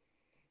it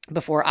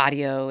before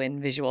audio and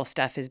visual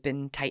stuff has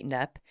been tightened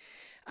up.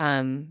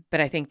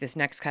 But I think this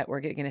next cut we're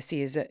going to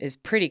see is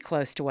pretty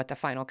close to what the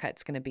final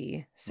cut's going to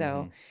be.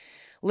 So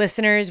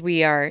listeners,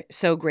 we are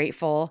so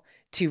grateful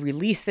to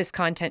release this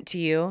content to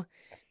you.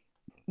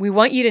 We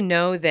want you to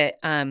know that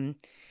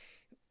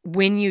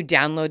when you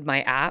download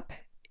my app,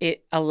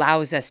 it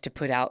allows us to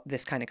put out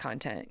this kind of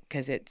content,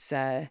 because it's,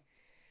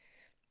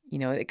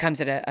 it comes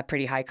at a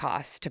pretty high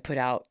cost to put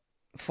out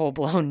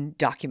full-blown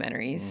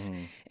documentaries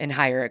and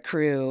hire a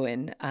crew.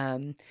 And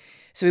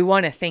so we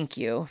want to thank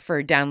you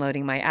for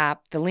downloading my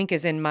app. The link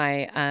is in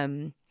my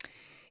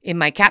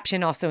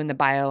caption, also in the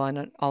bio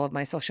on all of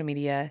my social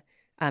media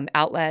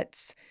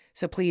outlets.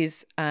 So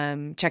please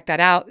check that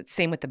out.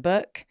 Same with the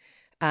book.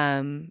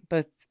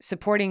 Both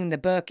supporting the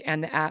book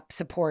and the app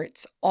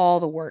supports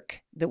all the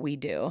work that we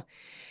do.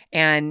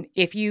 And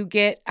if you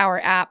get our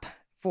app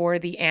for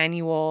the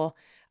annual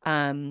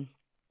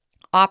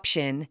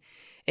option,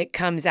 it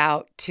comes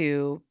out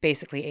to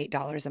basically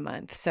 $8 a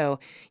month. So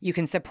you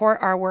can support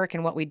our work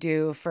and what we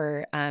do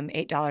for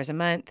 $8 a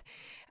month.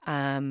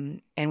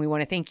 And we want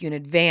to thank you in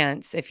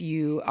advance. If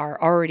you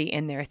are already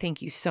in there,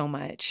 thank you so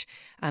much.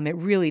 It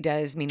really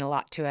does mean a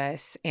lot to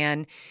us.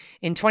 And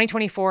in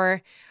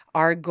 2024,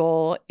 our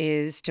goal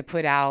is to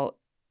put out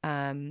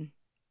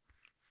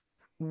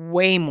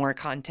way more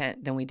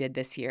content than we did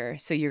this year.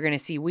 So you're going to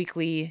see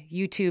weekly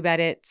YouTube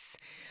edits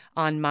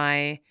on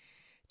my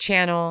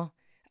channel.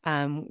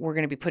 We're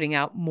going to be putting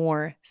out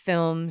more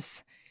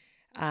films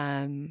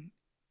and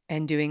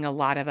doing a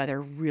lot of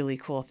other really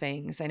cool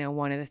things. I know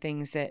one of the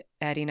things that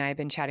Eddie and I have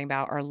been chatting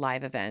about are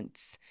live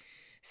events.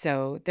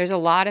 So there's a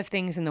lot of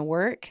things in the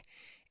work,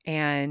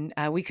 and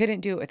we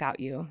couldn't do it without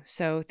you.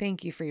 So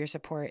thank you for your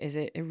support.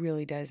 It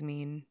really does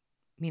mean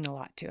a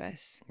lot to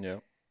us. Yeah.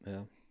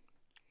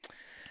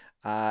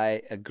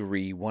 I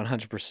agree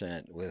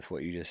 100% with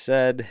what you just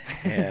said,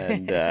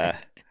 and I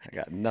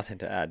got nothing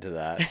to add to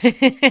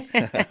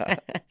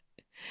that.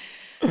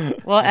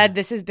 Well, Ed,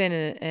 this has been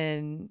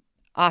an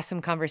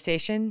awesome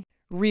conversation.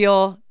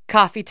 Real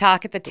coffee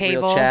talk at the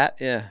table. Real chat,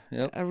 yeah.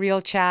 Yep. A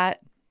real chat.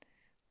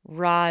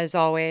 Raw as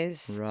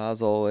always. Raw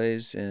as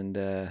always, and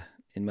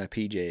in my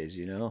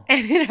PJs,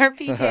 And in our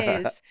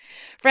PJs.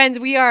 Friends,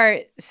 we are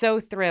so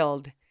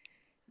thrilled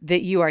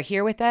that you are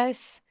here with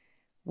us.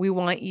 We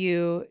want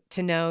you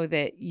to know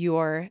that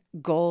your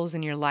goals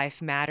in your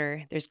life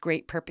matter. There's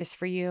great purpose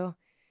for you.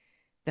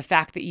 The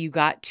fact that you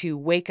got to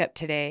wake up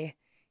today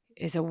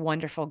is a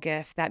wonderful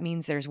gift. That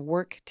means there's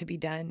work to be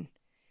done,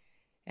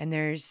 and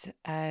there's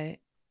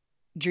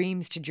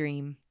dreams to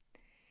dream.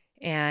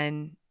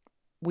 And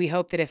we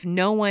hope that if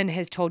no one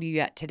has told you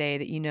yet today,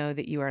 that you know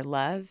that you are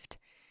loved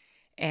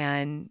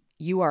and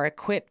you are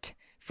equipped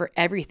for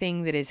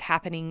everything that is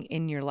happening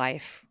in your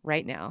life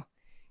right now.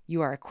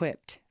 You are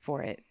equipped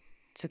for it.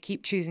 So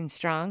keep choosing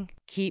strong.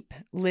 Keep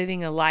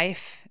living a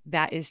life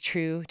that is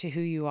true to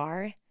who you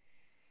are.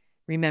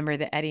 Remember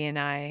that Eddie and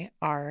I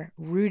are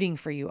rooting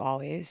for you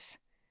always.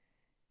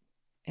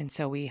 And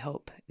so we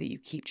hope that you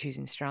keep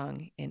choosing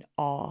strong in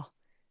all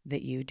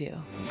that you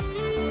do.